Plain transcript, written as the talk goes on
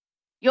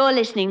You're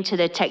listening to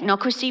the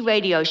Technocracy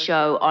radio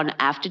show on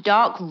After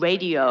Dark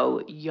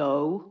Radio,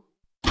 yo.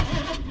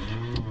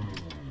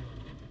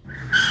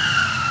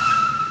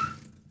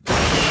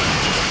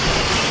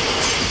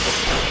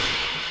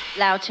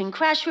 Loughton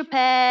Crash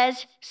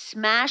Repairs,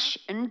 Smash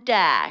and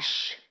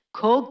Dash.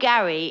 Call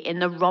Gary in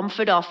the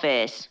Romford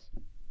office.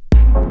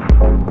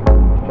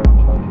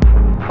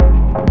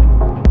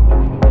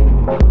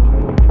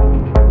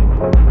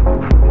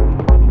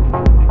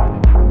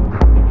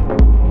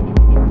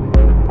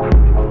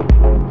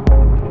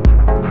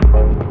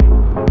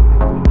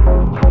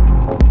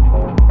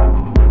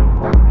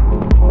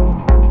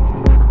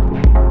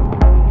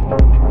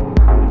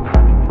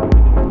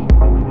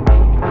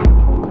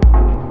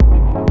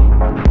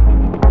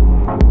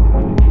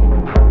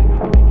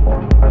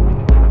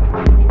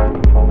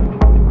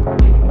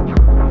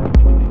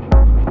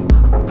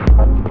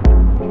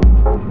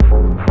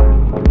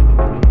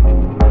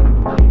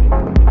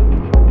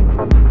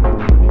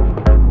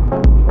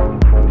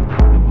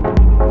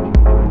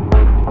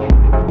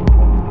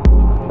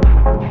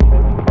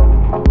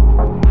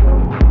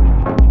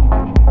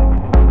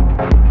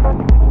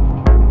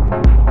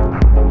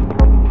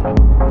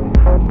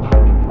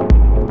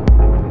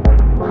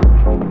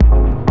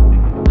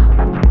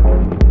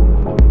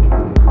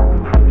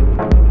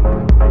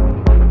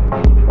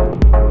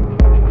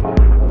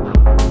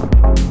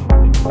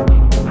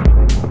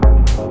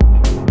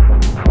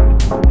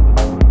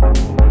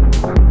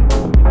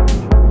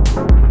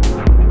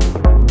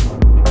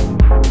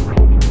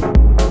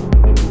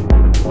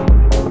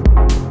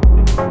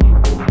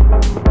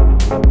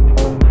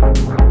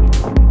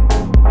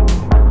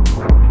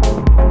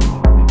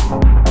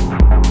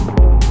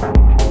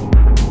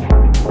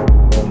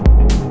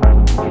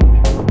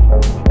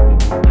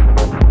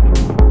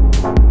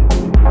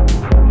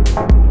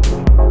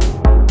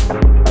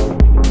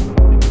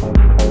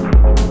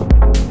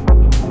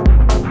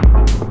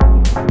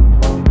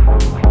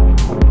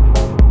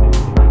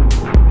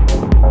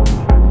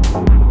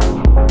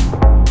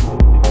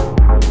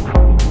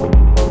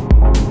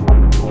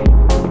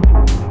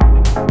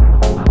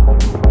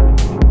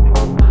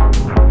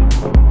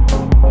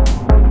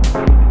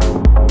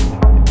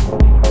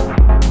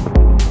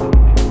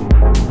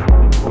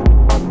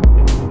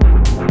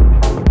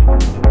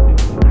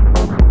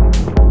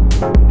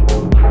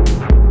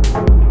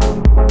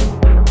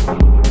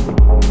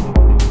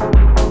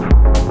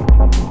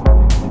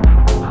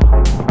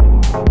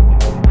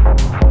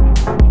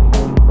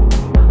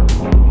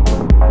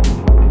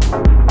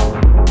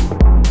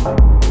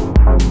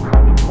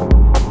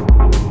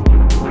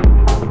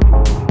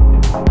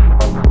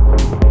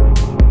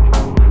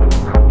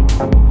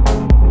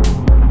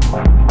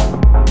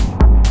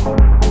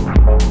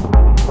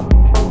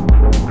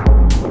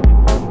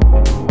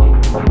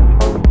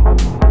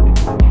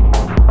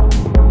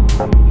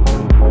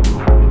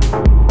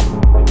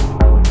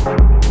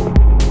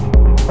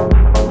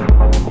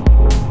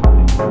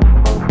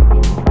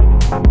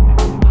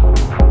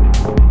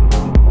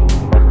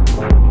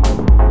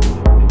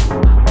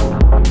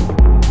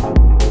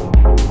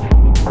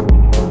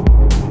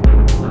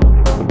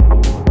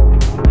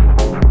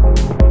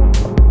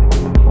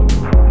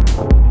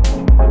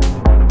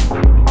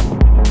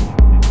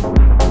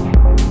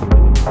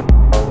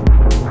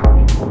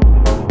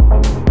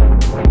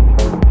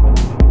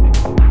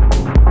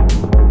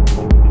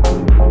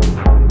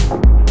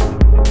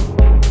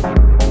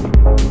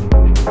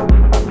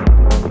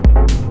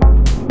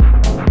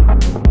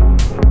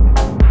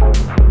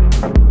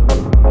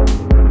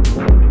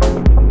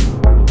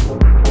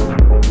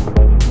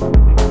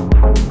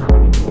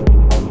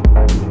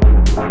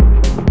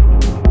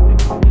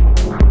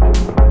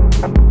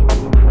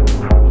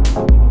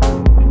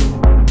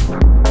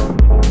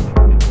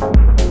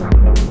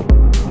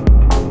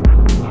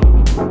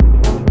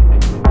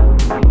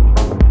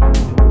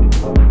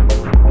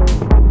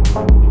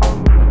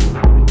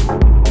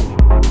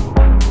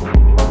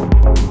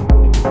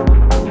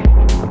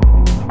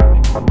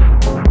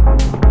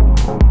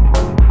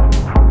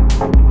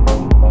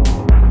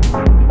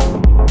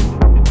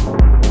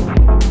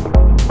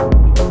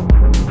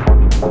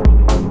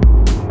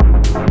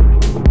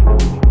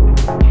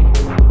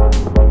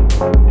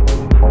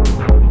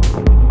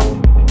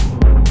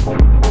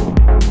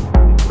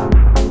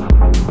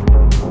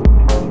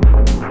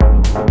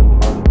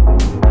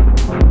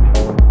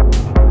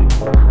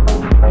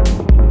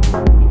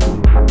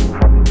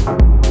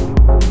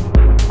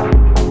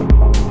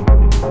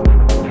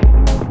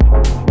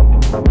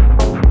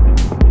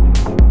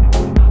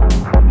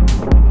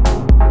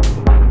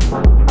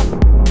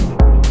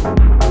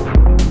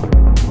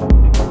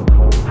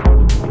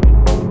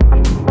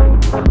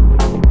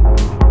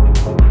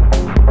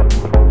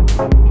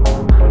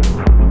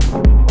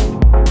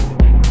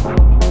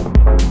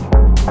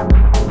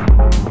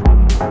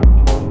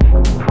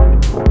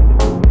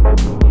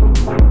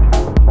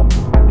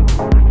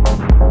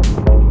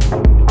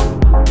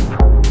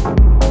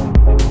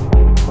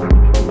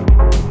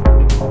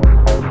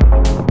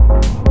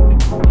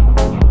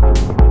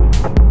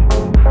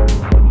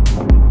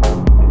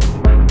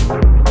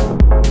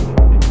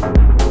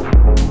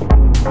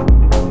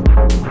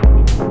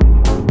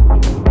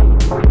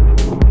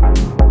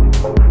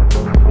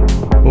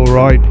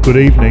 night, good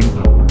evening.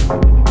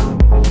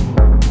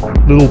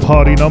 Little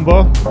party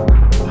number.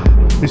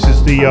 This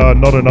is the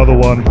Not Another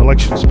One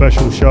election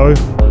special show.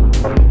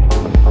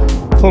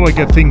 Thought I'd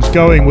get things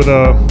going with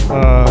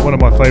one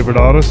of my favourite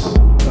artists,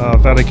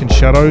 Vatican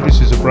Shadow.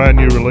 This is a brand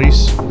new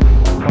release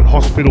on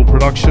Hospital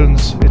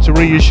Productions. It's a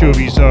reissue of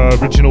his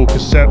original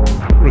cassette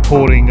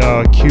recording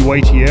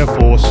Q80 Air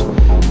Force.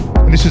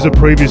 And this is a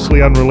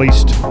previously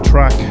unreleased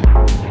track,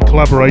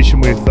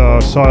 collaboration with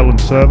Silent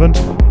Servant.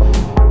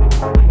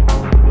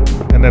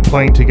 And they're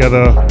playing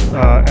together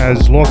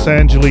as Los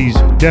Angeles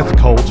Death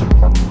Cult.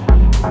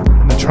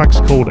 And the track's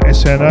called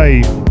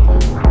SNA.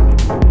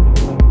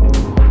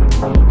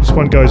 This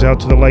one goes out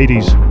to the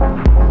ladies.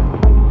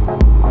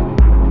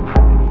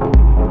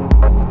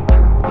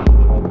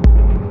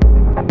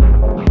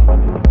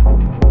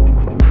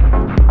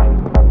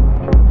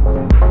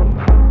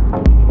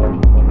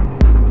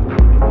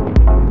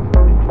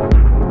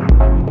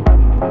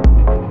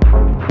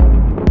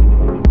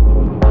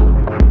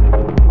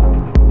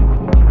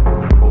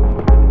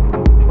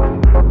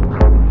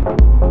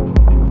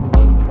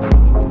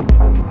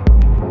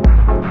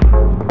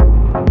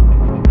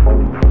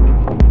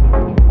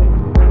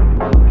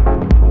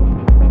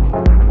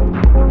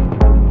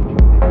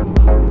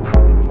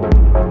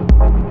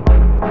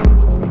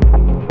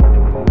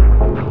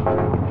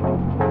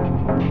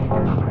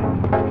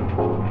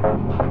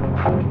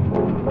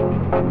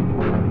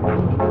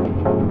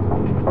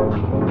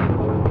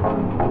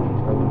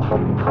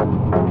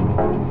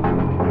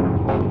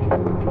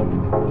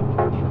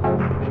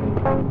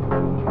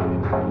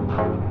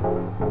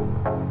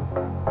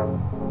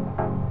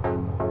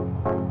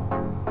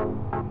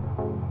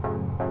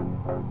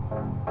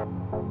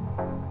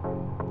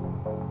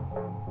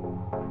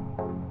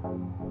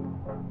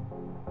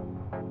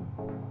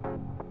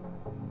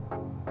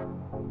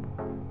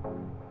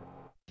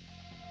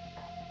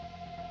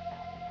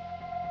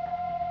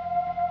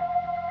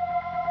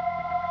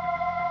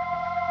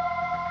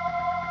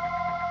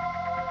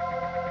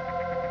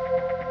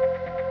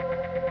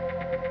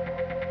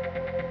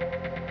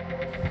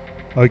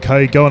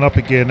 Okay, going up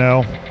again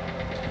now.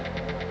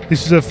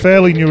 This is a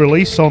fairly new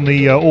release on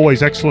the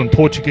always excellent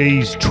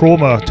Portuguese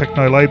trau-ma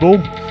techno label.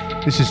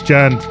 This is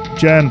Jan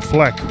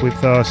Fleck with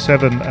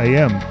 7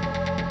 AM.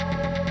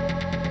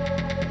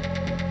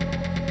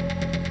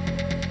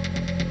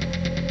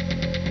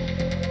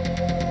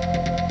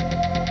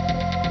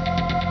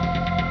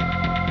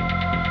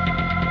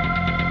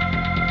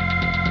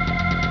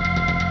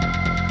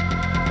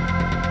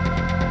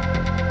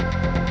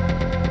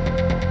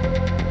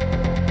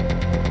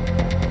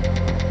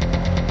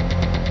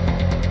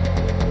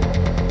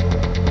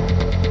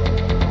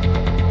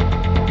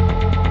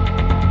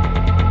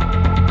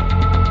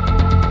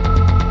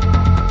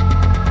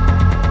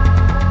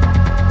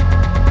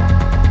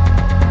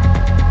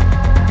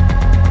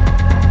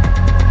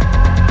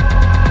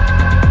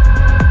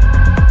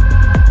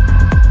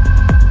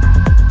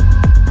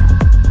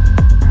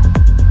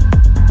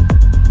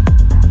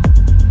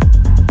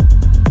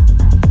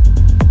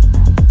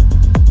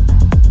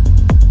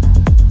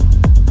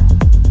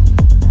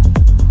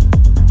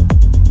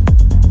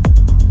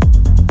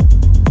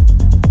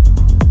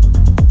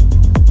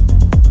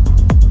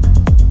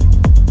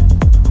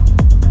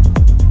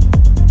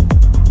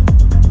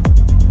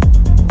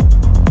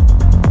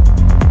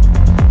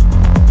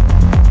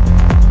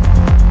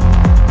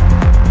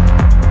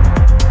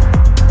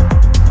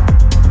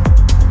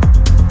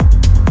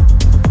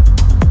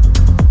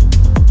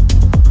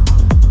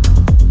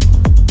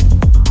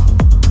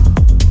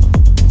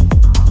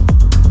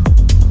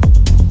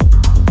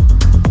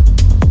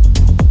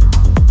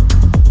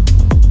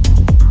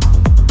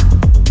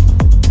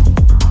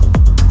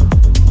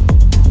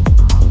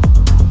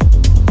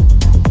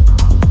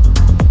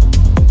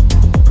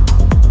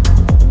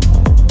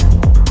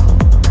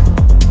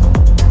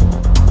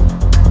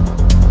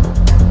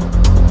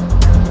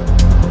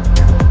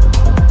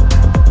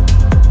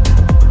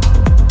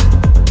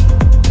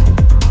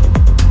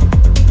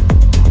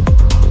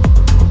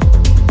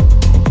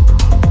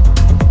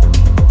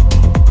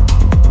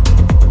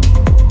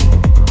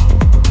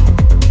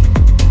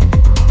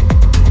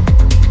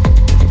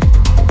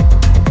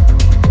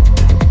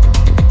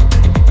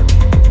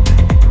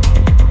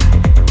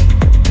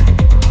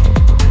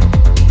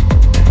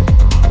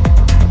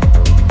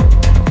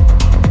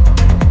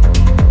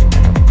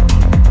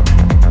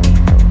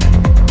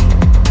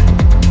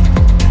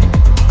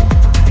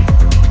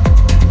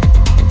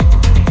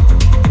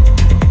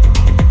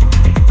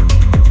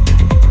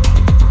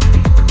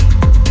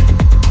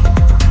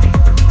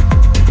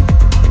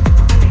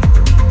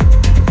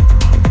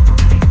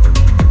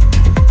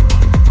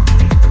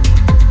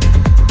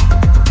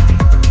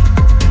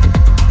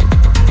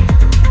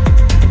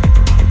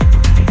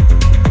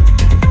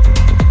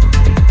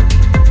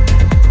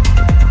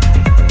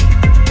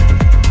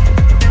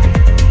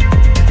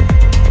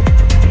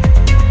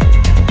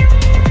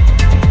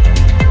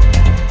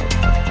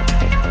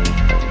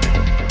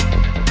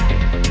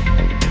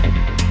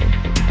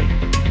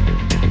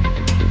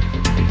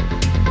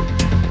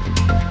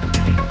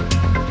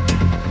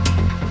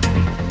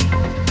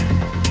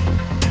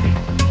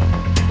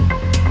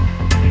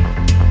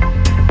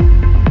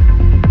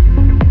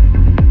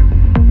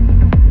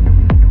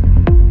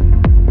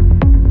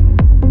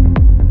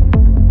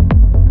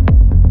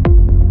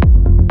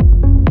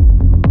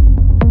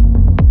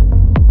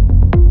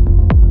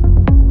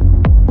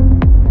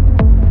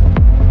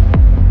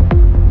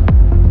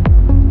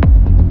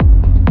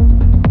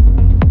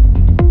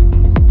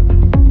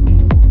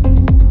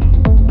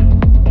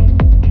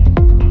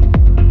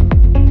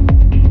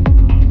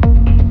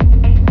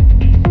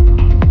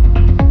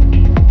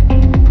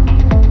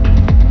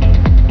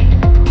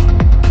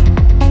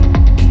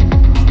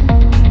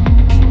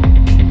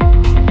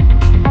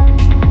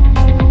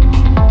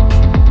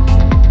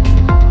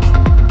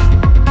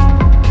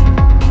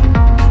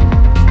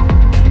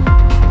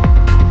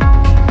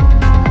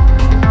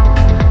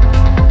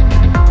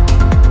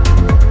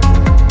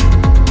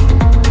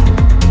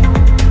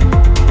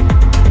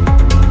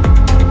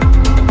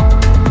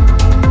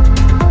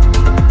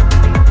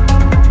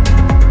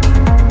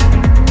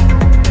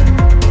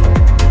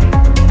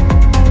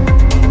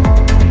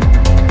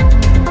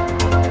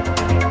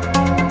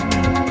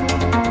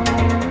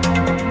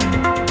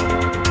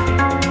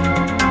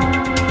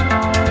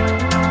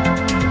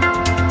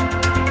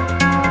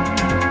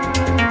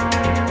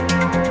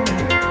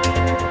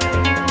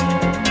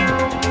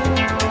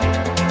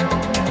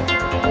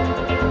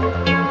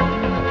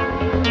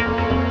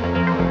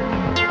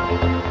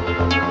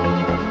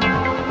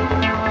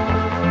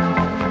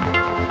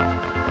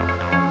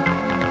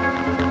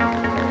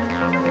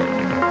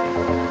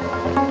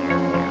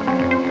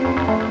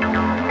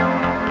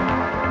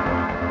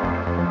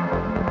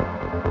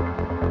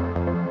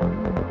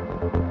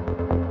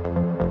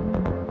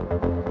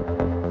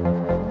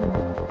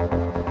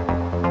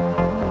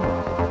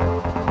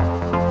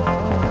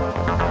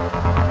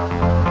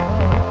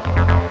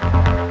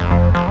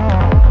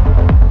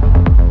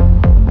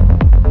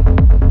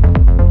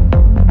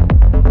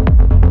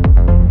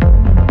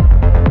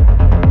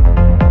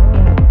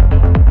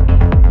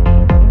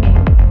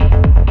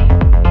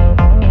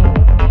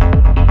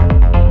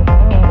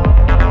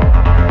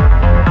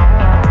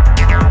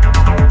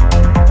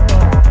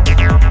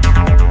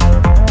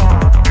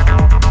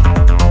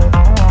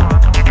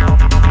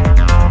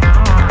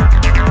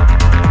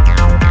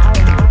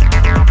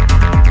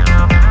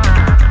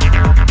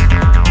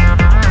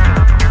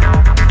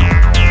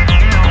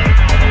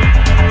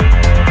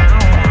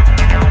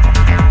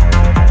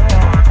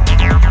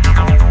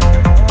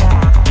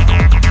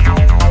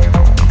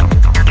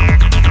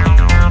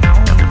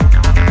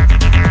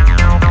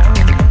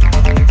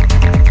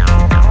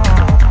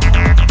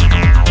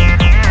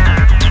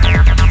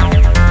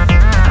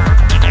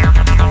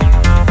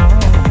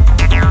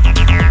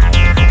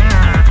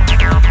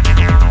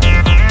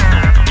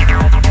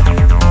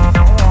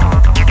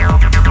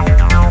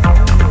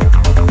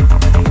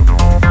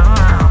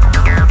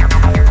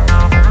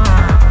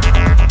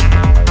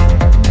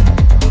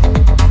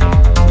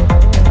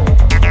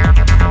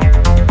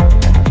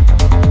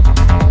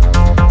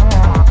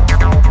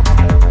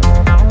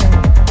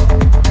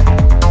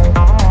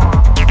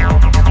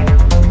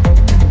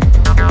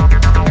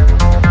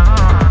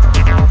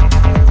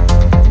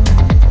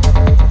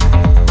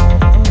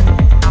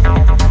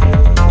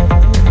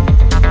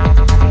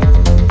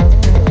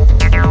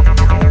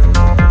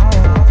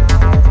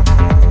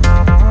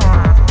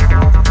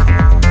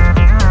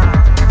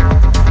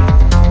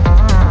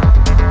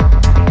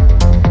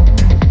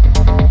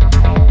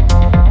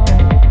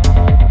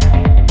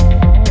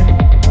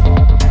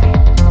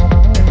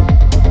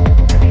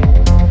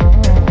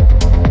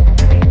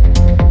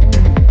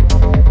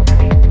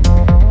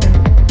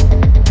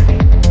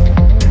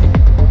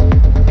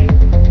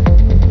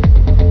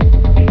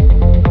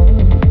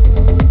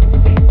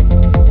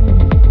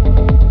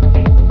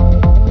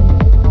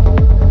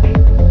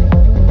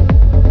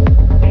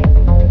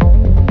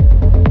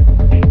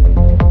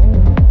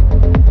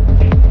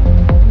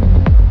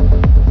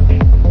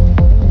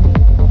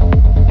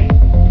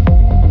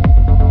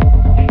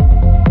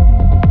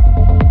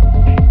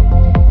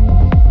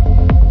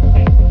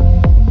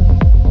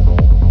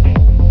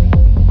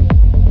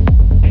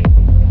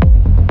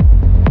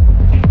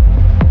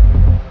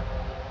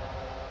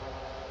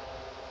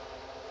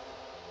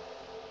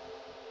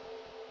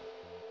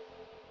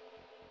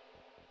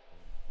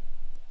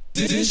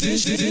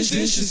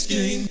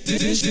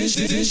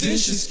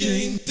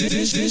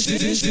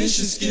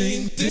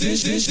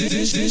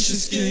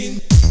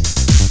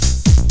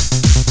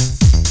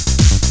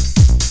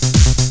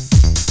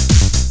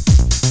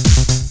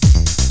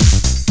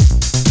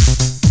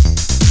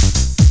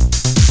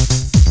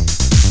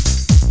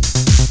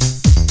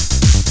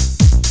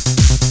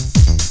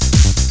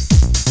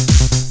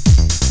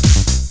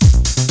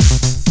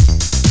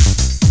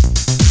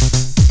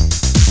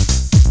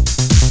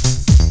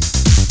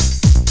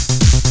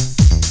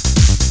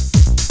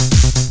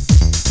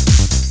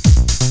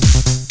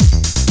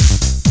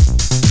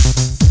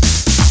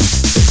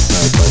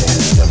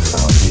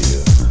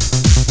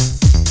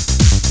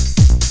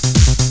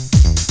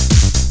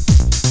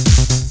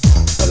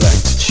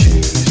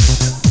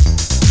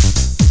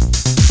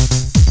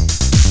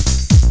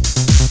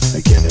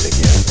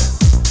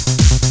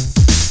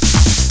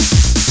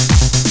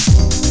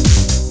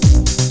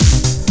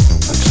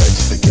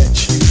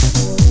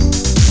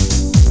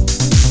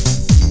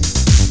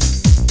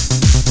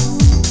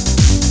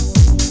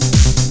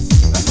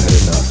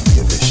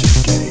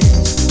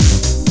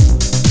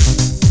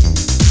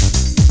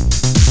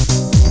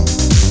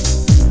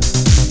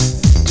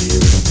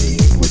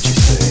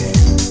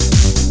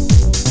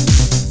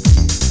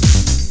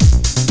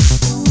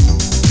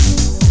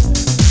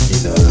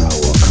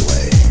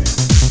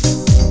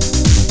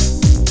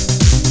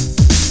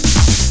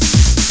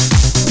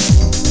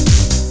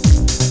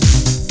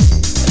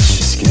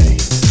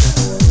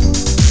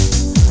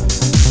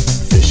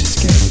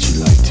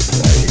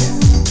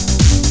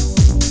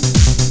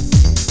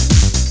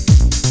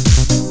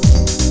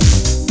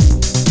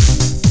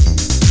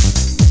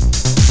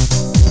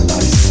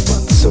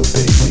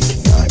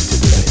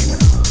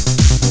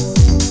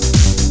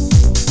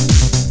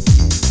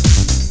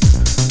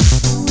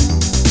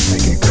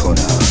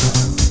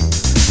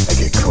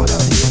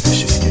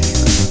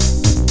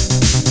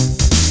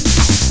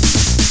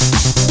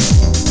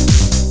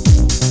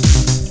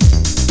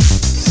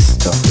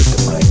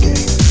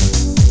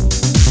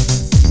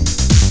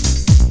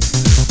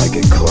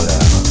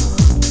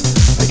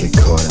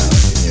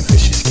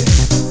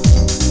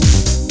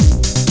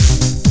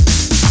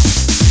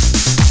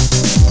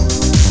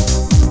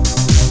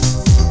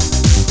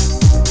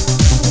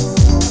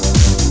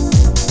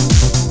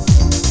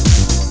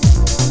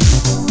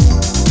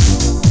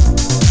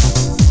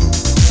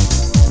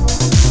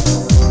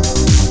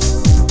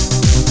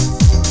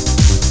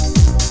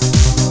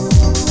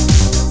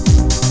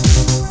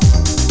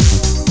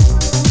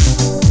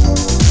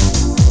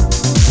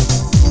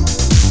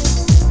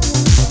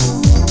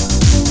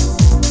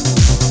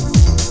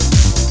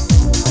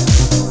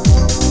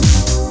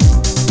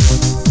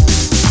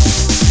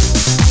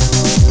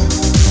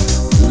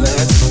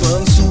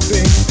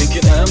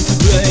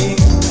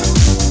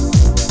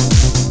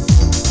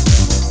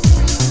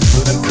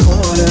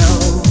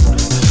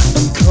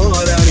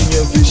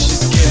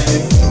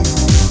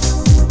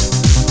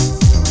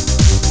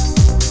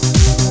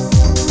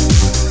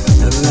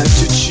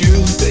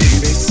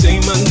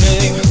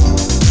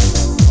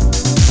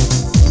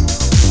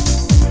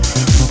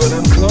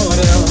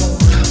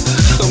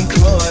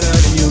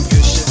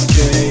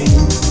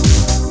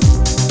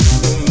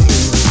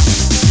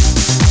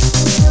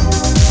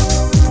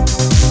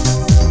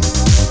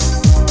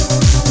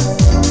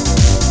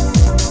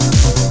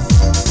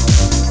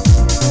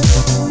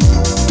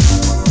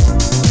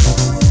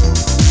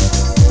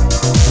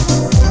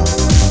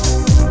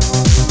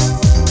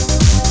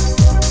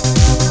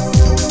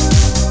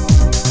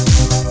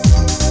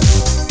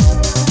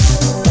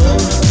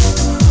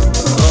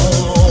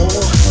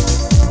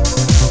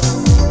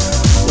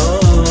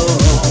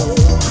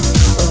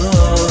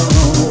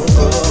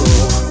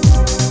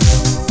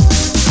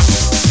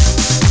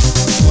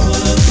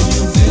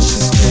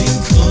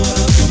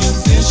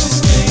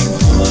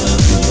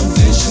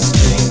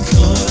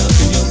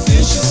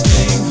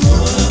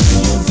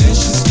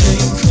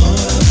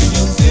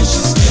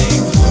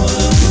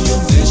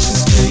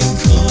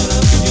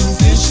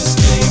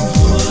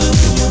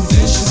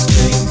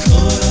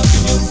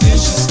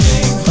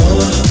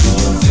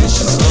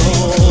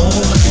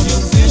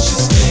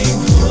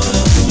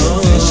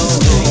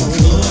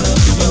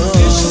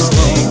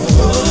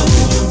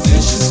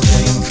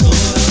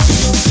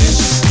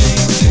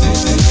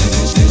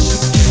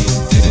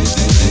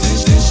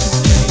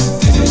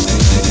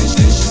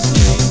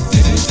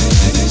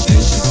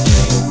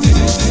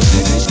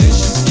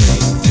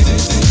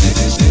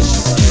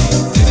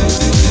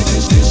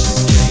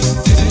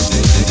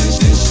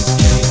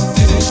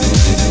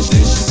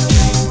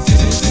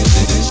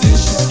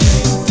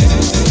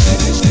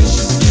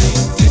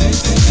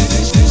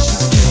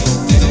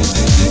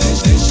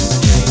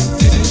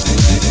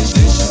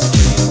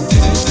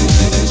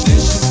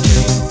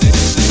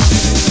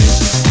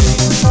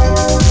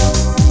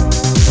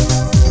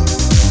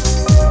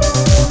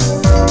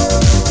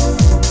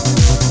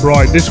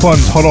 Right, this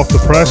one's hot off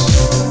the press.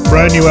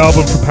 Brand new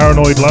album from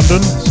Paranoid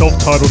London,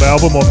 self-titled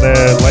album on their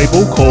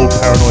label called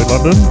Paranoid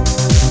London.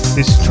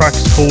 This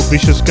track's called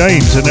Vicious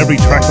Games, and every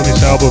track on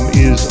this album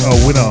is a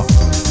winner.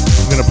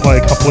 going to play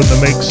a couple in the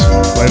mix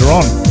later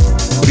on.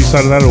 What do you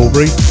say to that,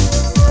 Aubrey?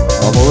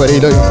 I'm already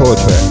looking forward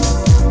to it.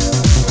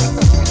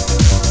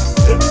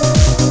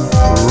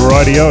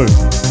 Rightio.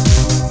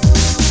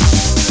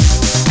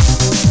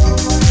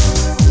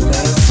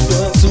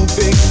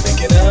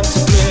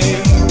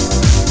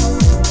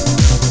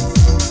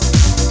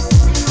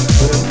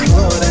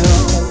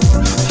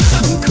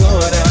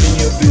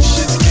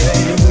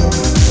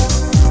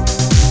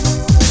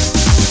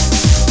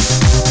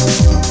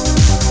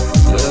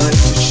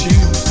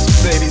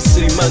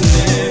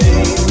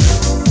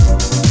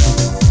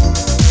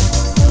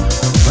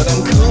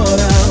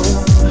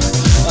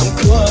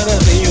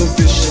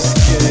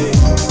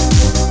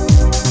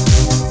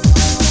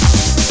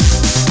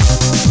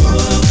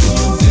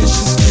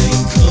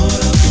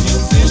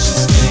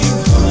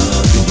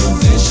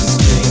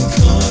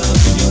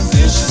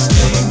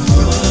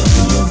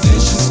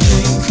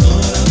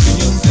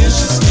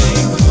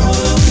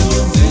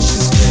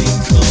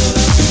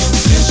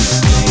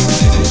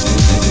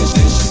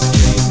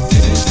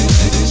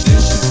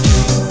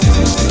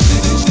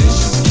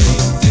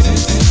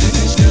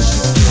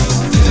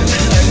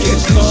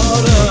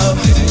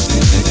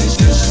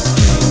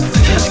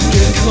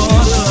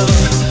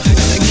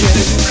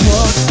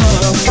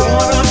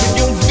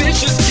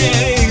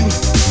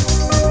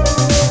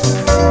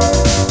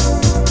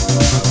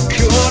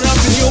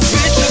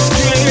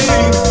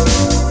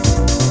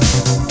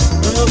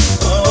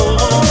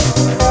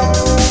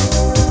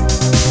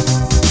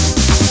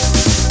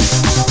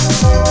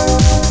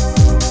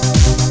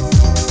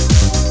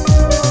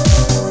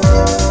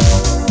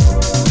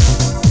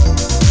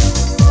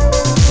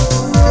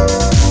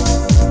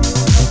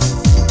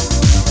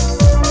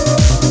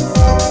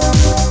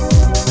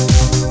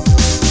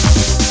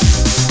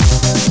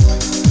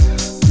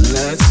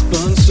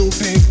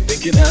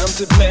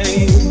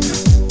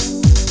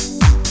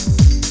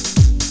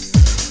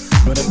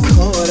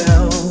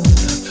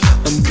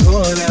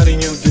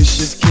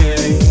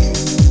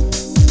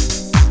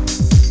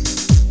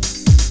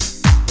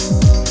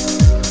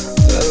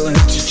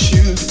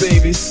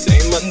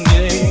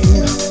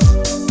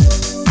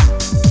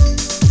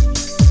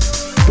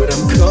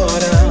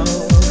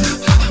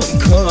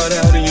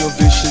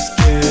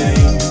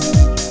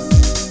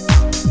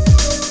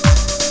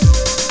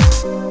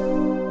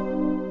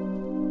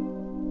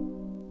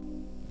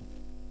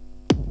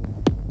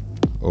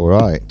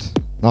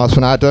 Nice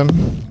one, Adam.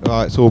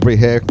 Right, it's Aubrey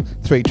here.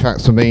 3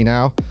 tracks for me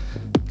now.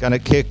 Gonna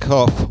kick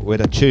off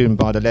with a tune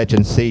by the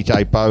legend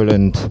CJ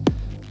Bolland.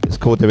 It's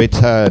called The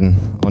Return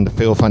on the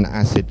Filth On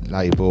Acid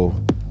label,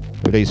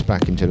 released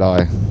back in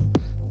July.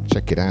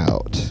 Check it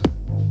out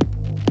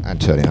and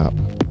turn it up.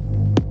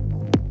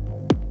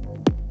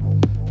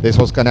 This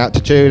one's going out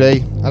to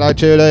Julie. Hello,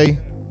 Julie.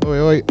 Oi,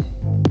 oi.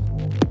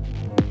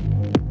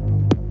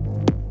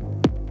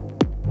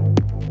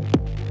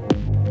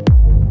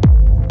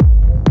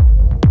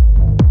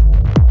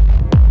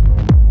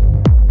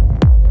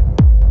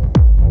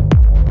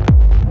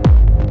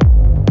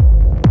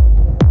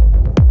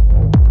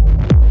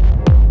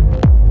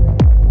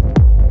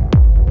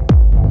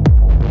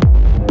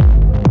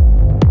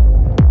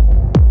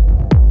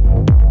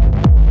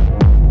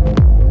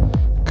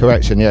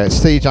 Correction, yeah, it's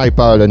CJ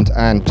Bolland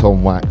and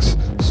Tom Wax.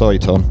 Sorry,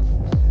 Tom.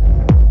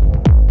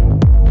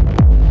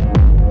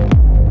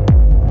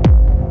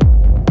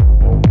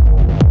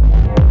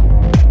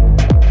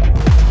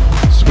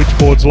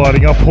 Switchboard's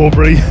lighting up,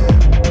 Aubrey.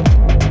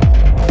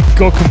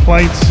 Got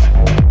complaints.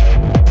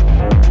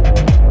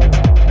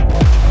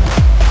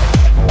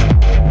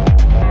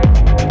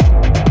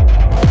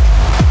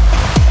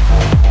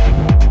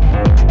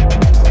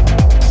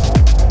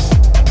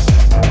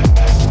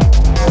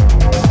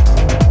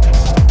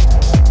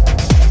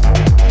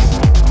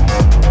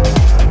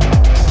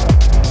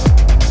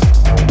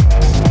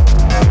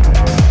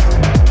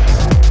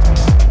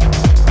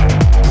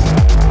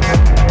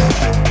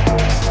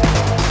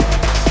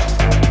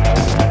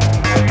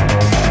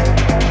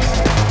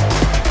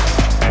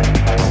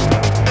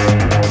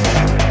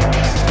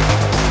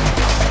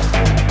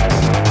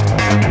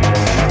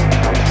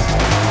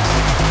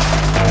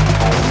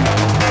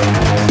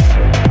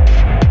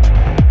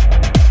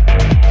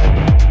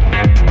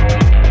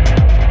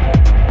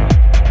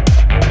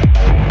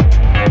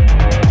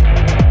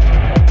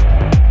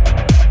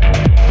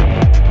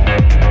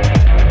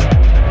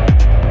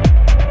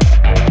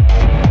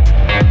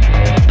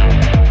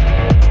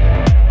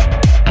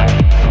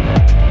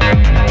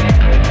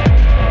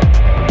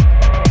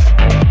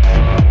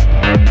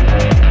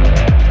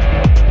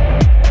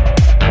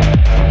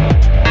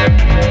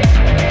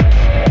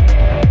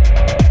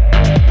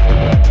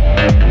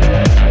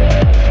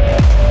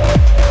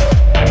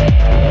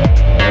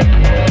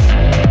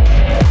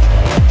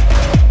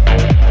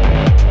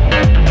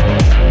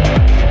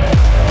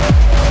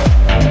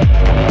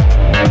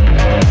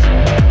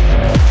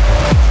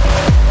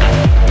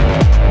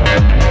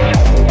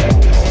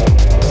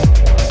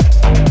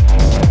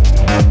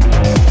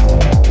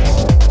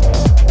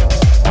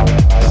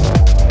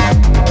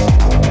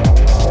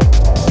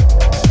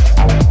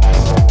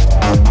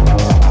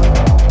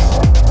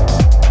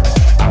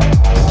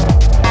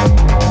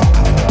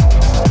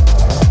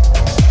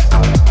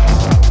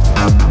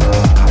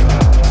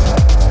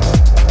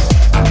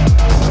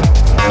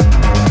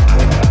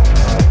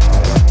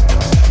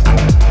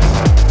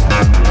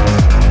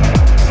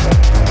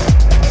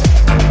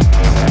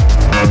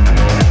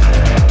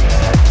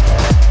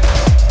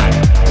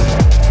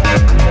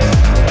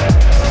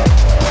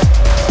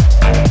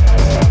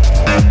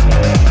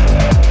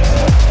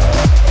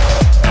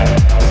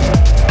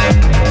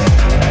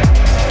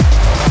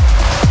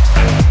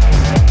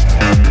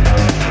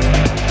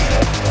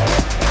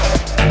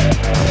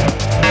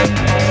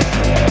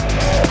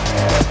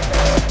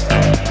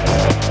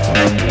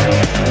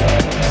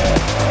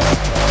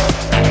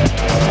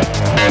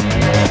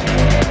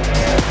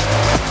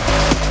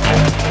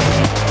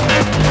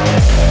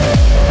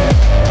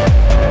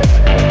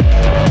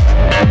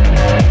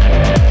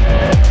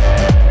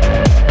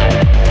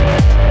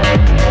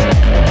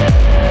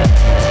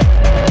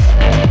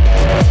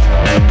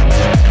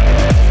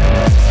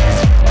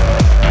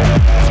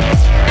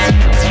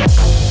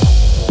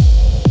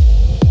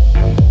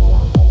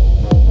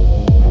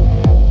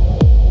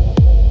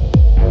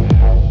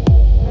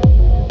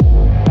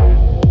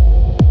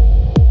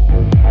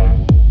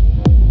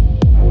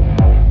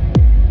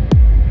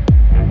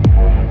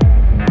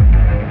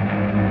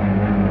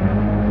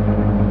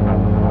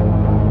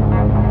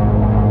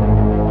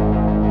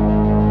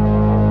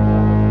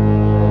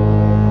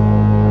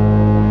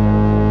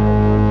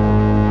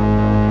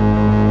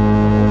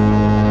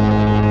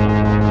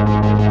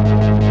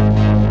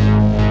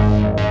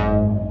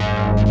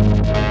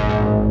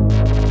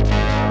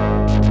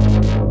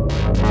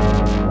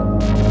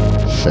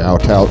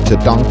 Shout out to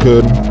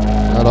Duncan.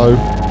 Hello.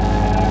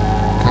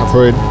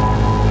 Catherine.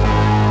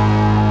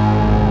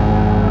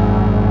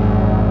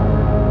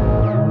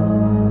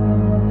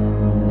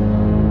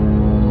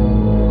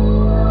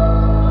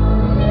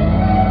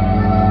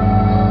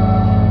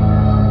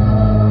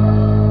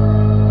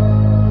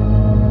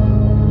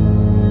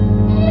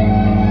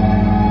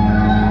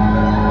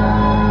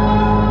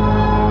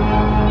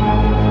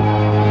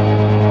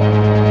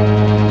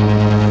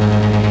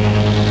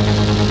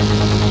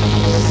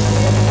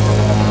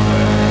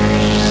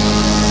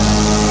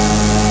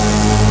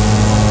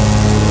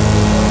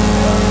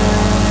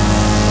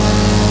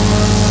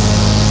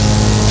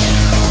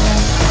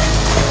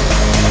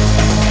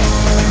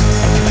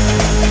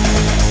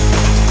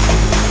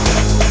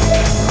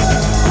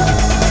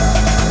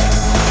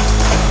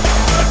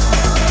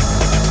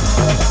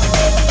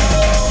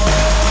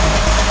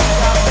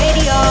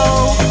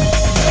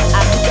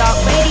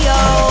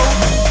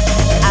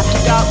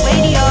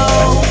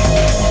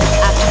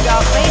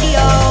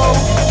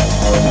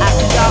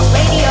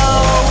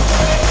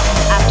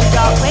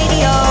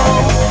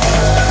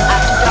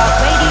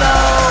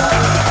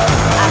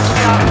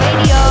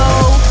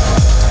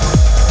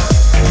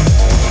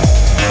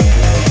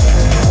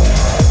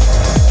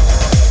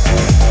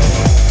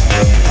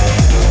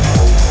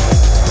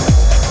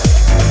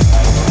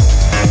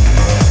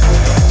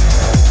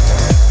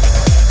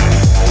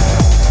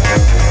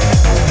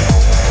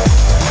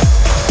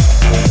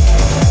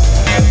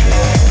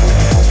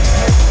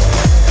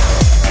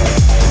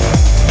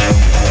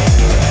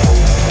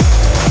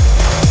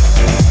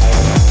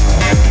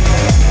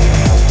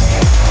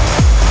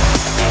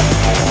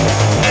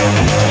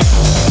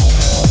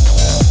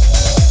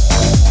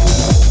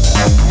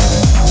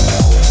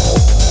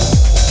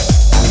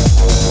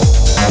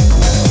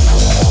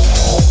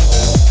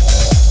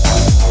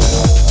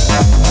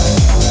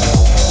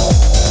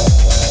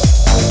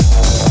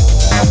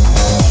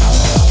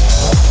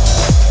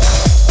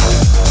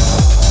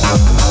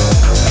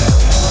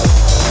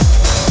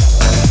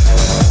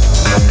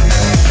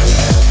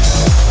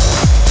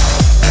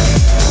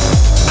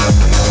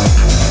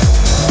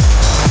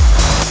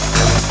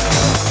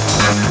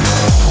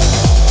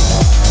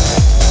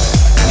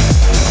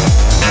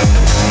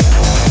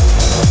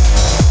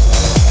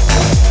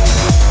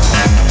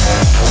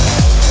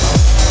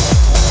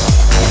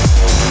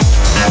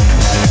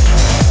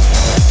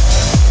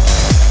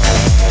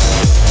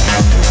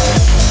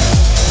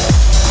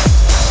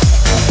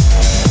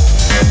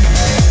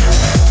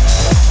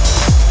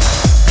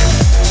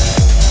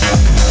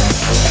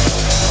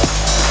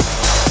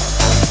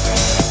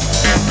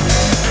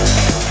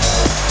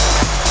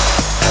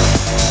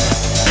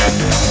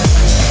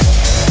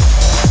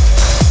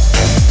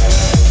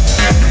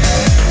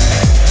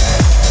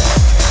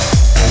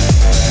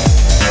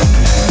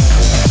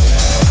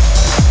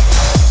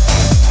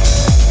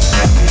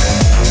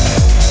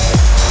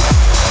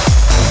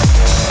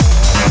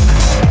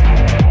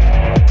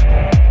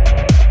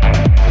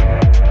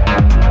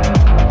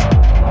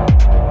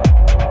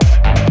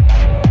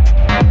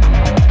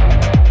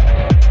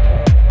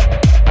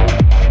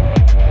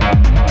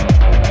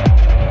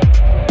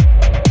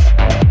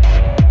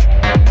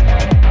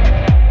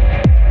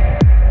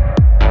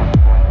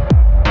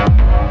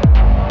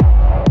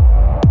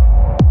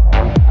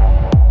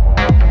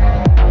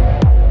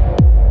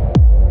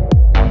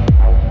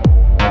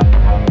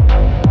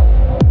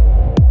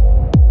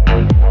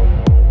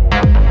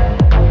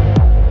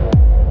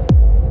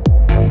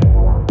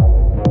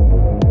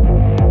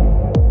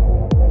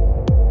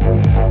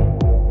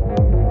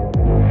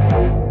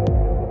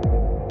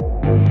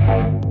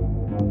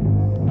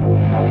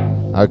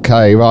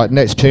 Okay, right,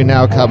 next tune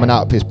now coming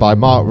up is by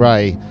Mark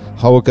Ray,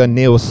 Holger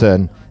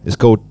Nielson. It's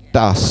called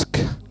Dusk.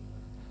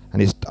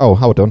 And it's, oh,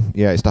 hold on.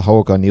 Yeah, it's the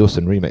Holger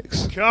Nielson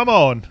remix. Come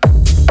on.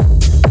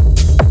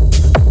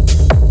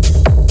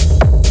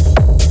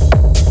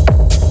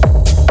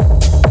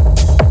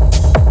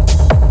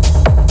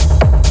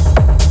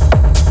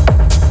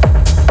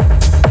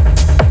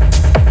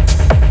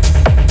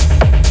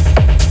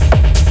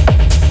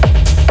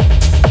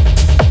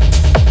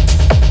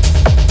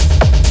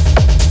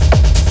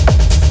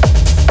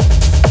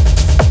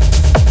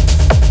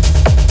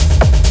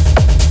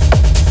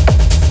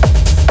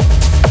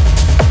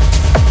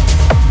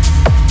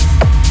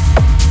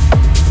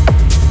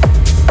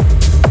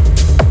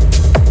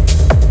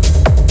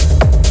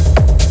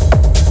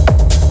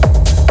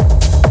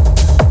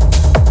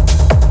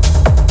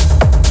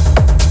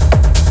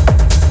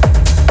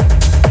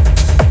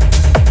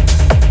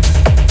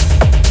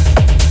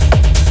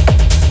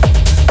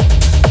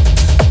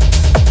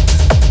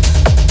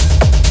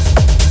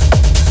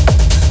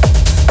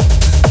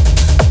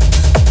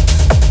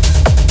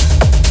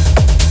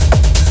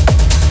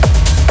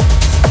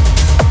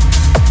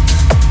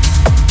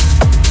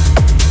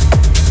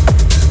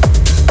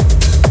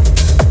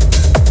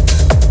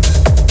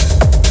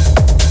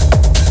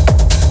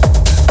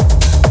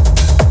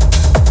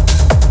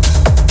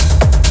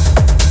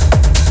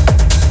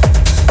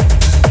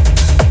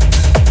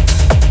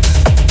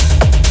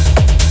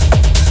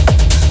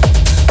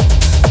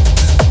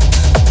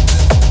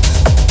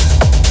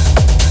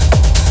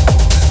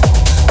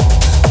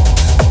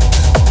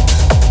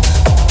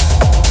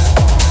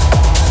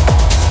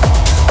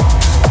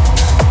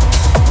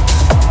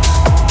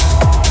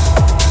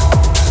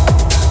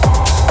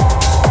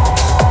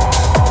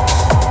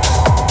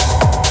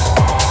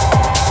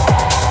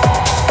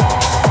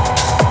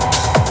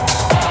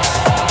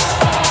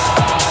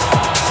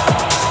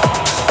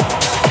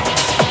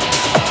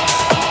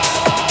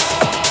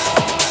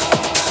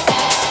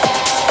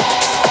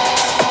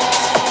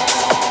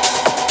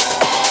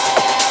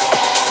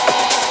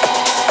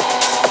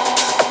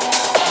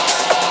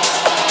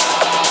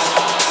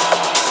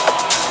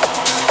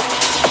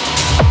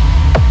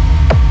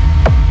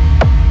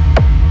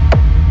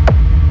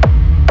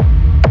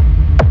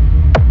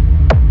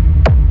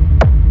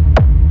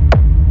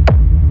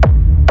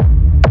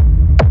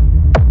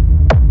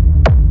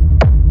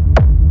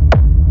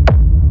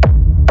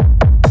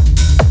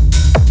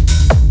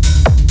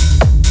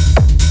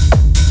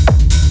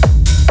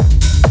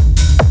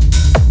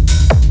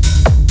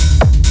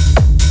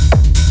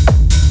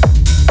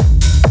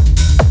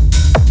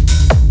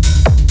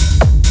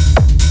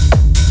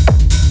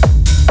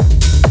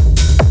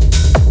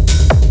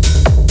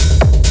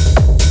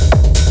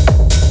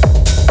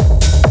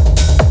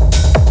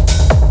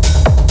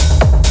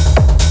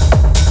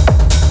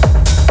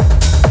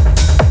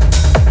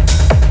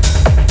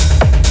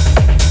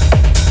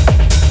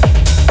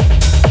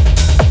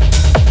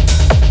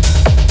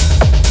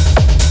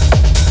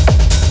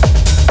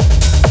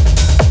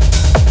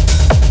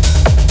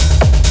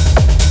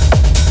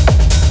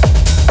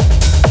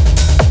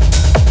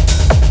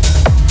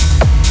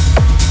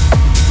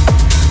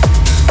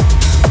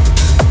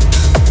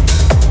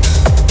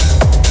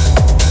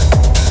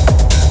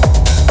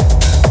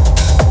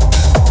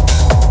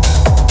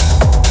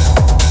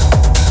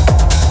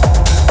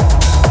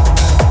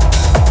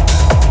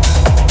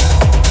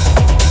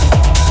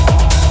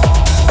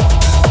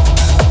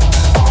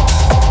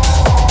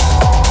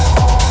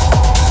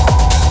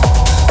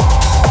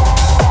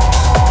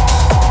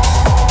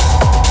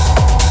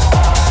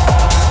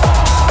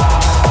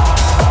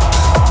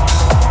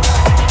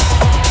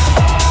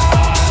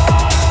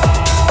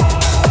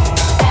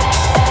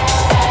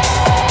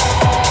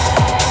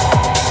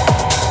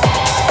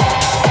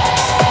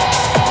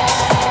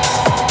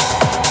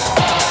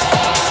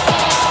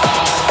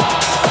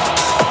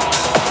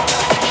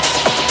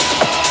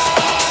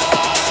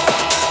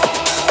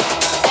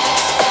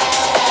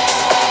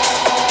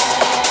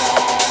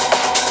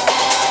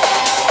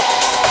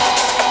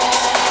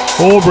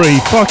 Aubrey,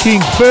 fucking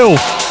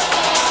filth.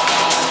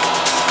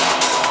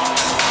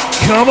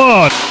 Come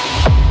on.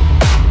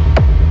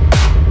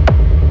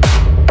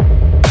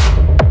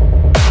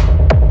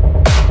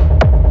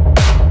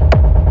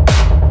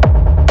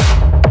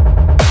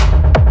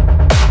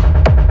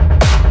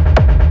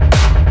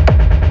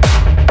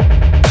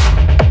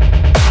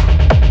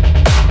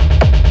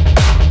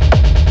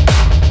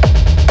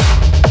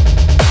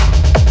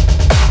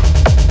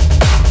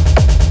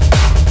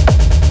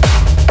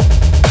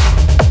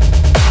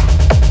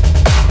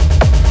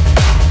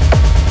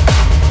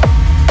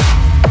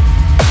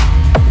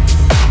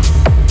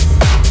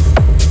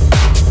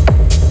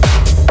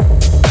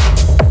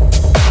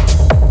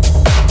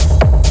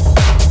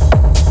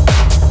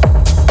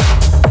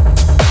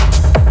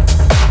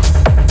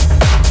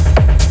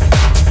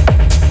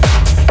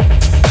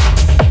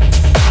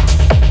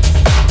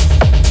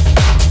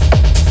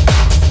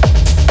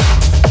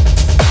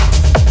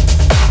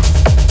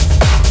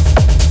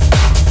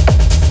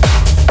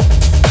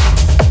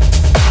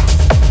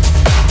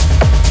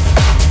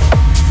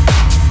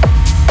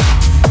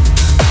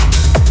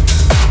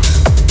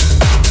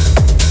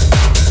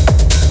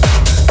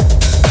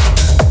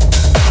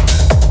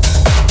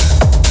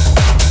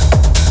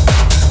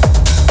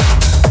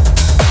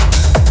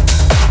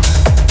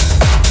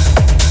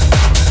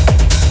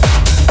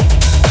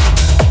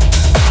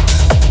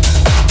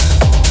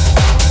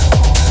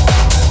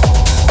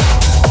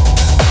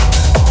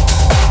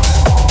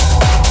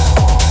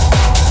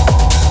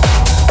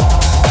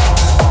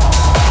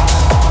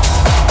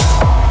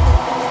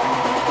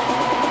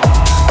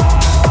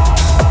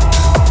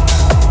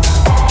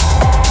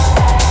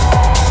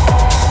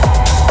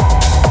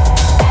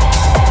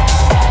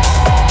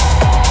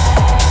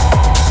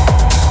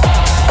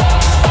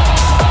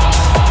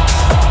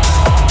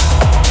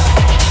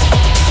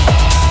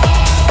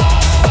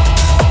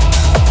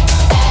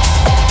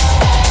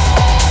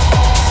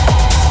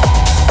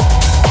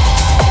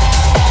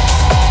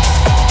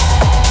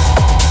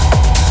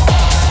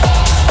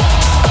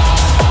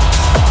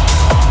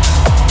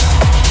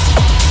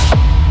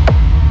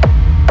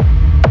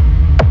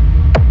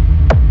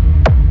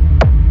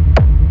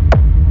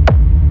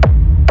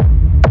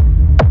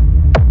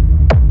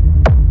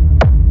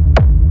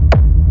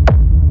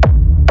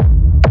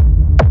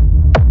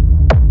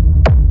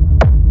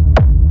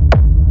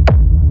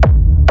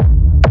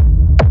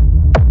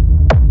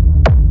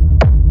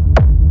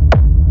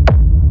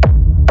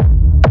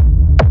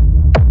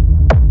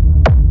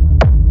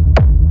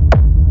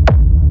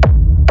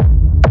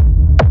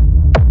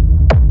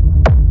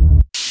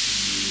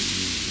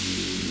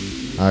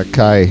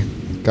 Okay,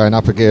 going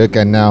up a gear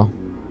again now.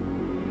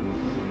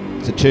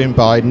 It's a tune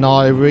by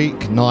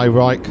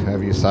NIEREICH,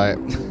 however you say it,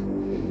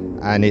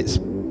 and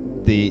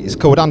it's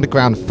called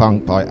Underground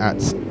Funk by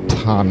Atze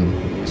Ton.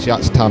 It's the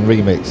Atze Ton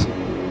remix.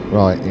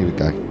 Right, here we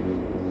go.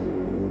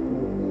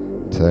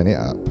 Turn it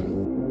up.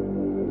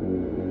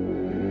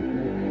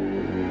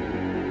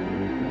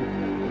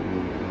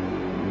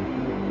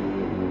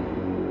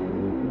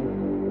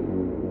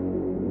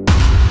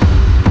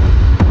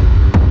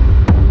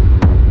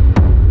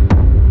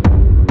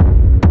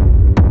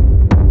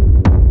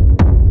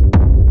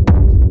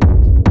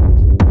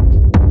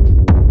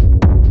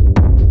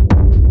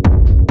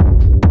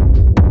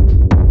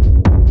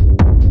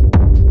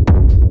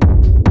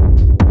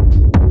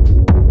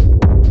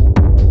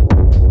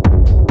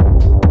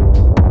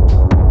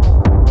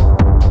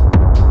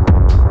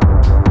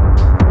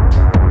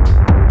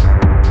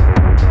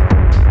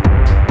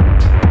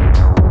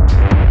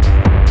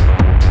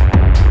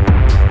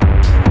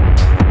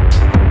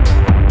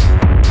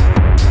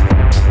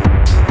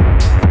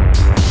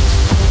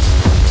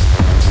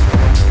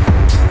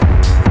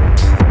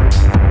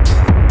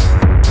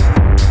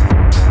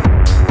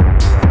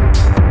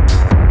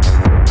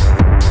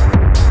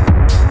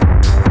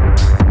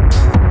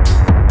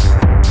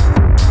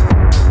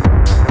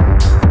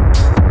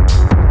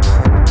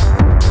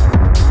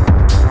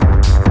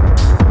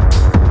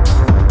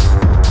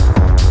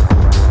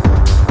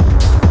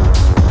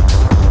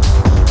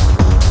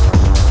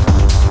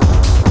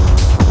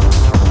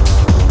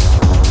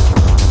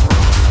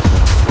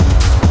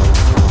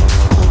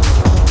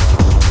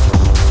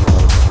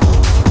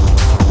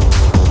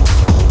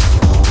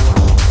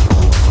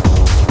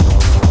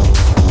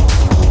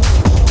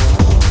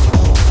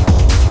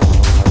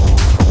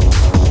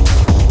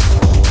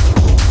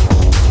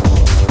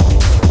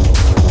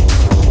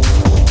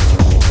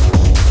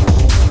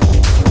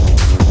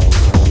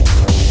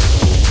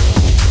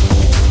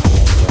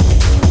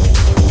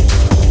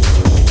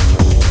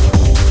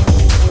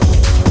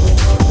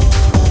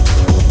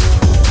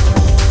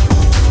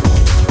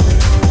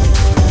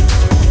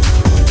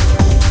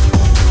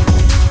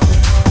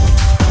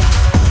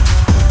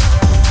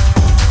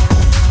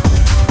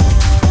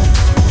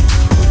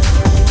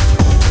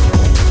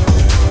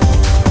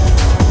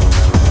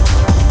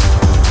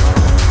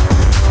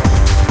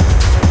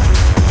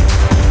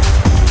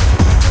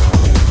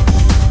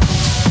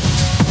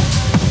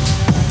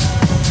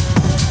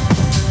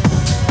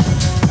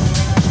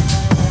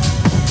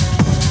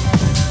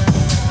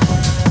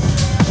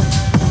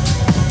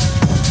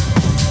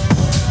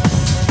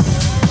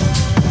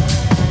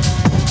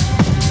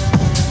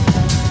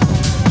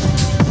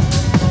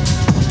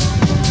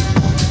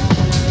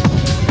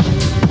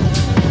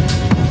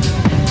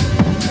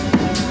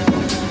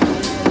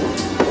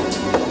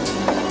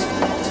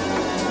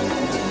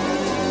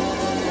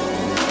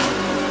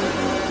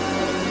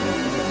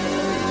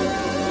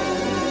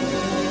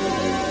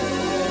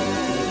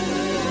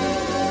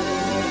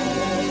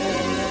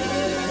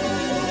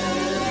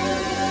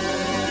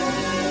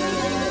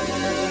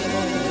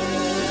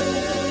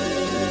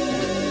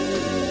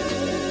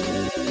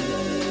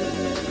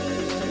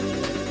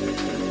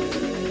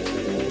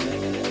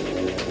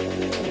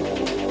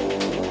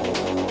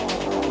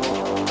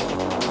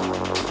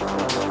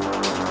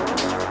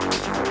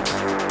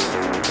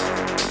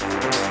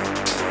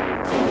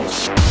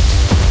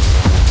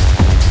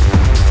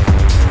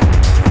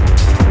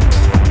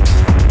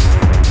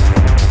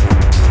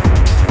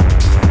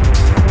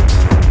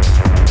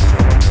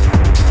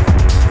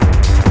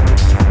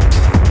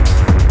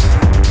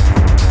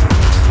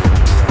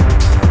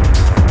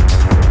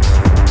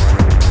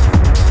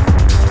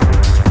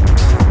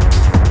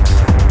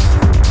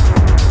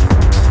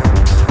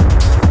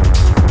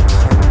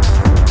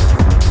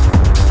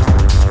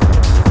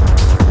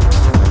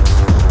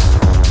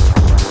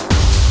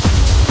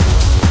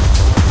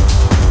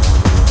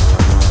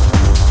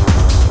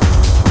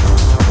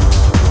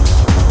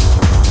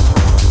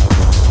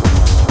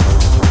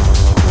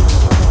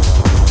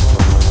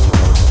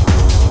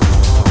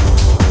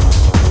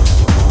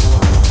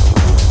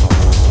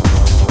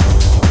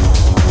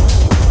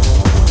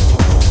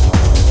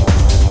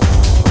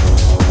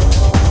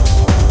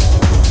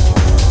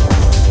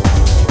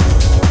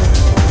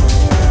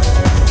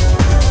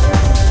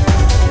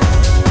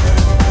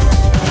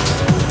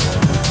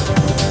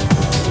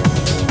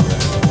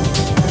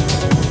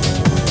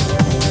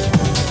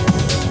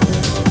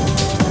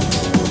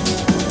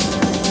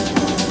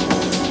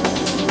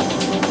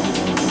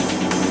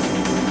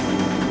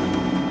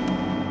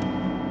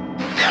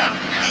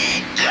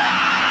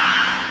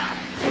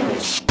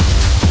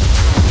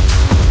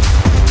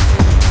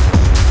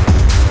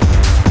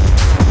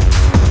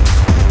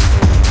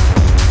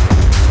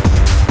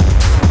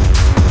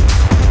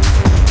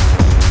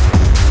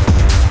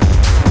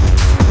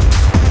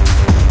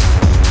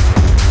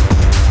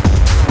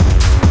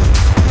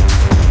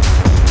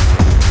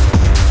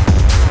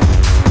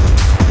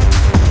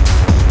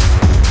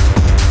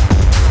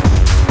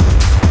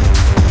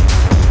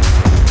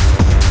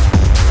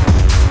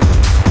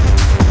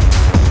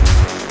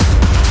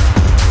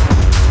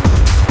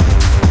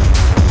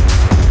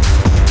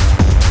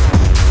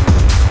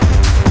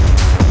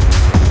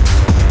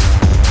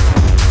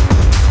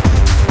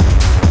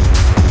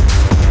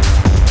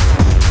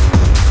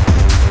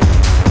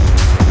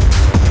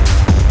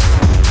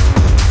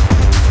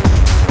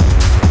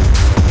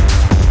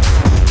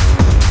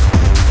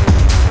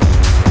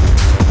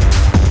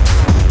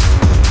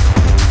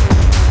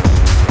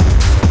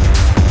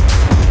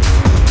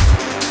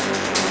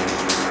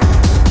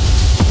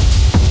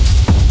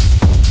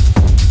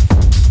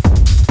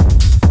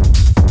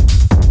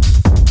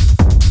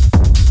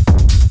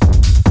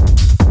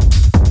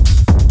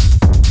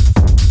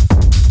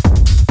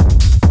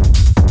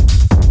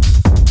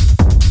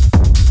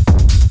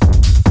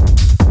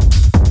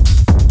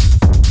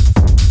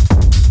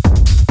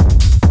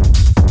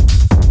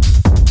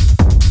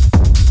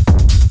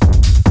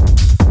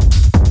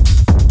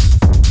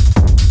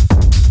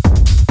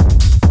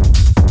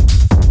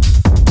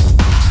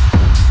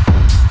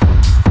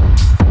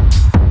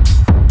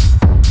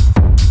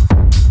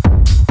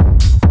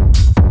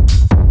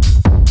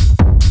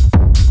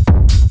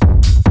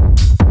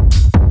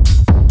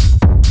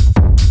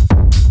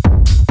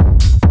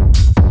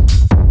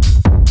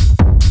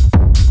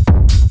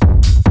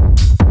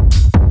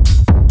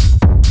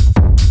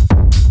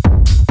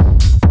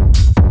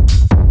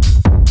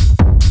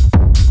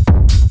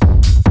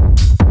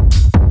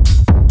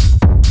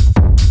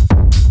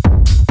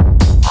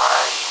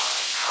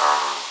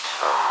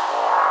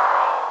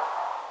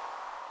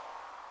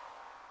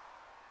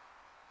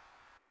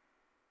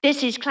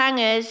 This is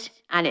Clangers,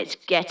 and it's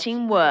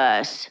getting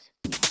worse.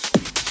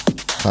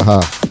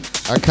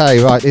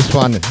 Okay, right, this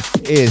one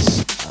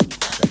is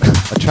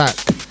a track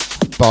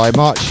by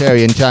Mark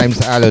Sherry and James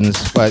Allen's.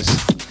 Well,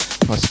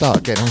 I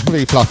start getting, I'm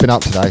really fluffing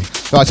up today.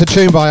 Right, it's a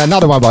tune by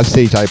another one by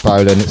CJ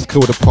Bolland. It's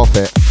called A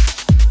Prophet.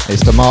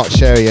 It's the Mark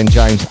Sherry and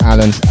James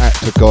Allen's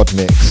Act of God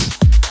mix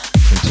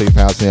in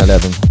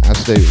 2011.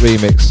 Absolute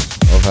remix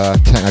of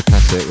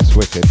Teknocracy. It's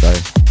wicked though.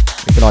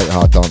 If you like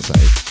hard dance, that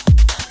is.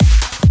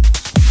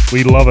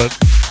 We love it.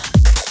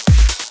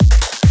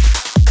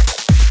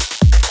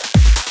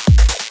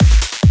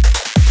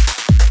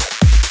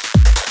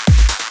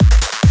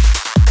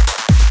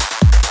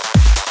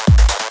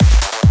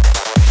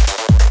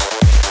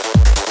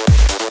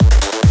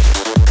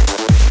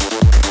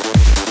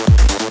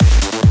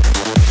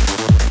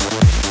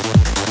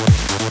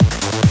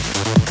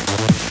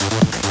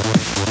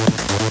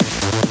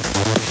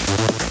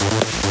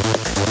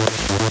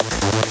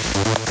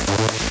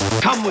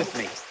 Come with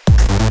me.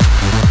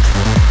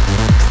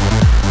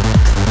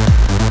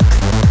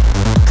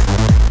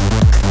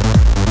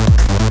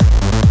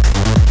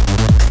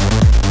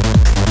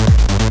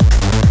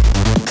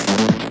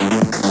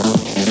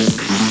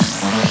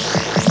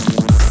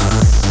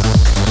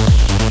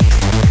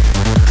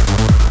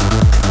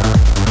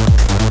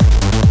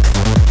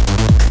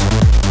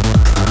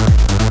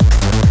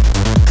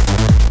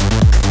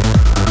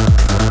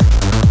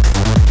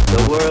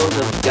 The world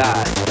of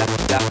God.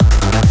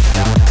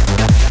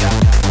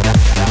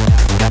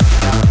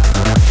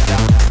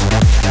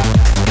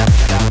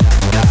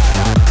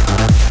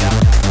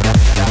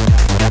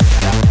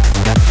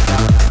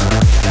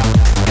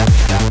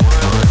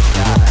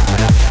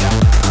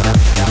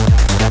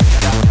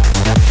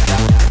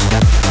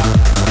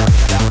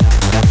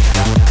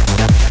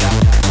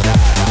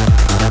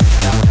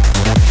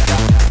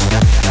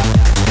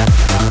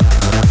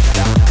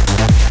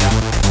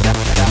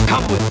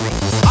 Come with me.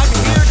 I'm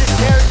here to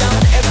tear down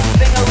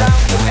everything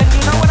around you, and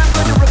you know what I'm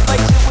going to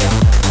replace it with?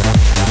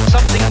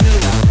 Something new.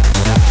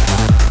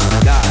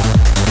 God.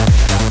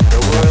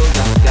 The world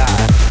of God.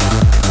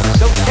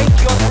 So take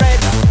your bread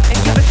and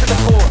give it to the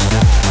poor.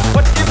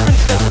 What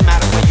difference does it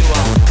matter where you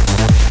are?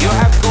 You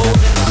have gold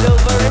and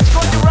silver, it's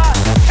going to rot,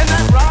 and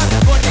that rot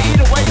is going to eat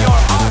away your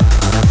heart.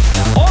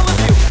 All of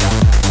you.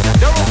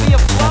 There will be a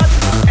flood,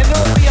 and there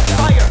will be a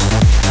fire.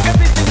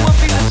 Everything will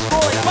be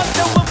destroyed, but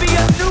there will be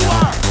a new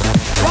ark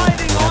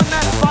riding on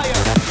that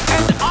fire.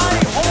 And I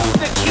hold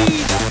the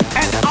keys,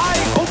 and I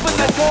open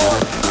the door,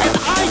 and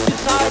I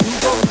decide who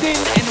goes in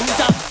and who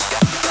doesn't.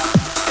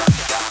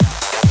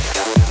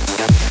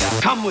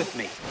 Come with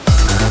me.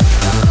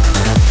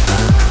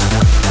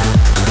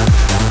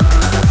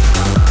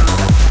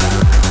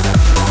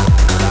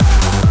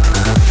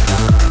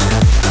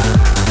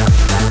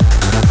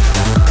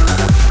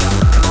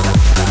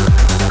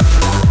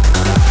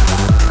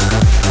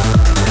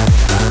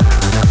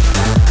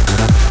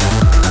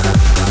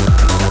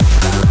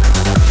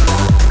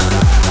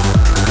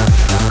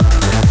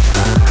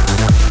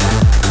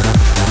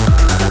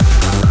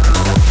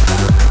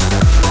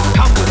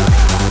 Come with me.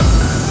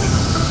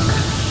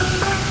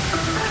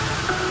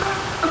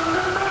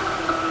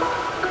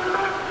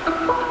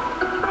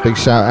 Big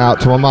shout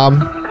out to my mum,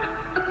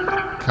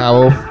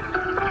 Carol,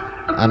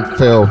 and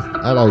Phil.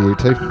 Hello, you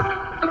two.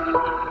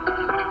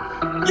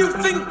 You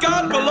think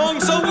God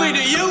belongs only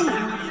to you?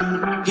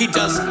 He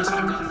doesn't.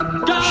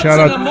 God's Shout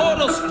an out-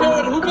 immortal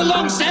spirit who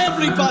belongs to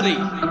everybody,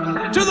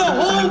 to the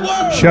whole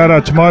world. Shout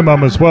out to my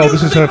mum as well. You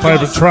This is her think you're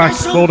favourite track.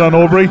 special? Well done,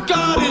 Aubrey.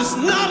 God is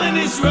not an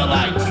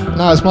Israelite.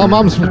 No, it's my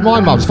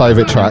mum's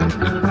favourite track.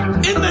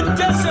 In the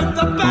desert,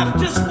 the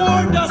Baptist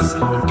warned us,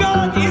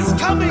 God is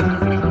coming.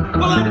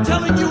 Well, I'm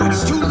telling you,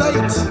 it's too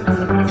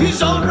late.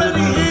 He's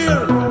already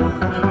here.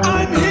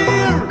 I'm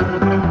here.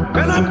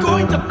 And I'm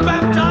going to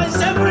baptize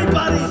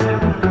everybody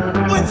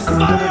with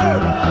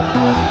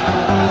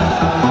fire.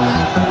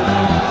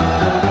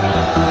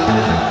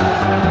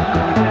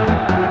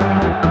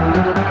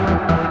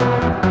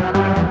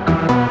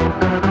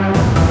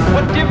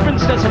 What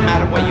difference does it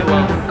matter what you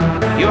own?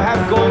 You have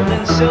gold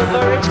and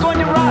silver, it's going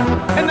to rot,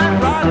 and that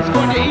rot is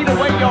going to eat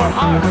away your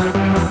heart.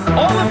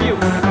 All of you.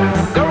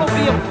 There will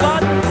be a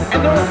flood, and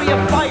there will be a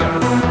fire.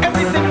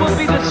 Everything will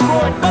be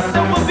destroyed, but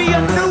there will be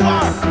a new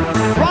ark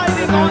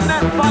riding on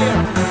that fire.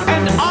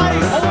 And I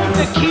hold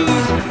the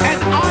keys, and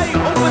I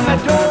open the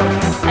door,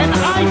 and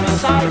I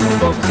decide who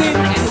goes in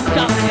and who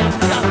doesn't.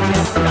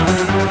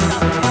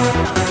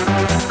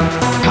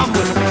 Come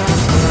with me.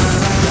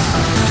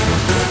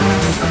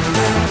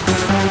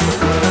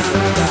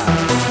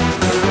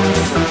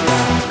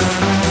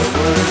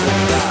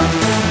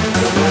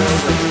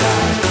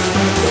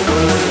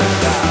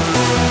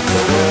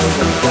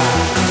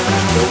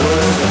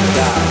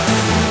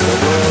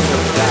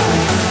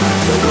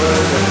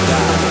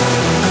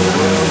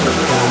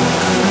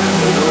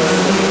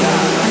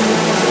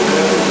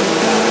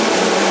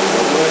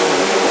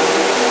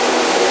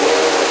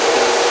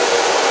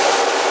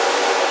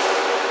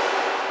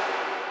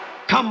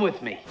 Come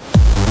with me.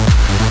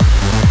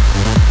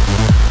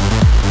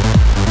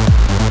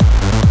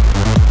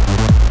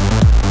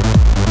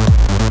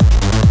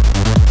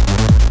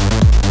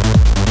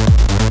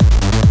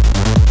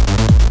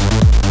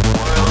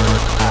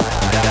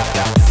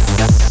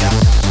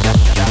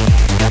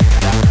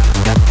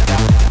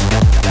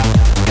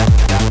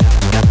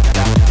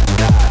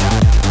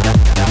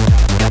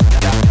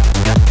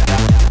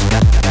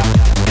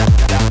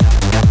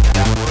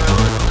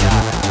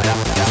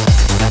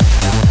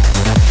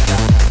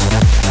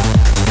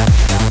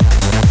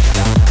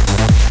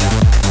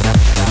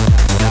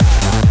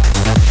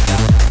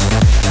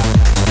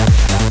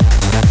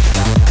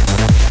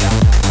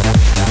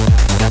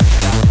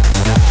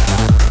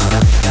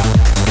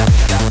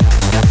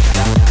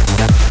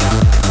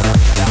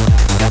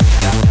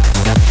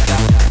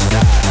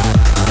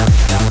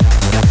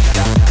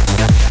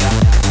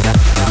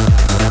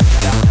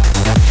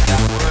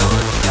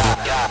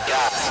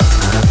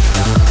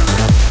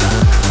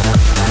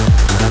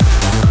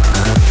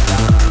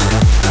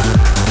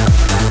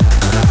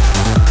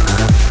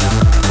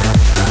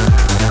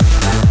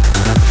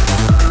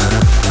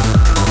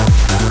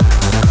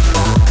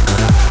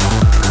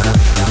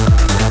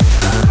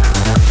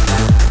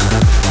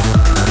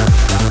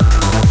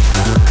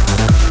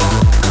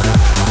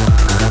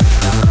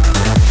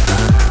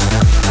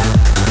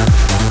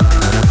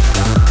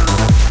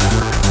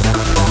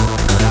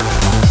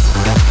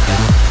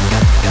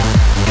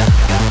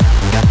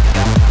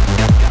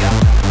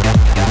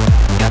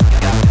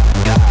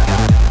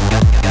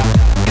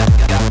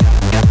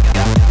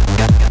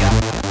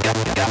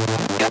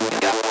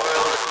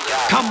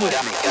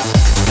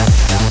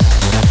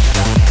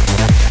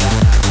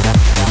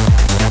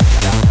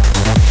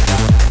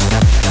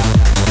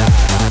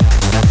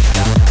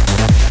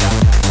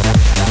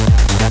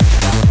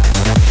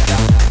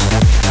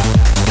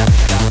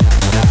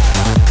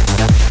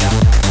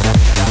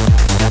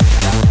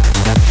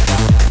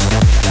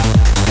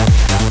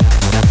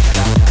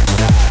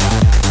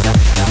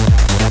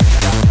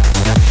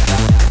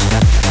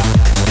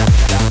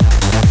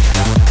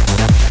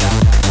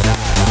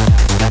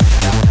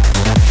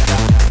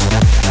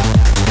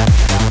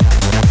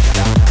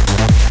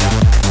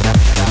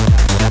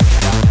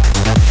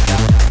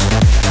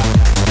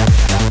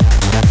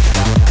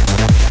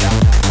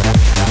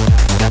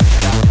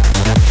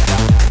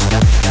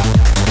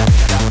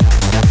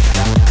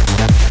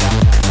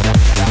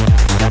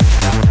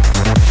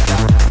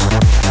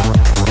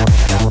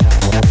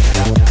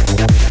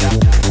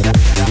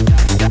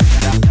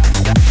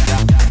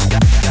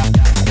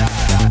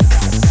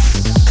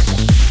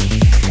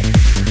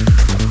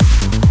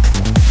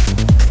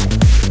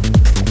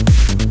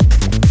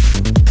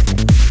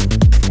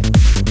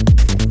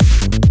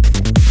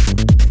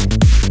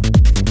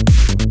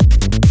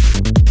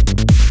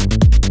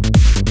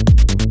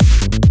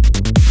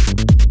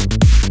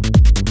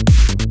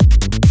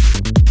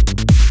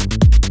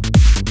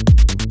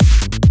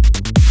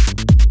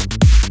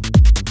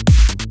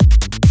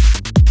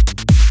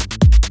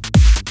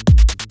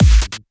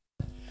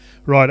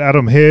 Right,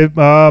 Adam here.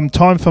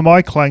 Time for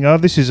my clanger.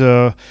 This is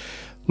a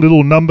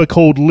little number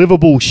called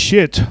Liveable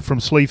Shit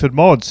from Sleaford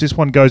Mods. This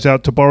one goes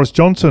out to Boris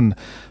Johnson.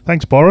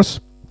 Thanks, Boris.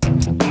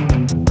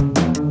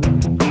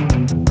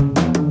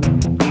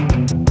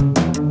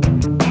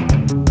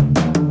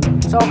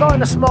 So I got in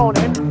this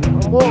morning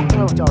and walked.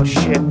 Oh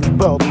shit!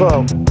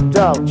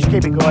 Don't just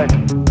keep it going.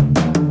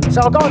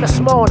 So I got in this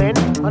morning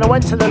and I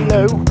went to the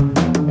loo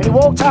and he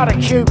walked out of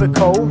the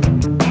cubicle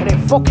and it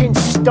fucking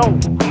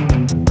stunk.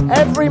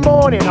 Every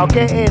morning I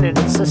get in and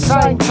it's the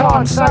same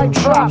time, same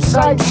trap,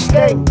 same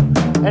stink,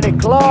 and it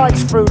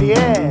glides through the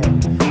air.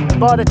 And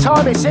by the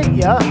time it's hit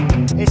you,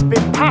 it's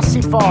been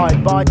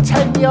pacified by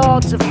 10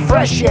 yards of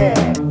fresh air.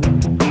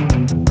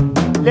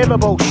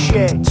 Liveable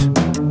shit.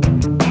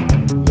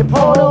 You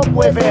put up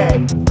with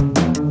it.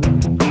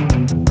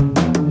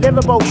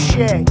 Liveable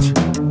shit.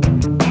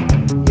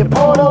 You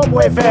put up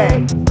with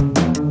it.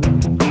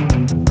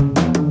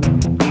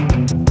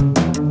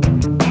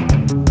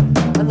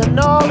 And the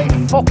gnarly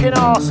fucking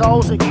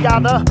arseholes that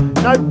gather,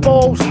 no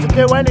balls to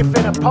do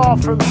anything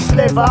apart from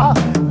sliver,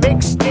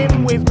 mixed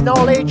in with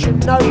knowledge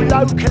and no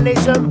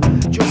localism,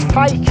 just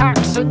fake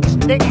accents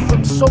nicked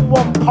from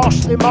someone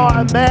posh they might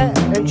have met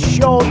in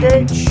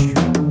Shoreditch,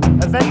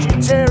 a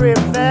vegetarian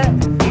vet,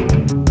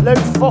 Lou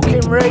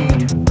fucking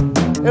Reed,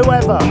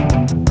 whoever,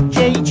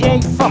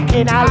 GG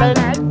fucking Allan,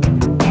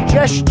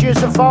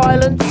 gestures of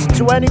violence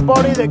to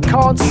anybody that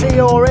can't see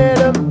or hear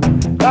them,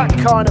 that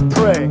kind of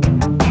prick,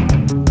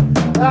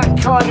 that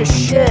kind of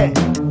shit,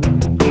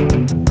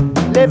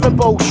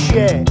 liveable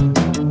shit,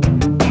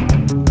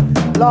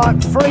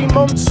 like 3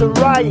 months of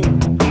rain,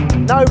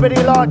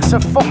 nobody likes a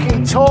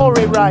fucking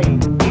Tory rain,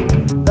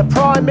 the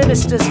Prime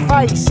Minister's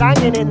face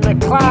hanging in the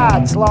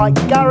clouds like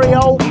Gary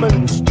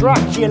Oldman's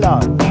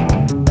Dracula,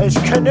 as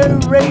Canoe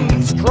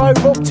Reeves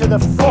drove up to the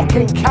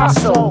fucking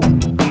castle,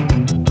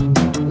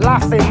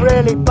 laughing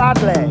really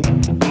badly,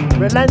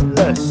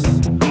 relentless,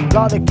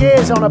 like the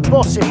gears on a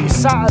bus if you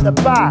sat at the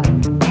back,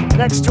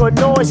 next to a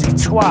noisy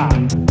twat,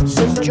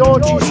 St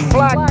George's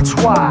flag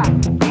twat,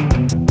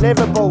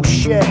 liveable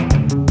shit,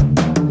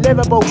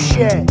 liveable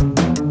shit,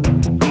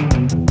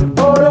 you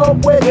put up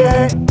with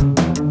it,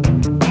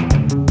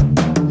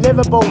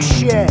 liveable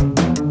shit,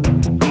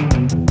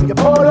 you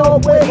put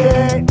up with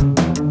it.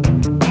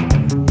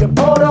 You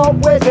put up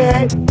with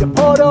it, you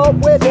put up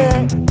with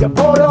it, you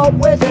put up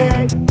with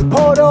it, you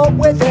put up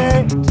with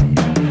it.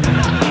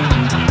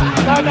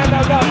 No,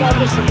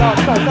 listen, no,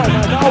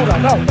 hold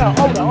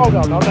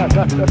on,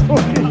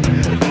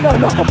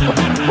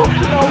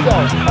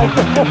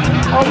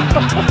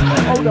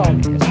 hold on.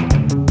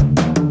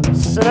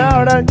 So now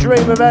I don't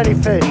dream of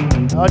anything,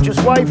 I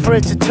just wait for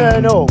it to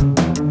turn up.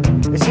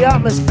 It's the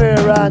atmosphere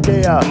around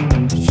here,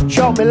 just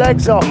chop my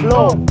legs off,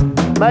 look,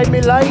 made me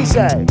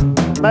lazy.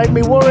 Made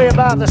me worry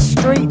about the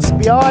streets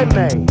behind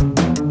me.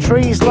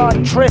 Trees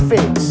like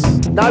triffids,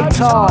 no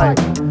time.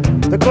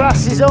 The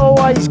grass is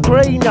always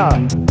greener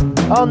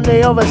on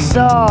the other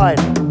side.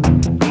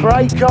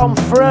 Break on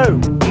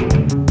through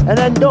and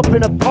end up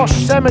in a posh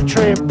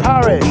cemetery in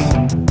Paris.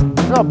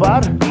 It's not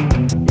bad.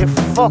 You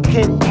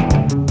fucking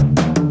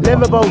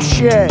liveable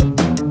shit.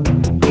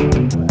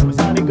 Was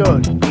that any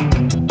good?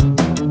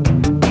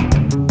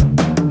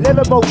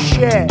 Liveable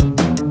shit.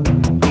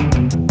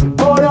 You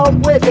put up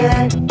with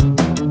it.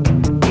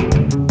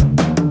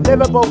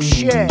 Liveable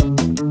shit.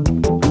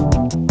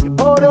 You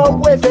put up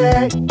with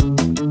it.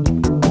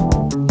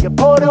 You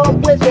put up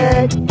with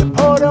it. You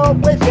put up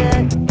with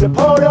it. You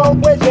put up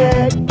with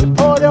it. You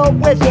put up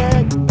with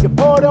it. You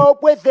put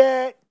up with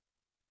it.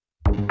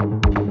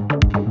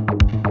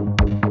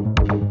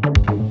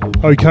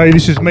 Okay,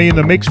 this is me in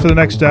the mix for the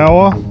next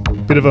hour.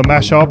 Bit of a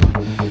mashup.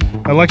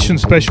 Election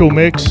special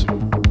mix.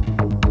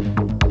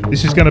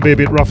 This is going to be a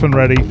bit rough and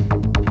ready.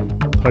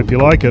 Hope you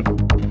like it.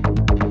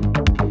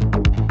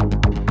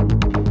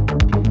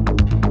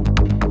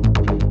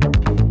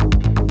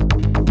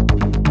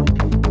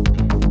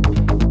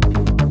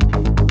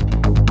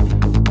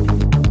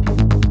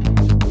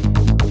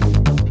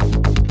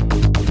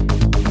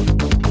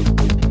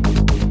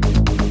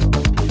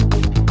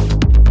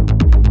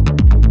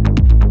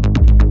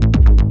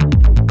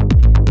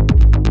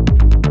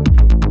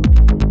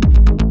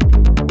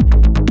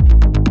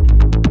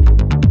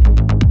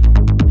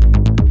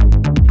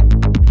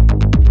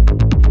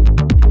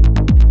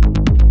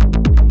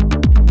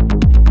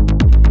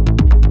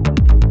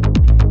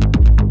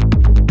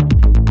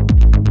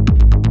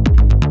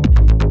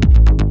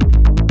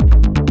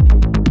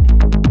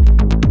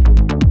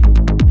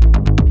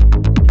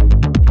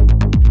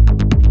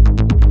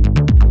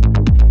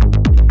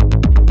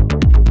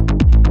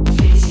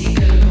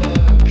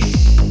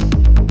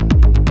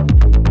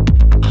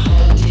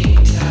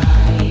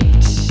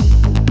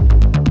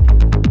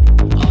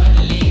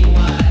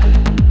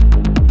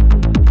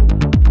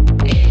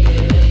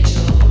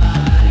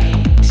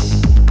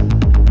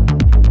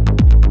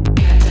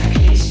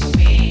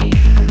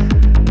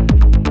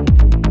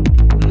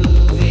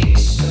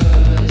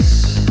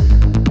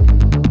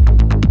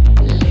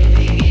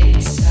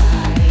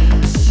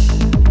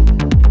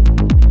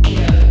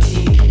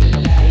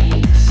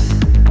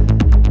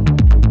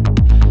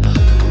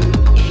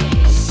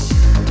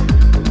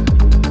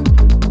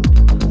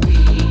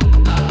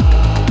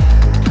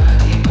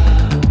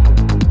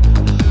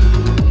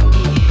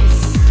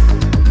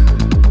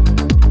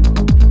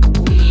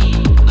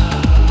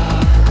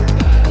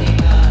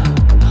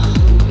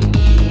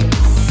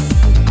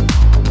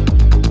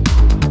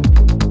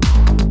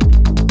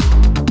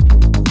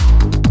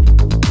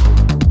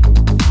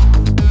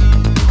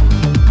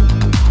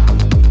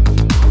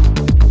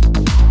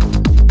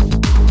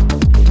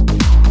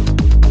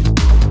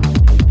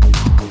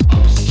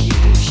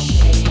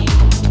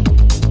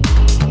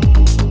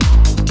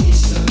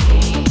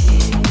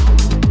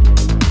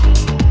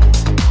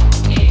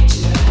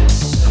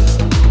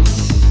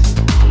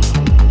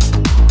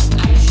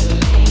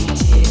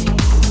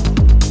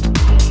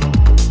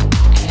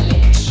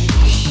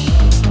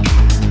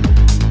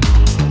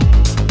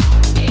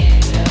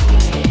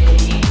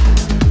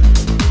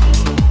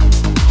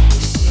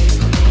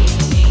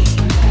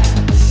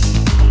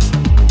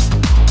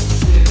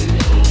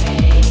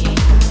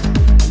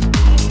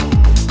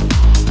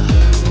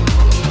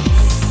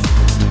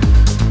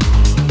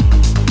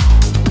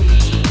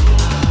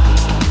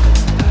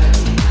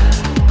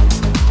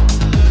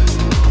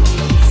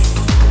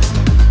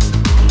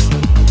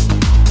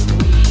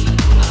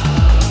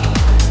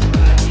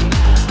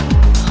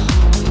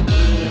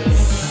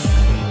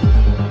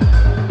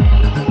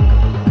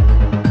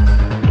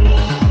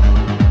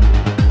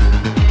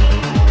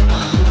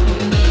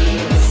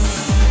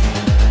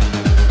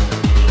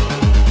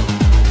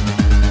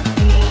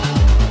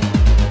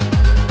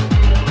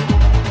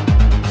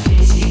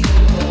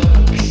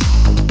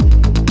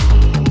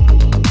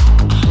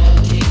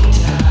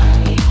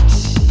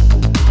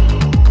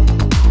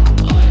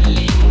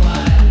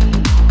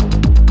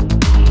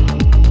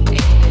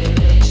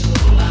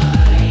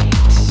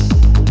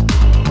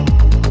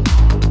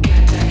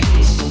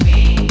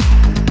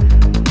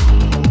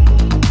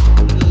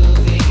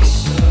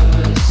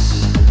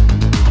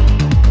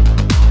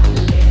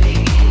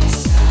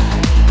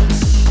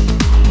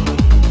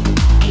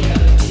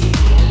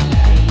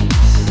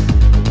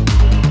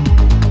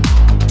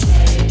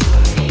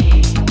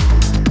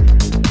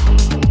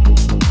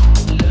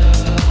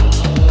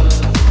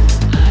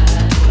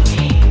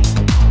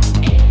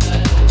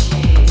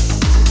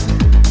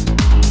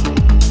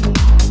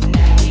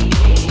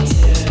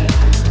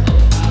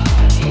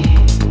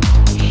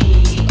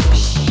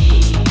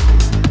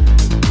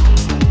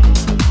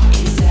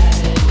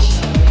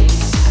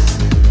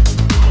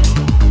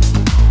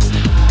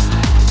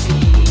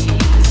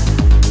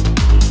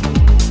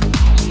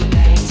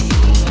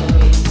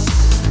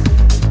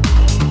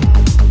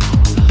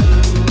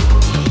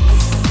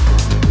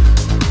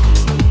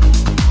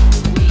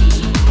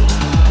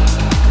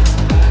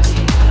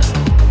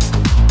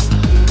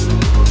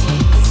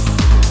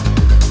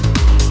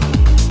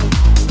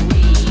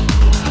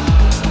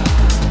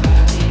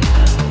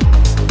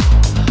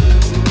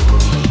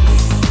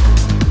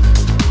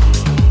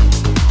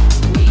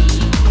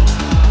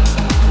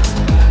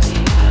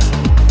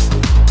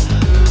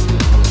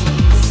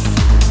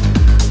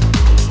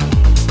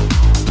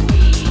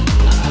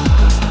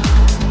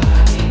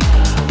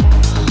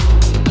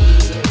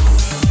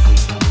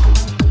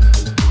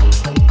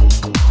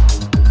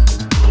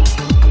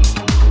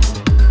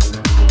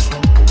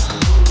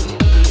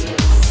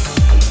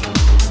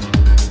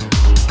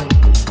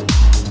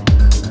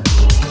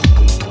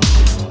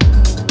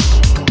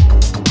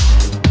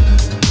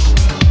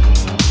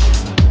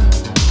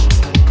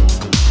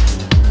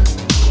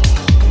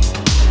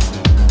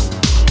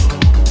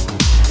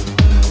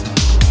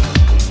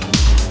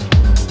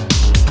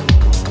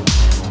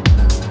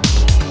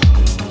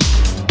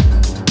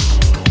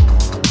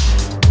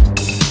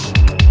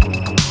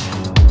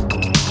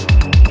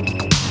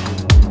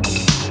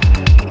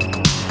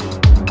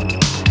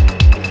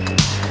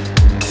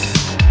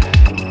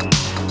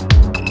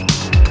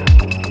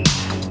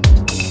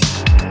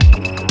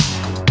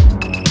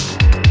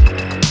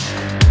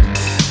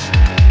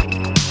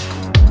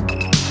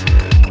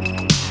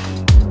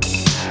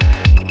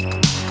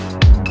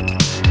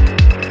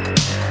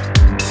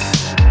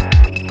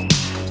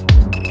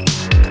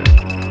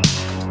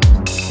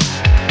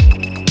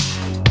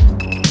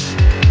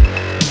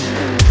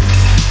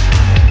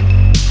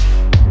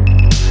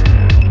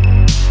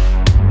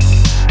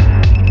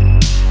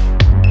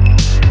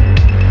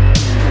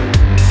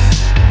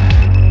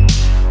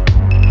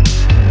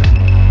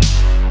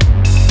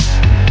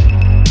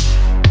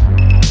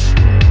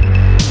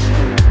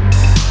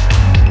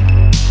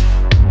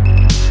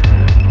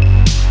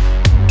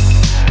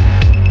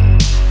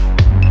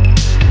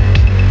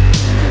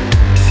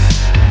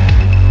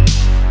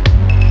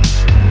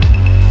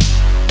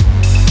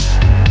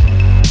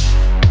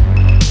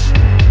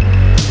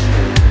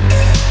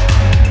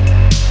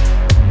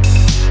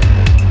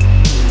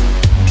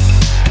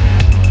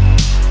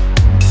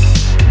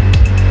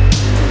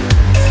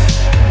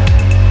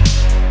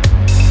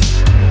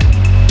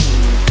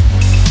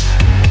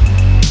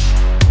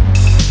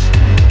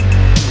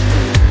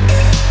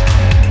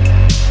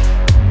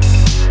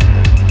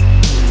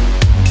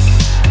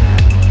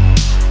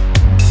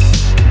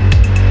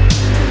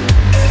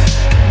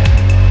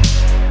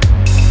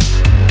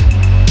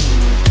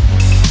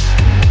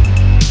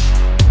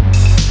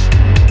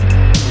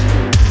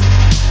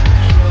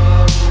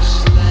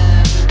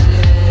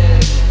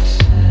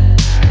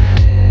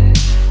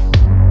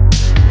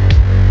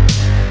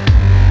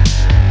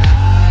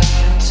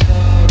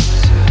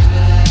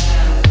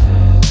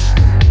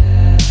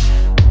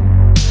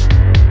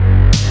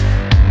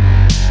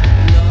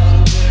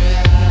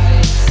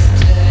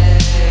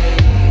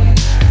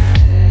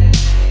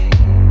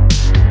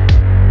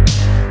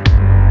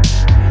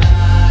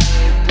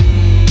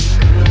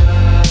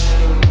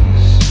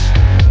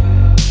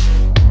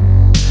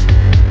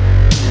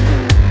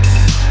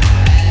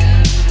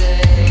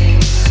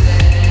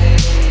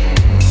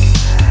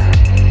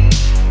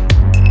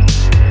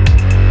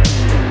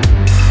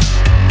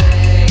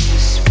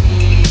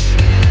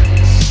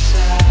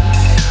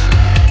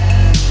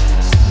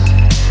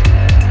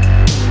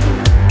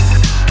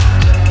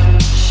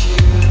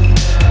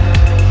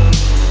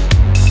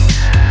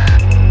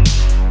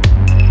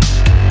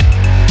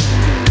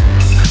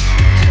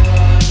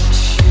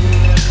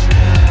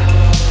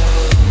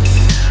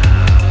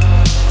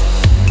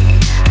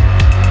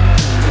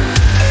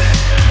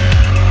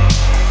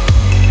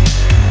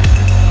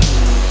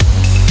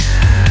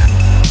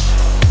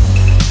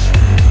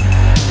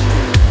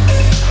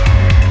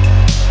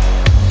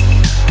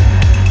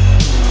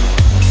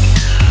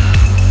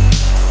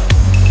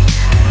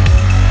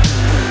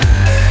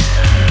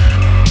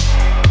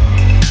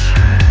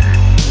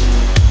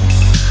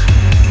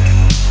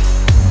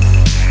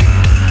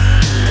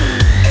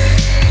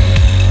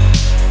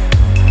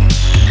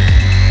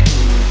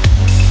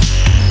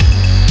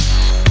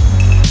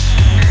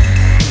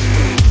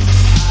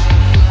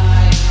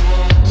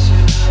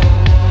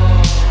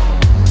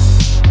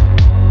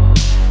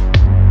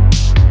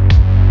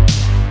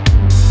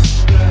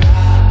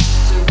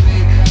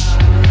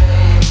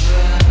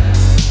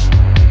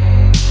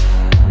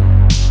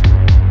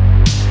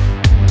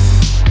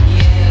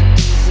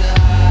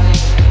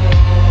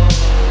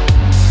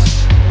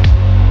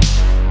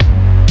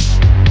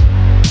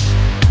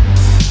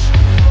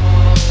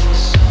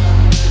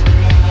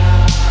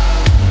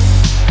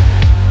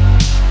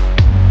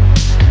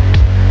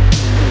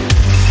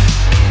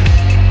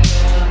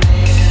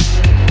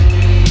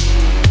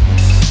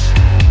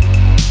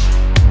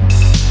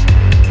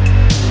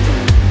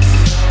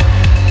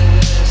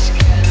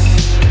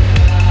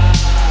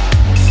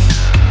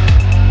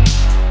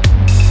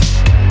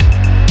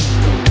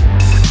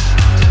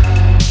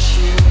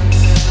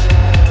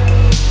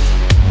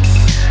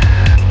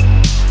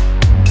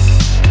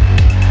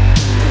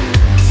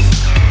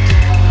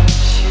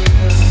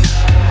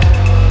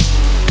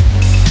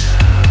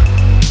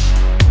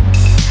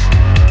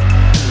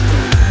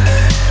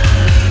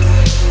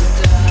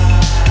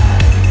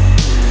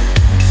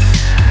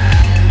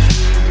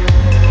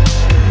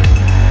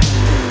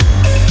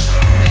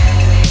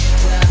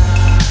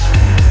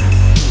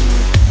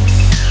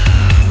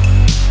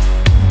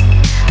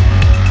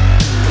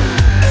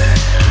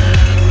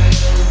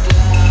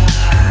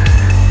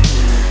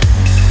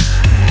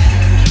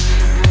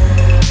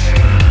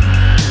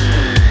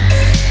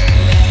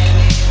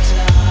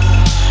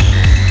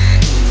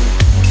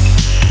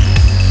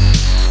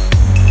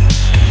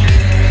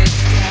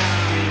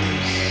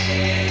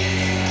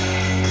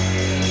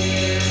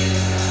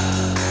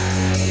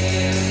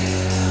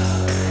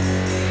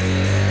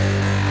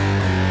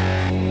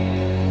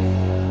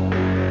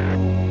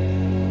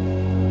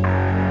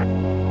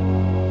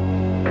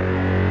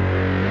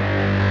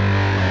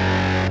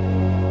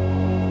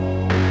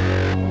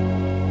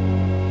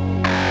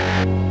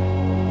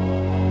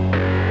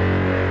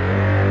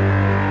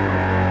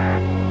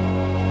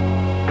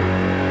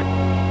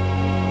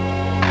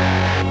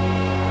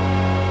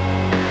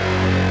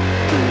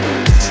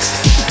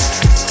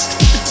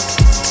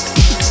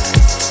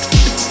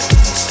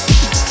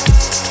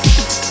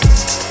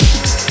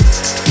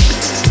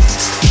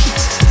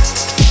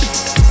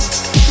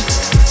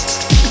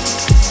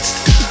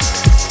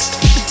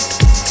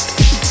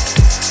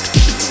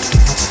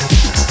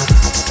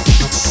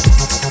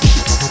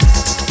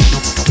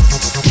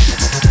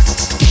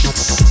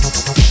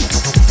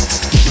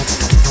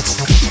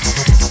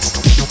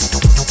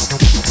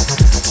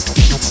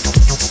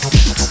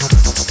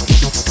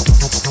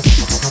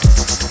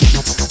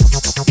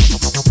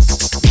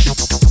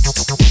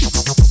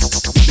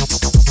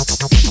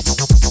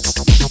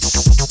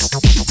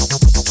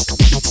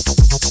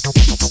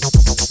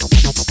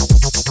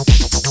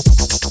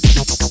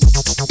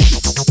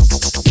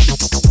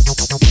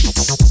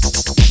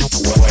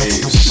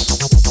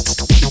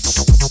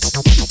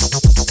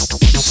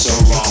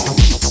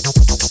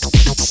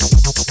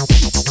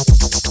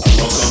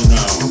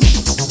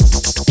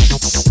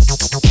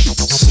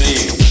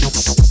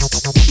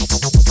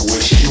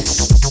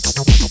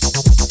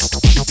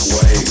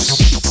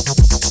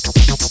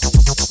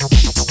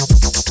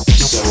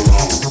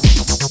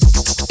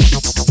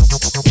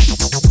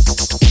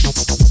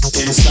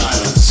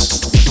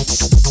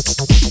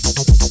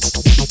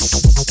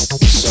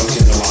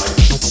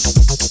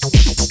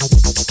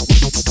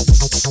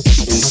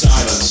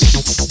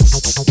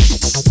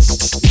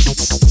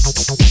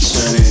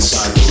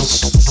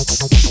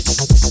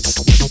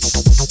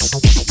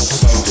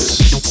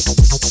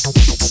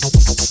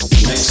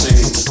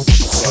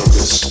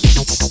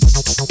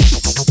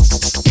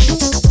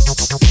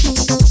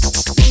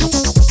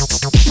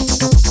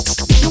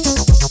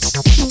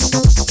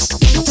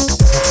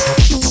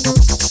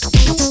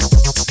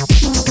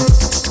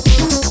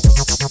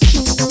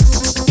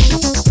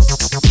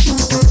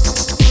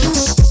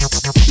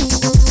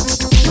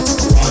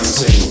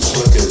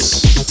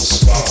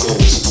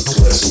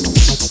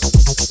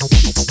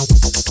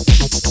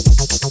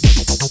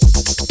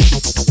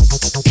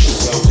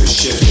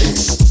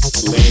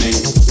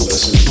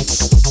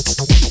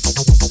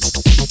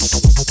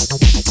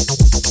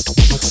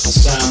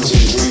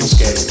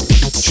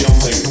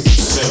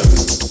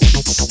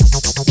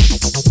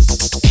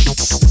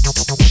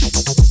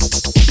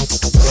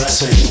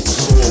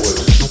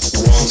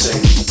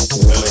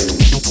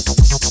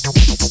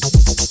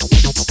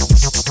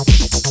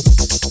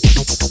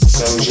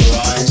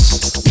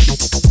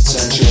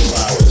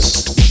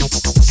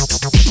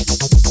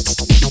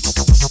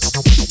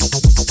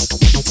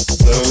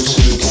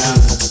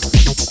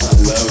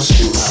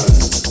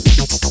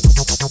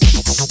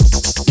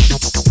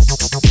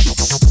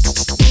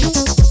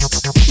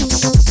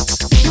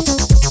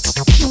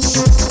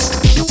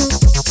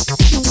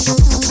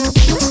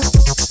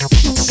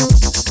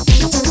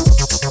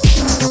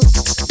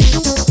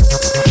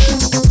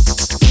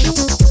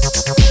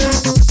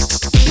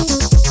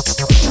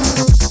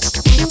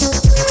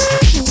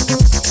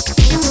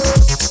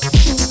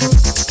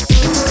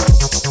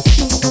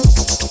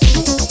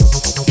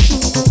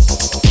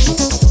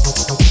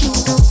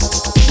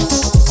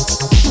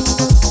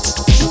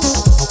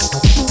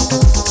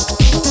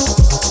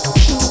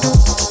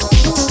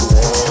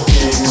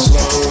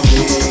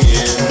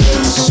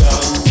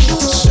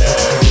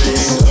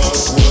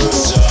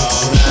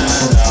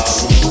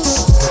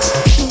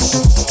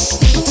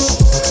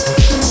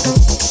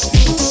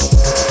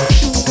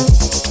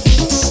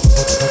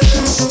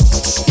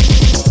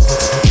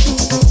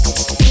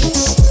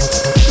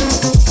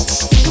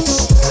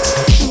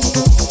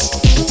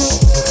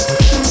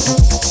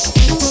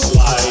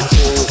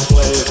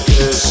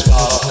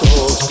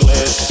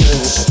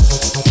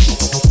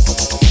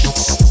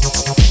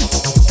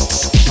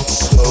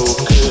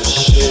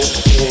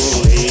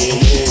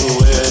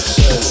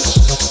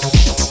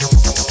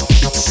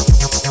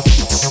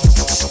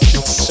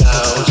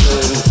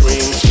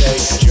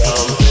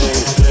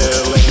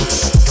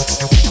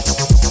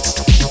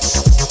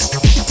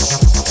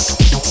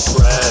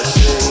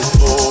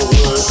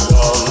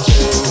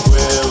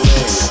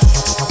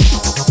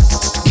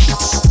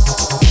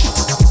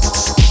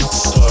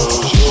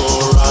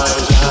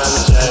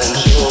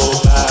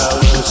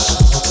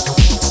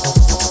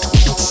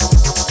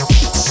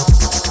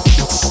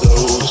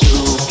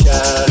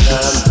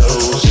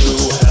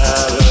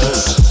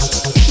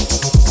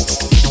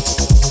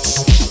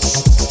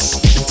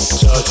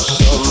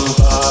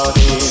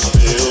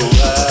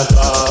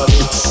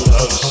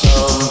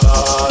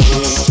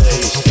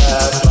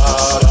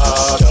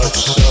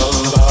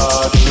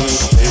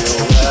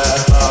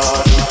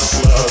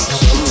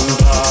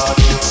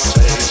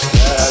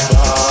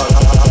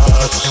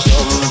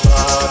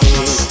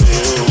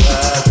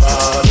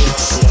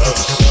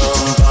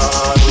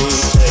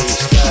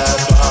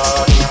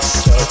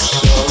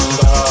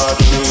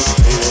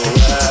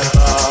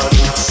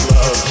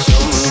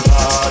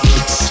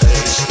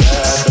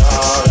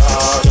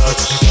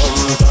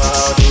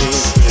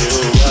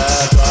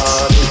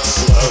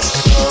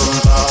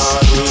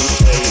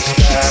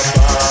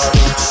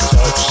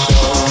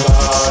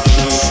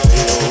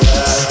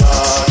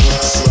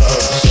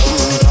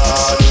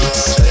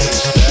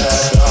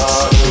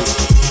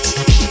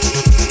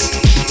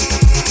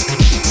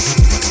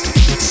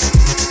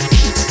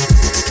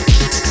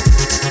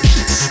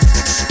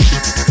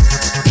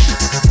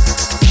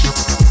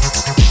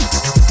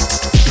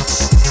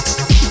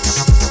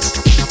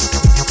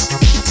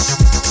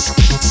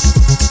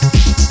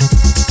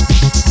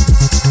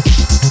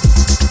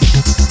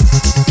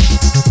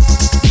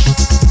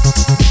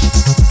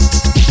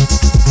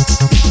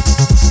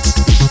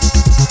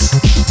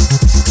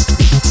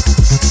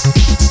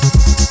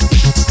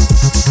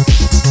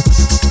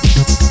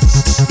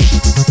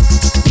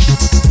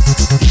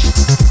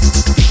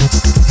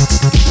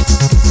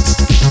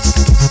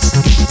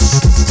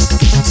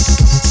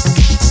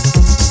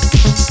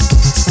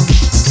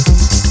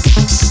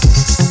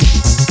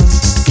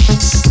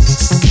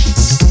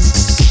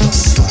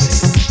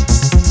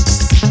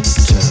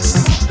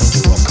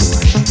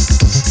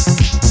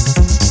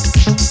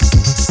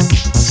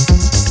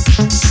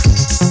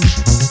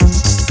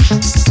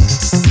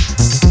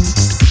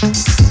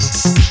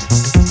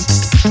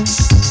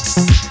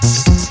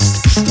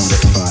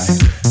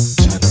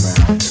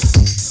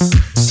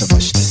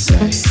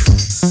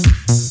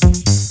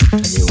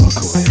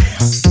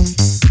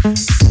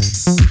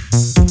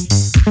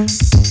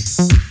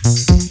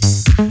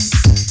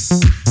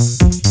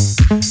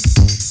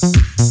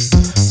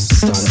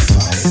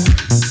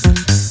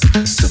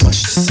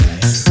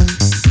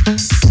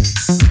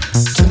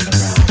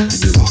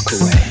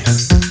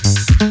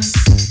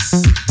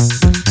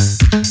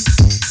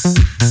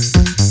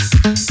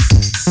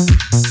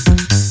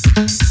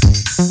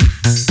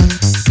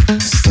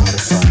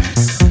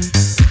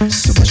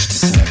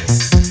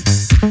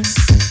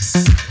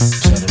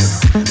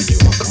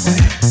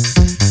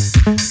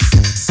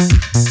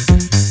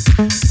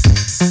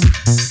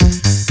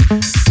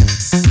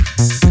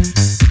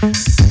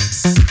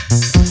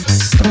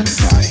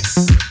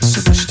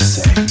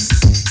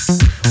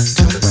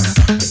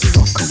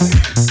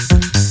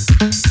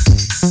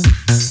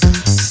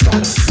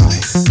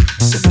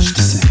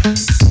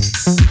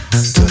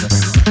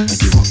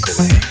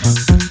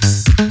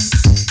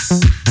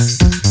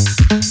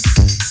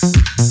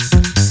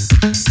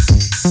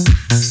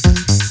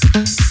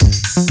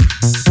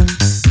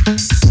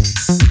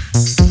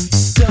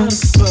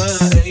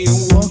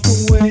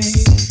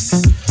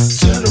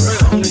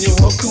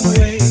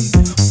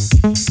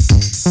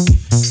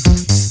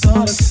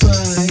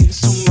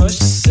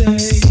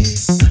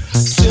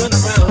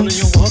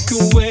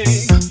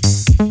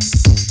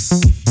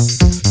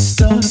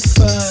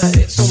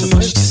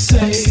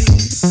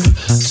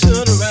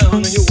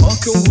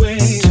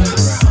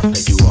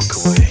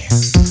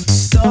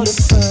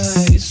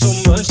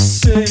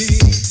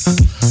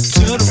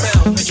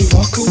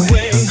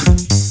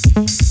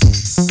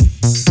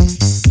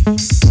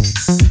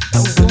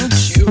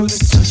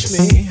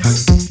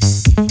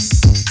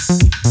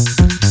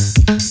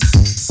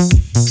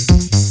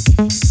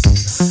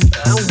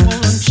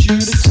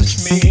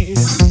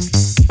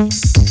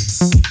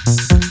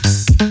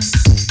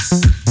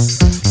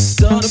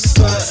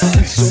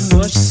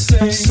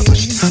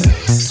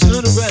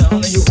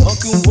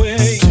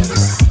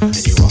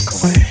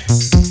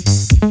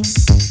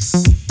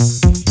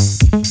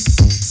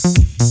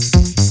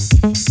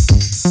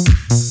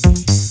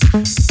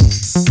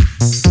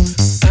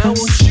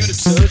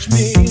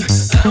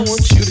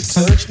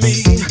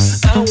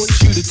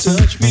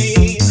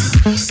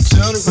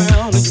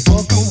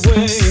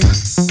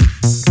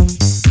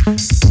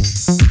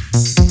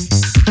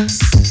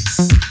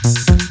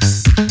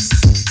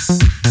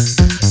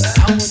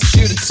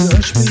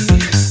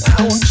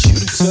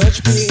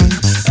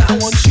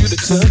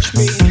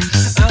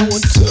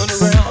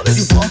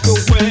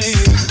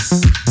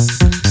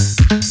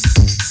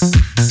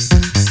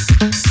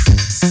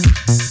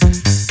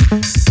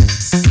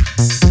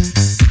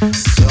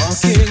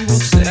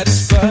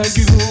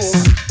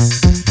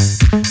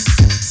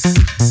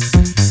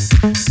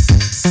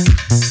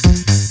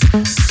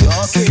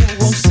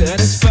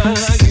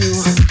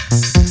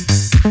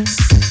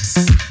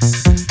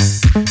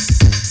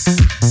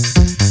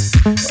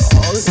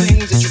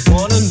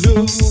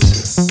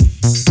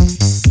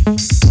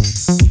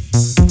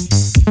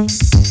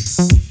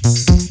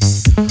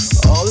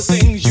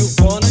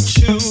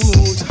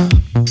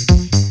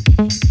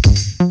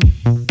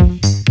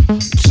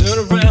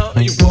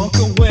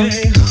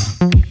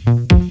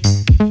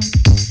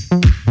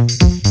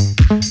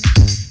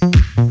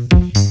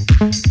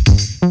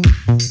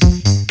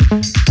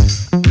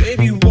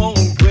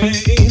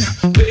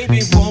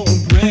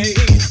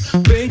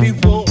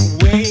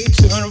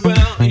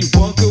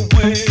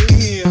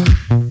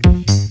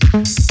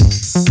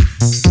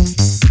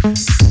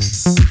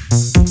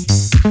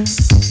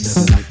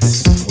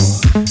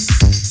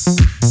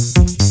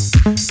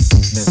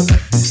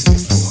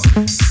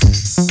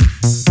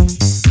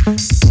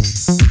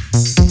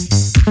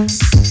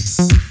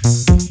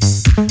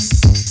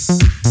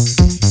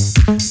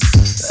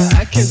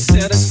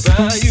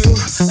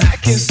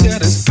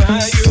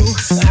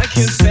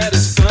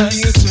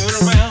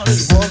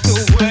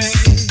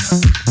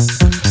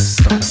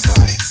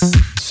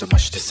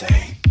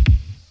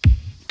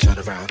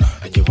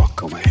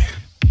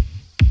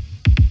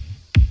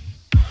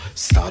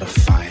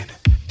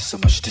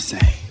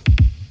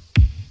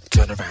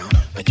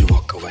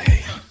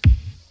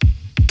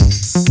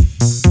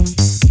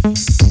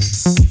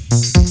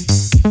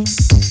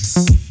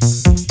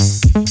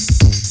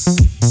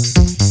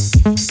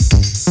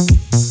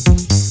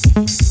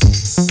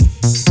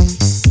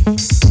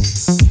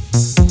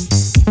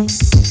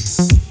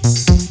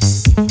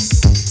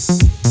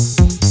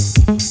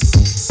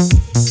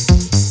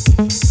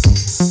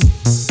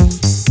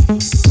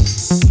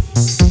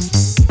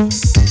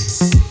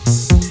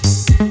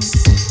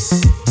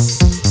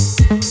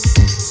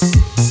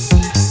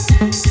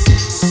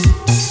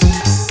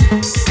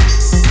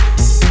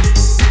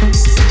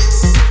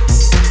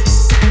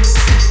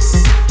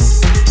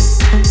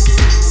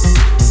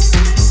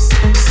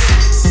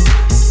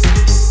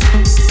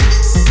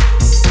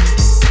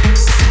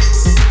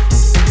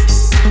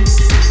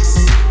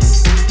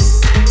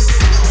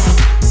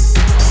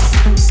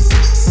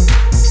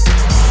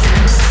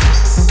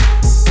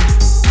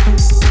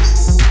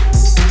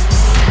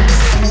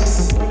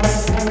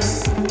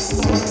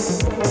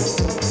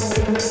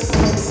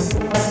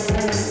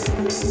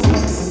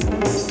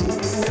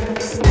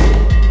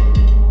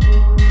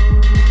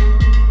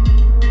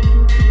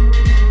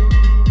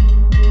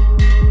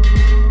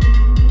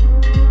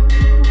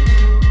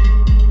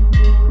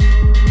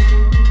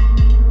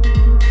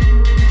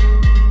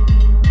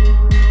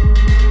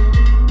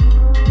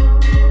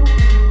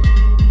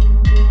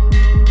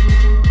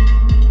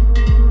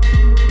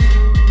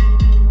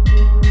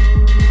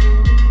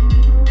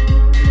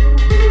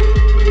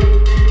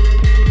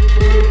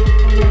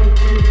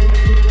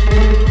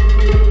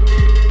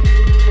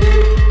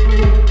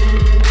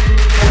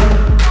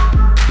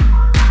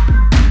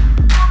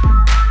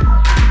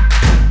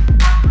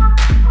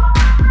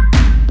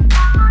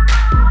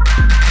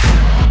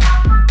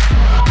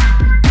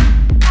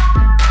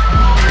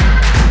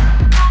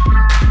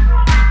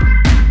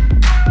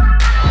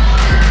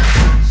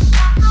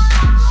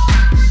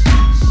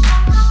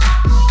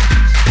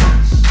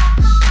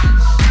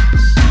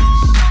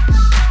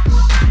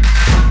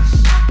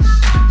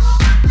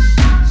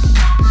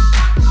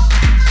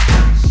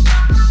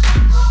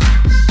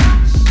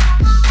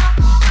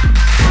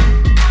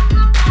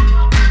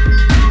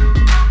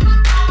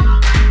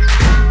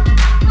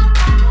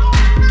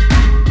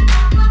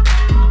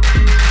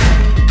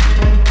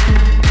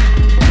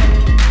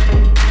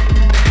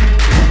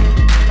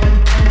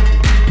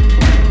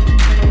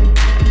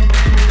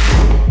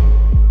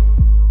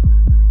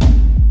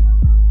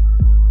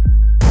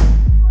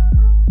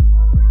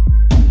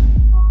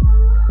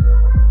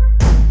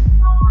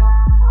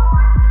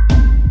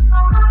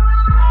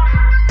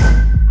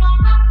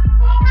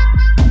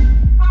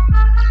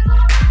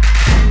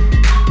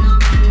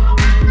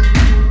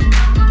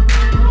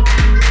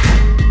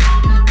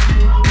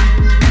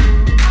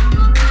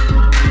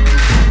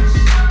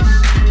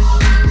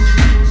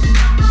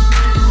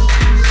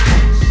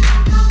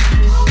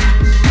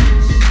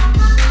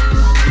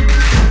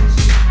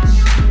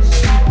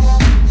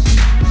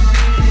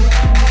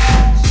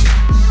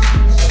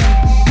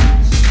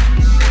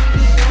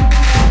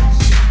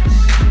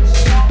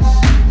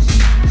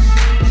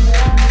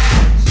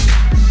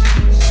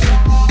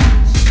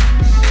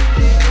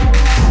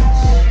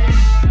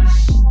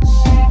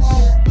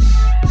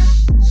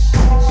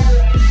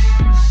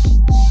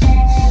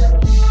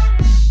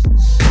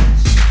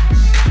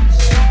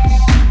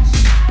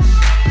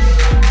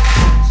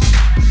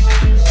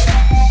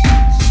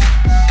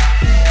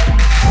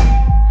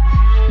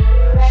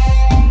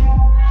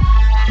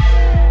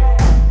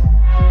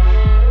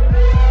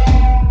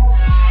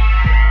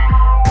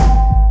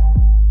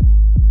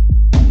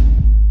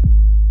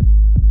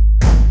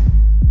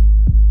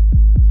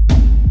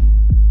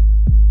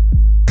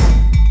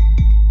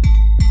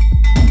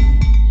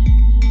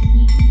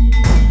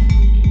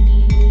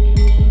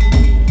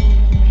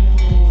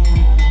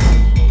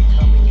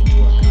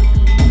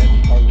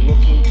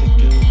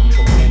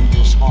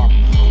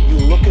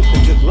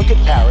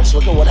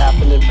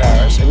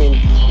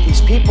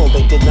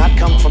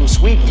 come from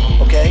Sweden,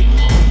 okay?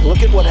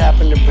 Look at what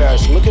happened in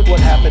Paris. Look at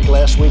what happened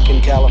last week in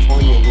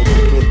California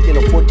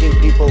with 14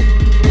 people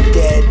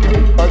dead,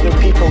 other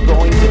people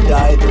going to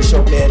die. They're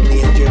so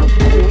badly injured.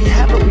 I mean, we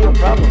have a real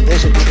problem.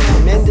 There's a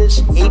tremendous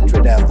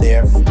hatred out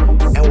there.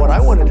 And what I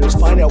want to do is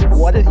find out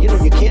what it,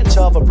 you can't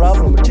solve a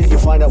problem until you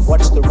find out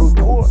what's the root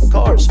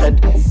cause.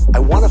 And I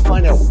want to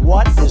find out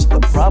what is the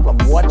problem,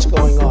 what's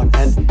going on.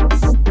 And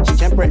it's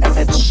temporary. I've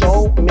had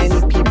so many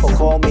people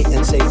call me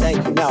and say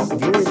thank you. Now,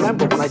 if you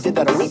remember when I did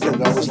that a week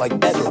ago, it was like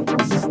bedlam.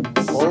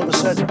 All of a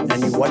sudden,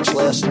 and you watch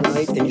last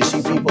night and you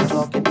see people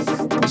talking,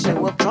 they say,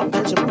 well, Trump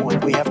has a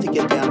point. We have to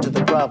get down to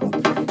the problem.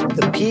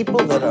 The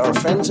people that are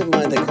friends of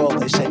mine, they call,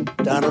 they say,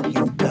 Donald,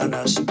 you've done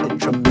us a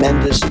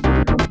tremendous,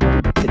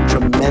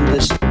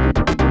 tremendous,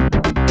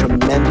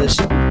 tremendous, tremendous,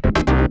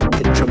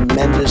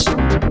 tremendous,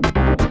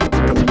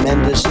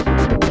 tremendous,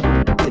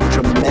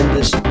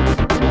 tremendous,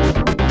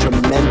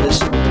 tremendous,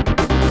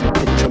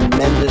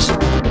 tremendous,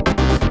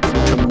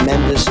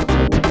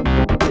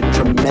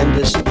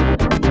 tremendous,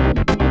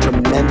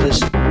 tremendous,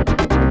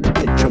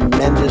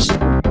 tremendous,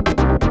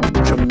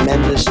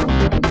 tremendous,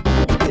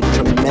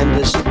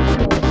 tremendous,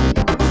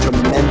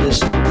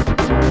 tremendous.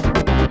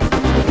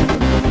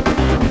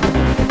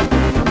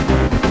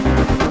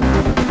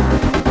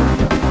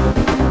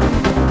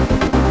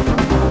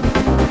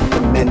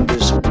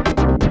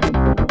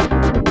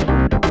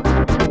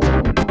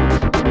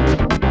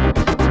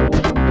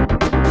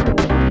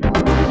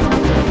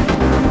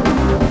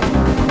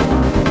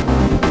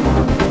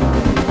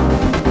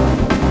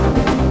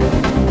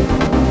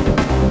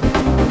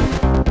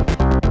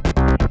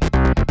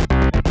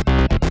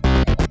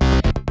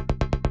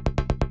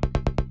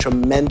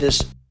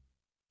 Tremendous.